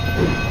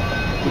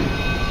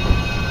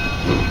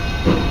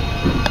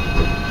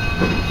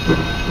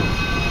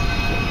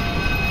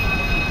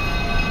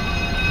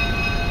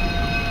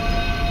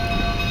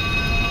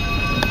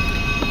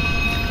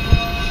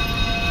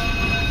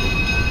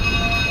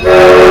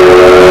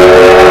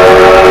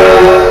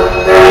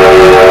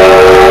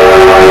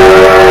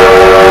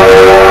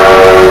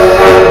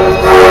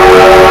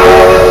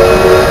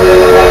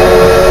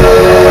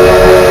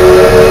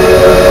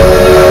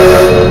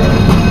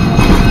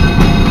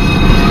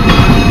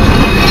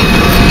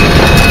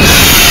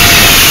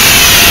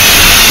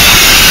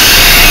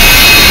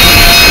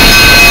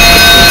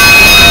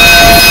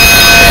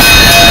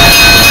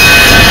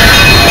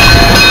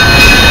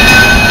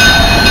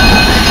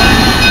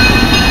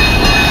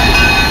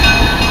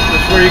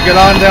 Get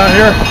on down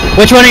here.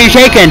 Which one are you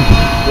taking?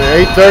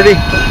 The 830.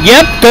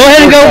 Yep, go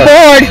ahead and go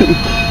forward.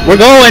 We're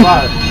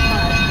going.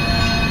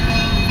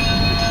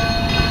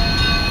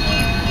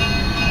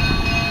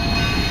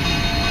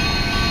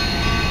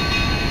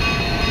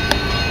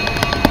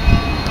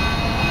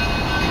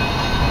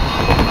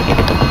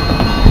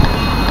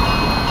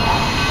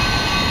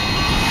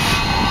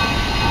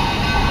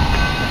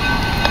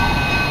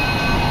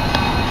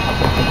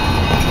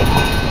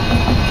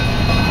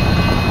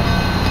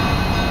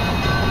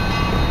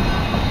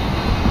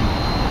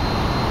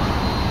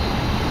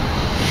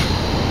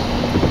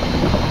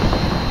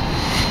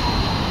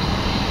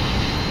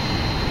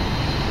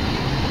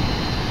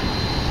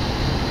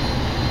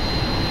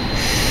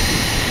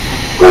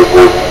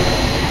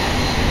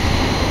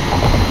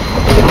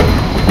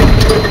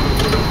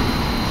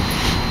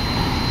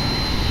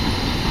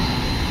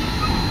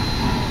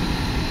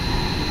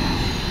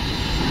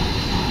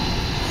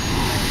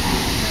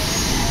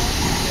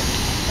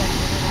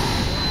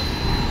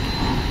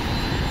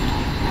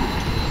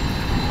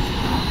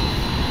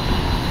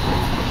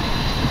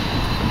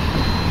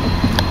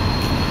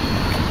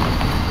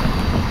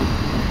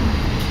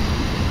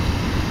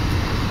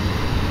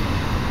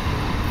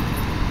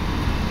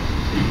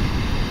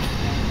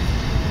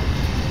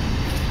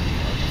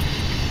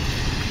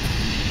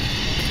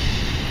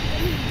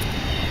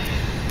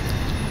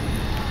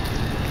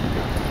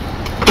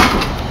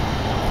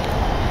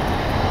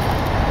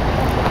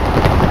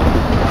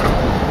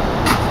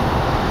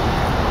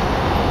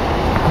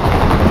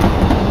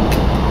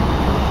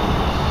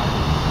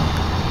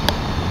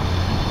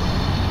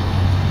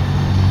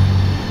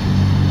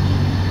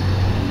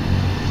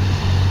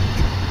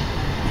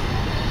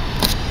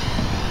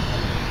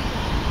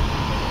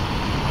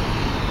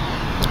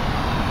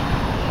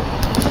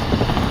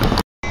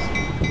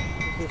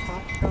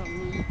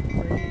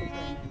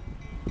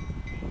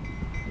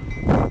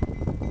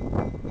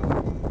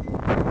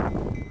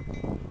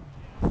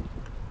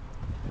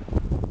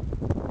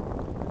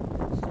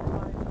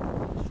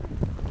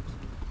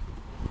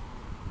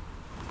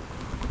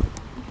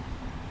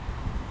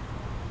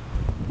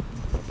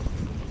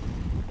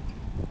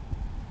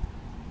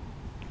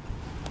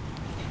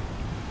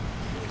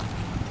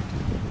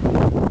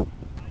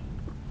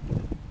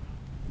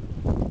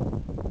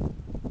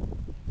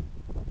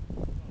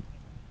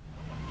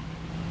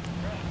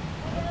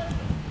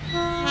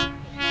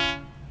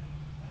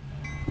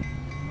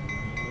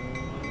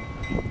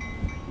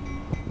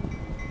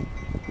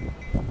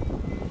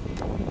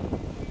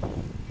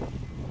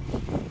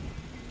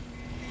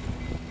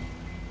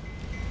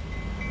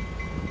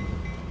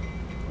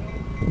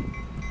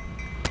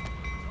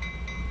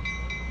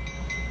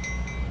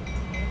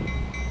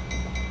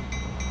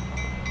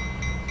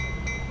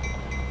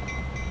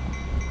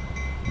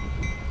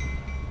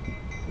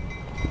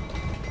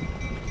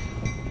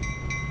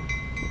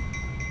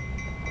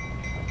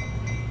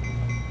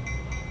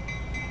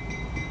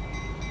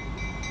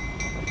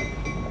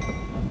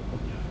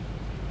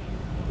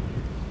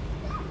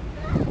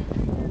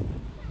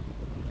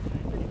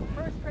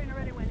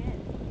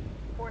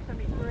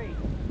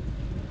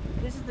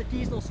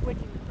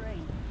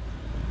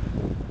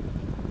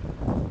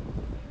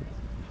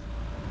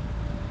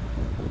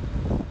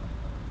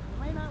 You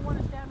might not want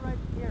to stand right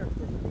here.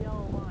 This is the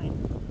yellow line.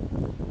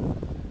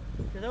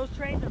 Because those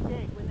trains are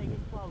big when they get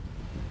close.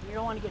 You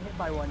don't want to get hit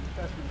by one,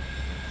 trust me.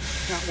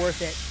 It's not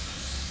worth it.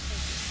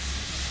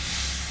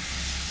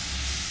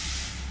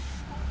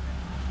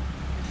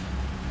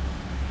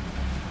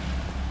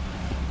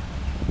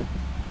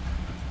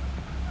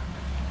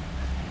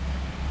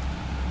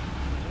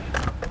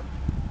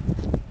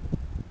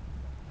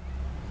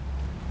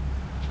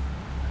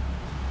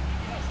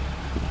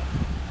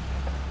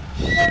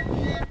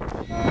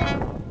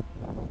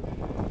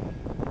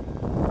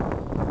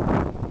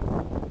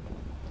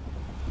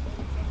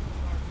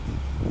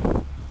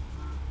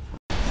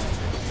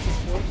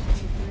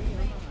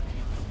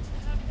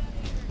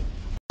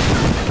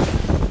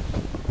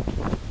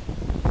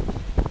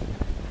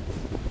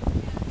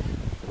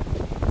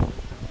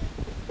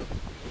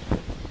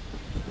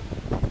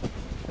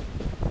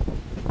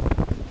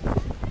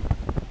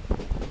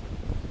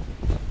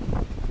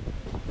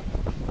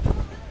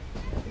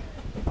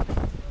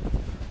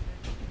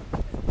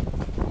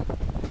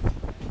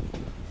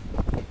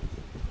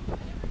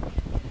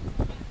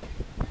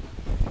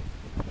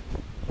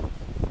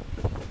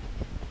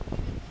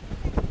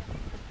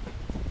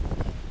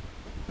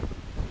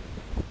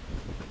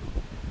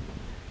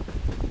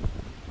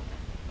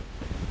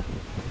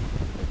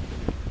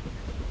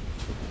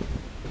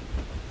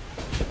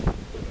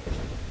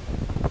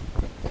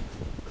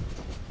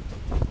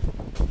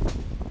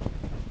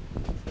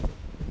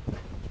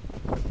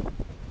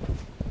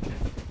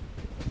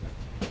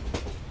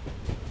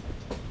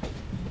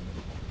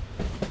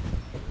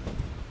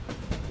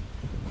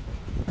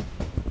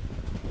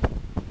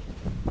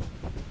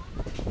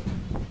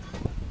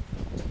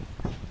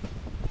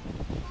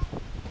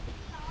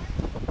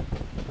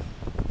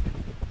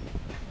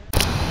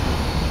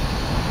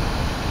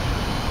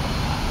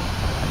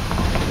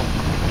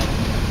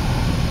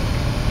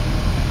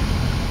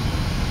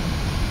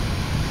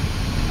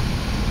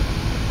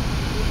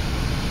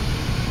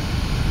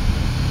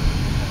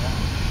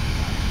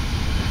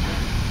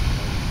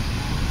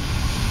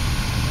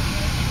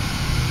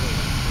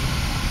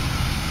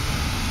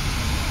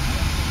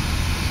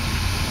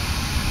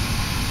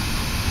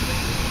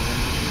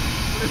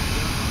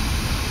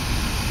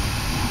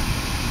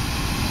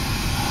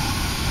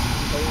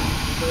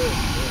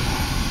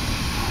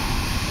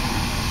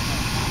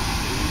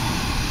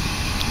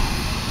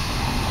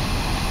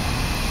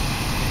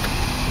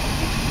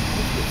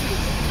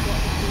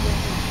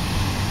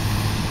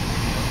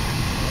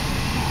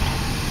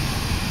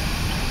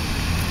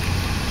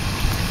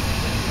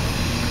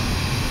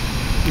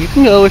 You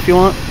can go if you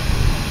want.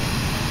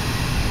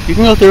 You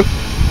can go through. Is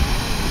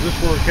this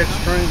where we catch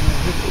the train?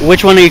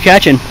 Which one are you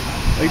catching?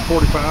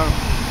 8:45.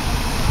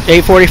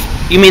 8:40.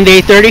 You mean the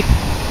 8:30?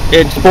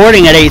 It's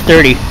boarding at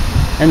 8:30,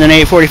 and then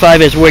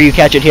 8:45 is where you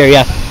catch it here.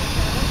 Yeah,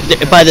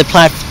 by the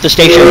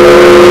station.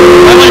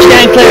 I want to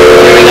stand clear.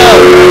 Here we go.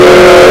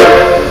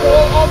 Go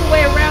all the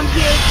way around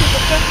here to the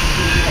front.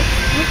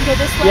 We can go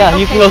this way. Yeah,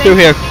 you okay, can go through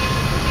here. Be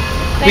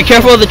Thank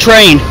careful of the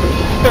train,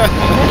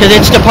 because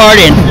it's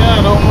departing.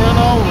 Yeah, don't run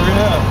over.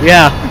 Yeah.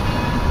 Yeah.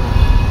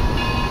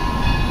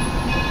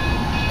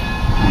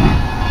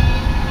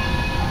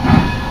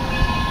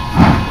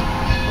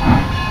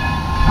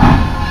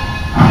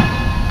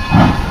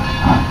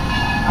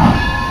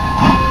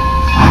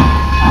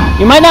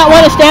 You might not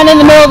want to stand in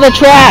the middle of the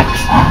tracks.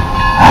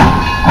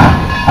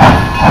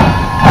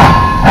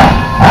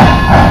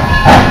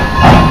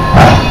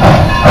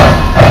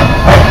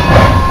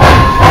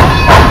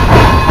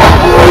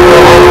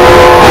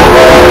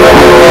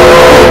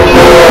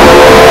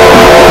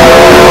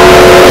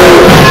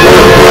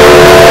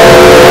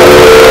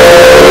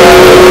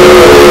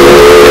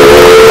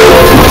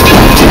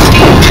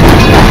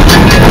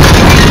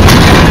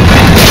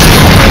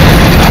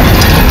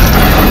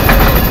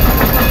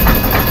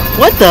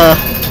 What the?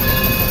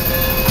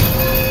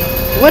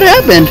 What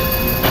happened?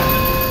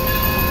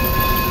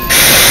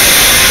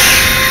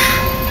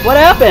 What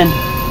happened?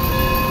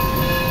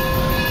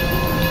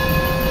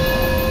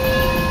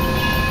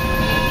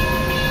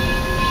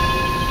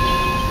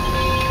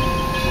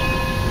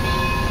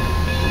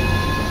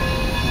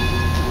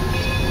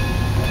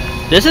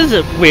 This is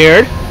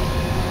weird.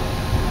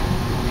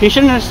 He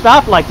shouldn't have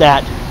stopped like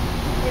that.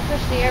 They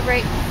pushed the air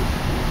brake.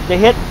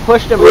 They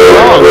pushed him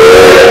wrong.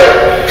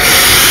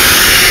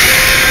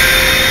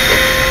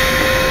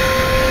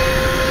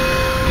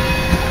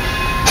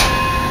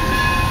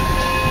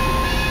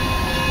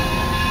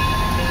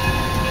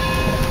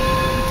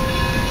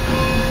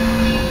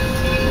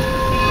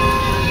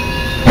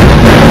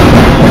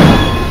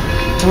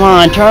 Come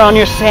on, turn on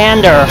your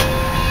sander.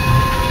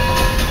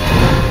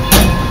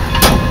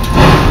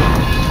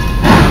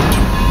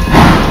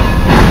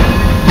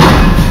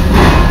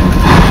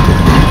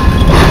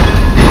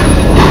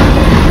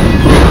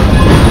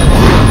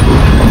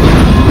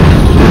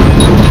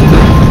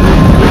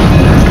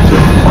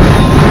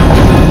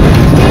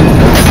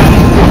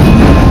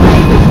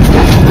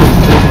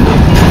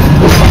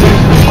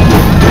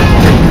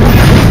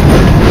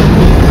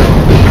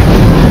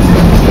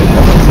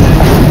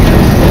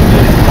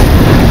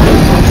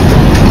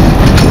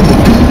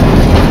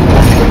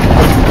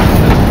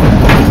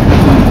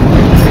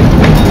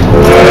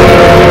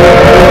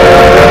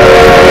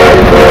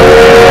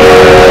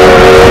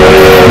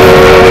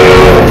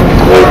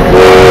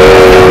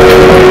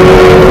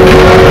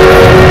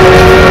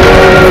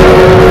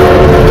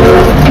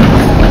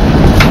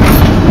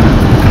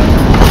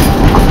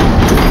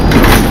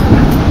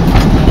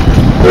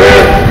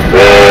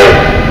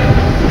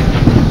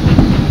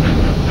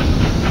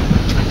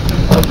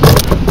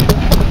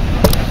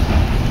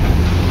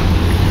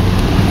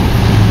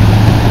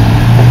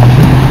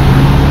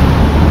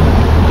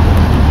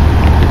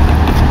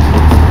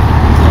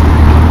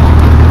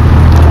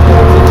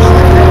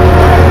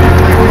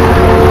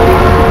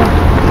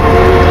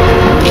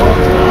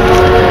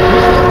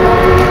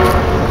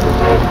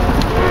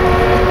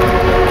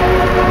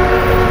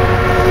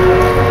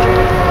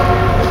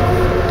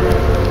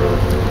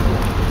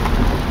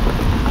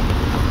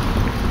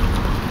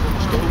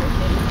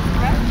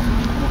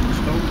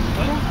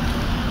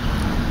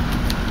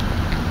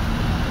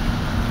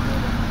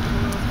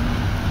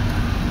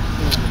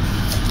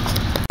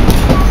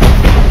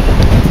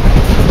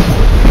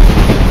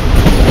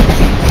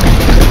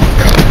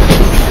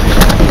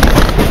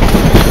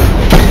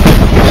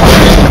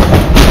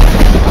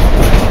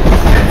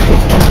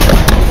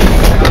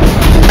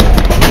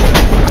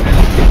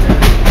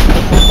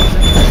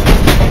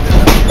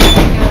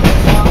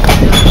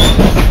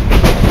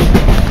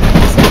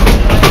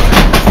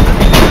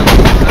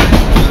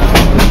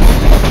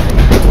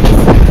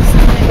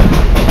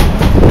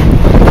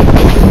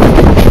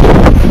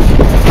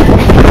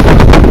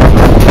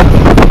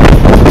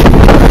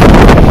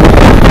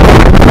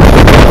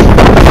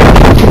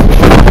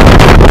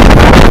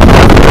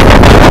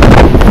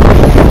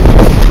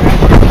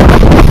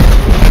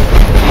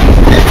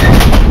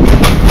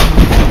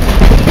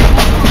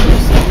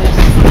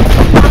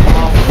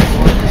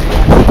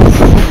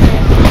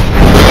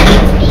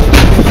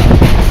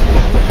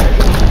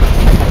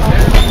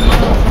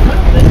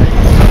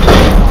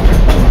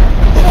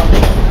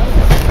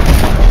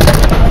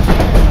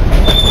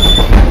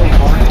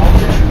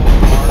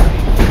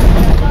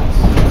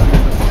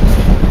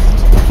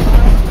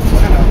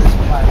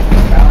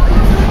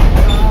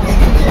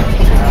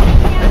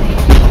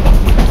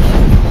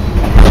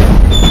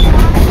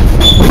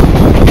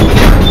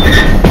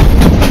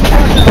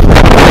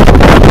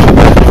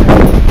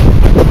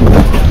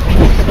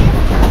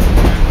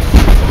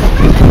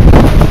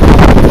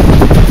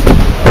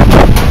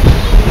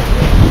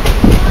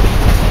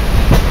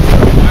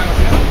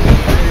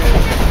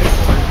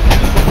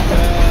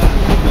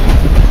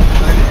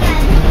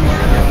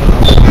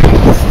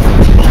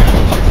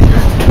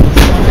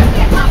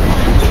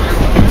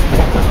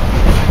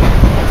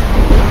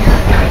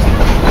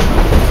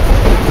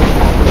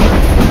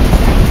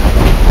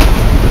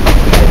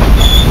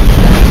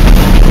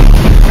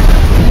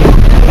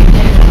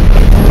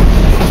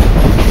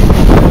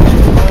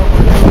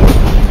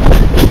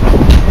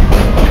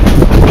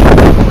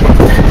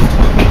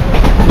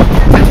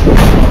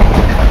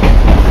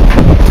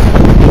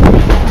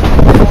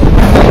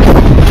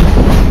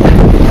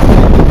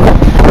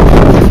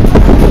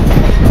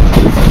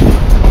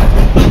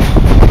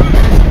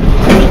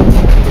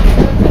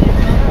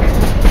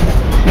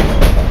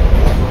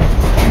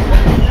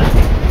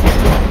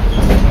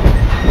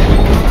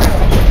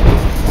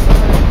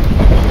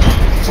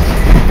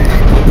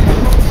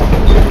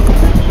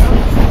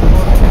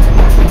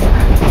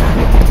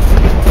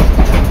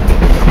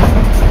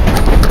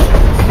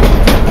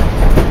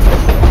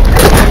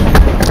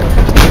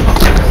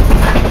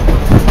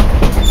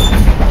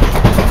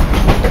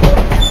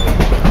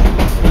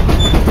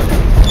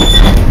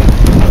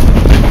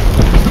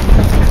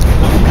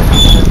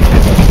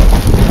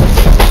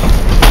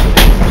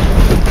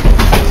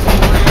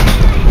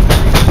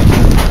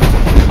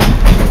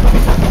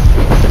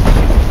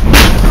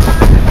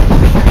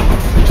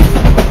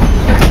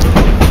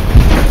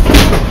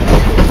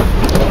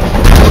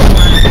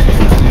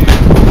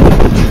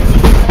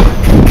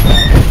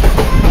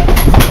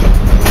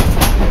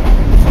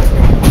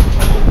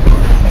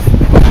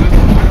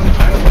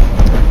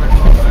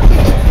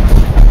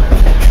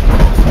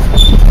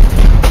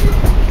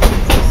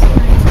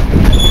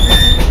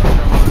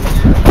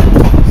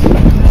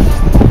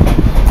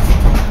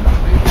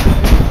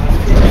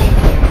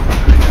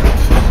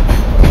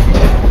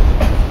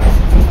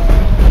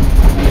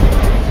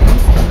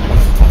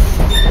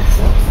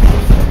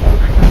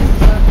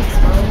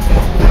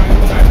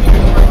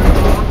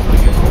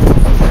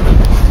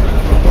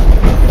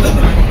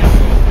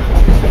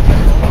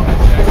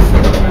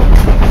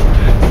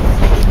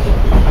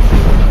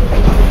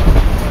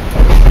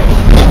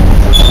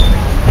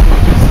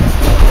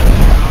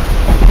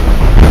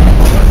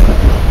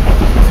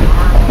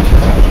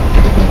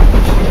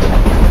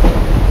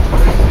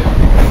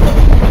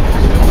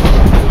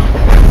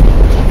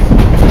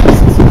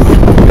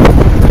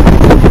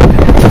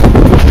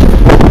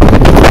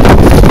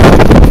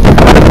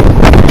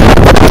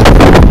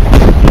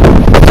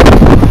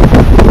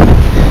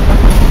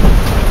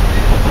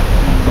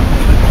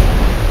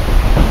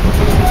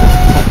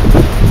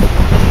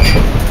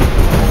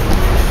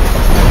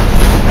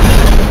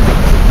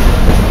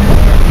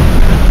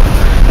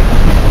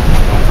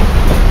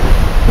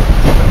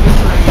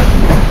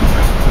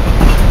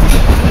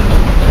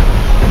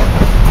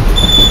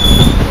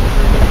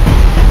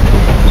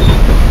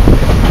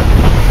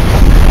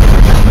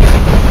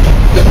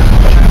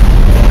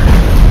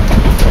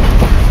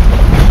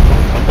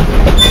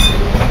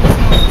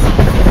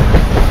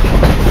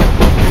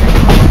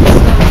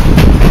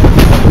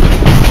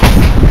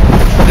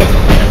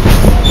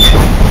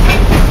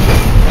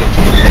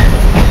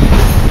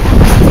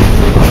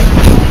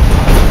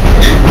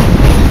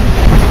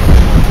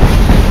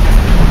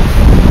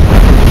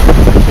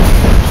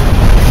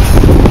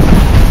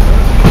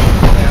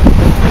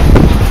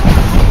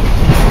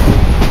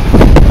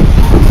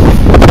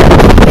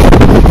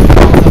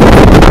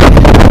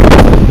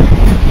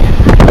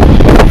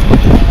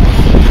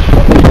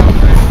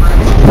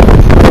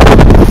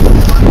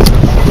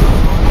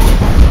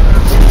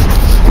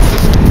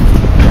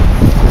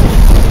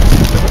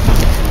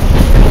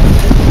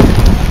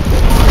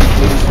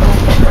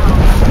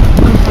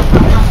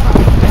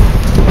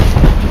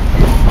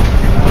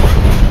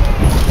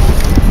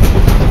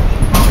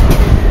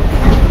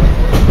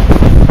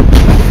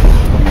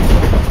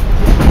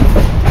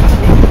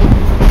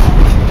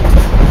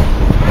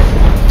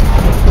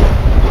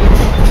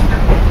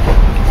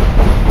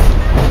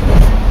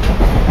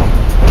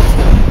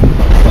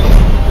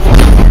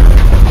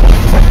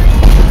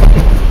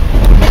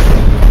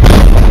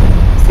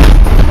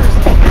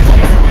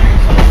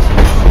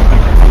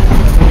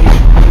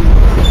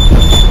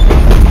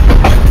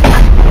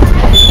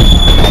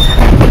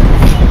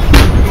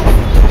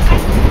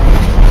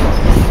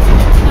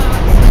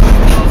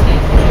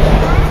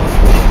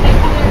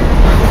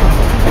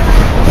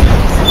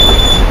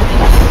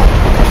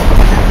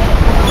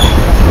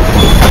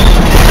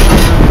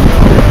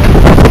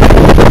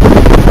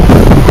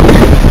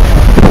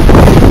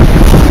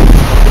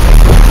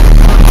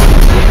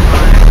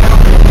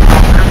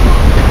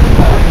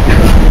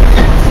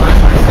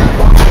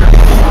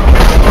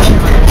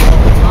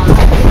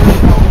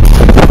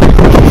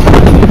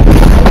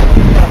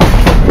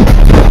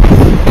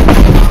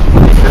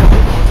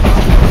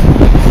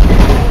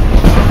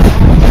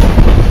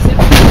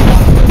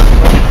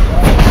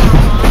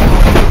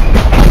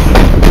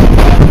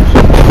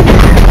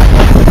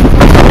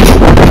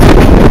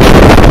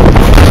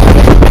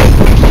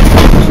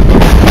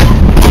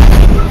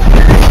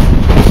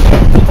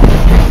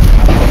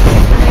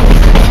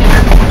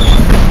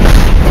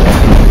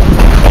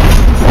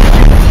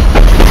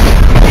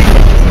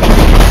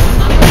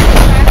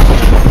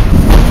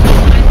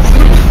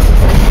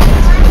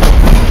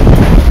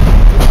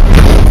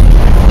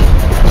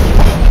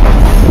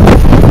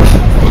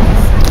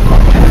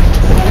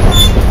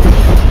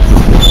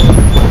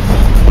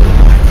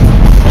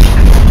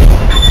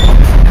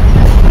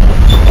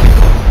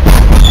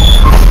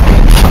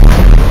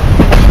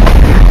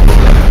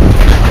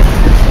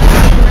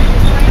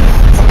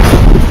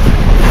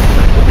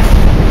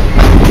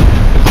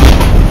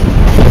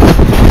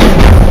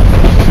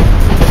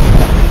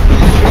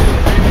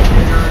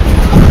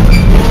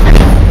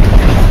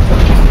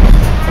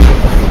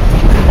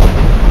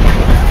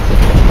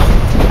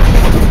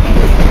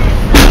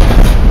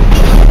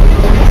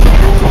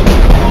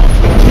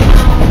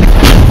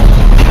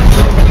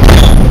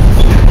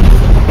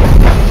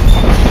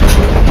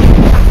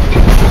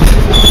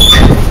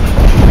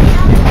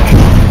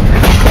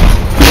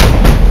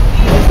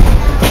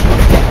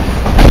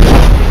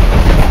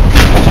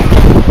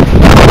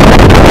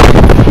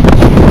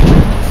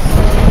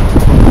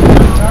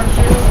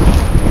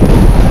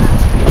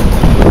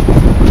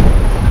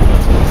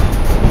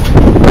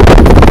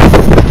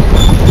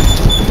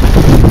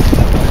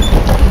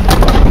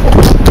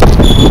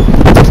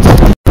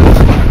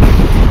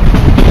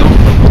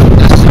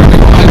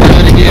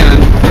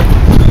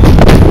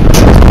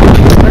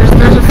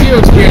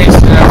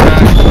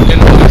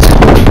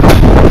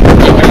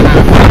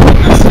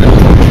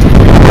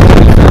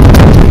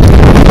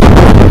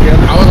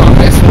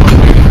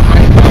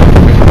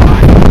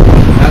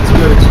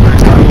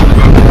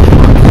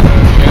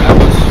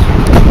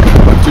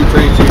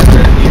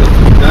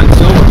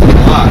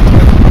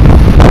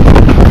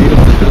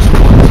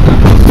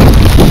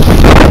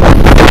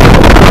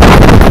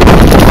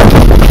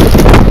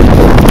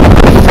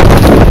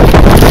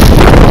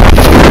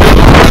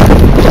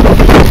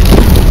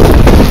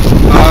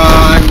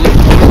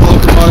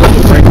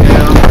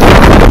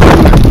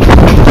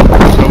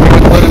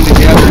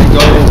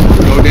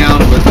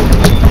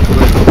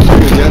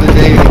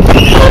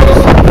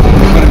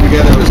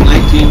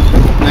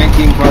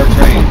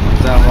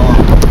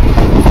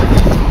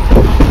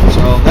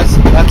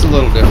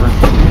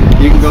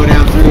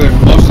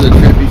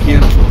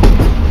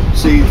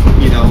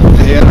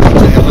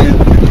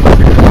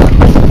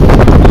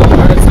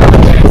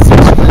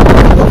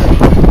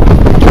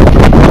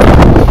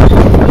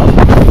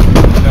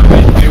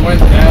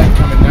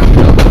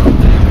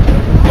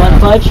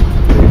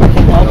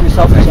 help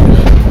yourself or something.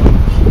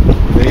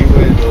 They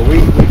would, well, we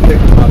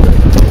picked them up.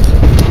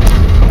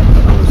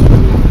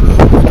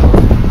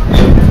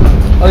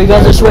 Oh, you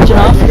guys are switching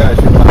off? You guys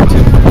are about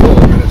 10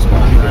 minutes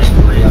long.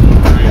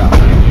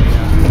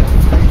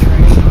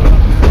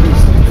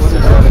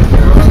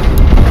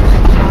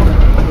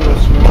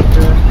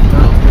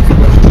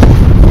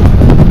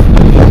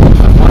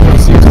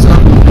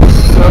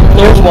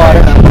 There's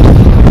water.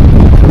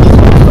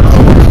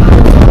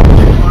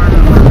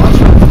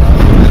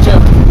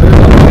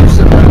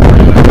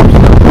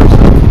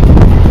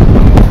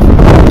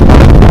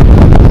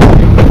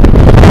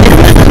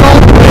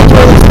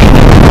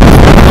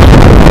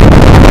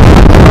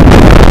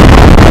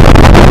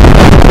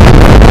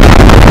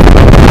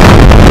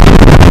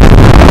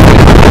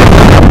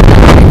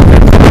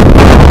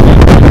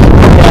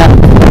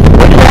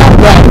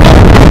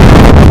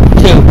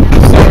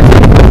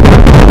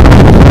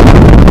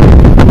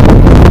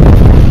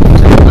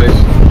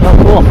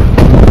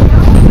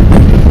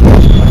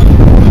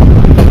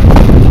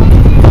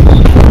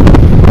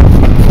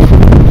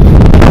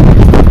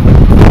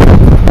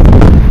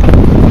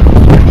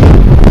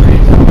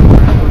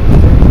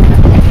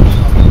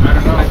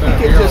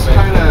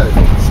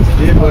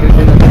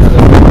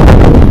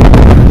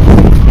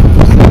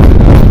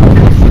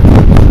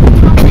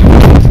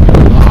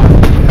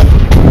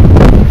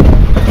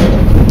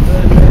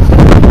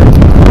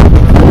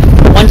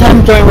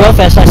 During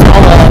Railfest, I saw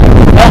a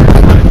elk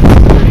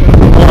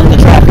along the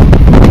track.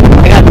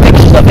 I got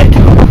pictures of it.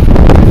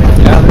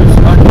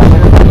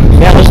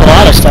 Yeah, there's a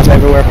lot of stuff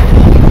everywhere.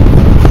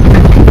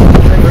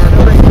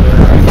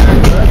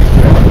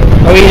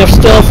 Are we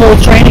still full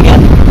train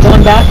again,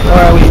 going back,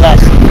 or are we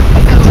less?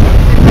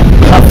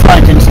 Up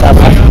front and stuff.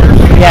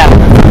 Yeah.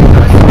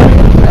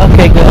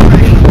 Okay, good.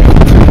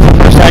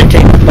 Decided to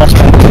take the bus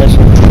drive for this.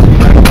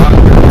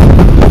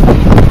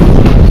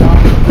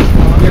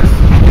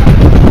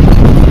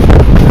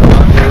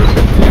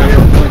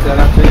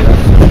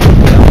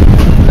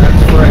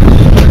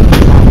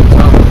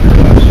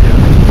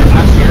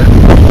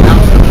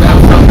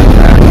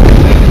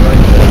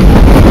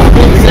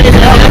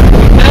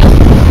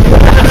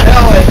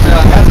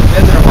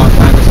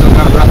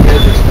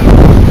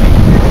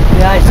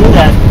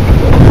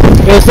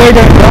 It was there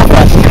during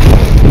Belfast.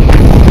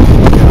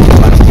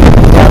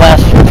 Yeah,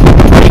 last year.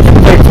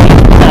 2013,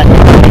 not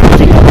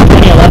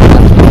 2011.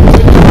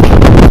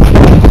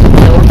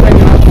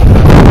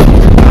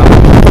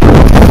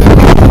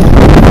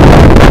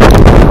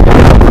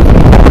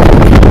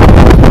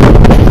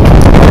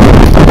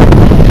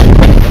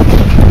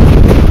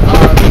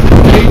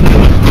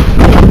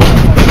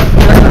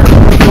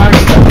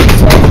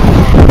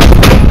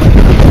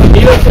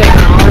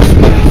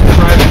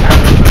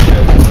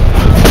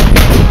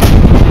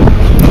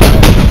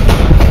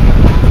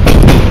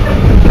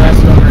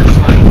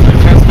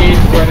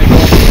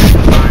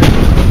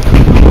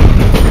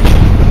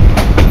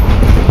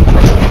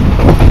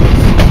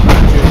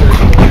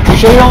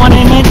 Sure you don't want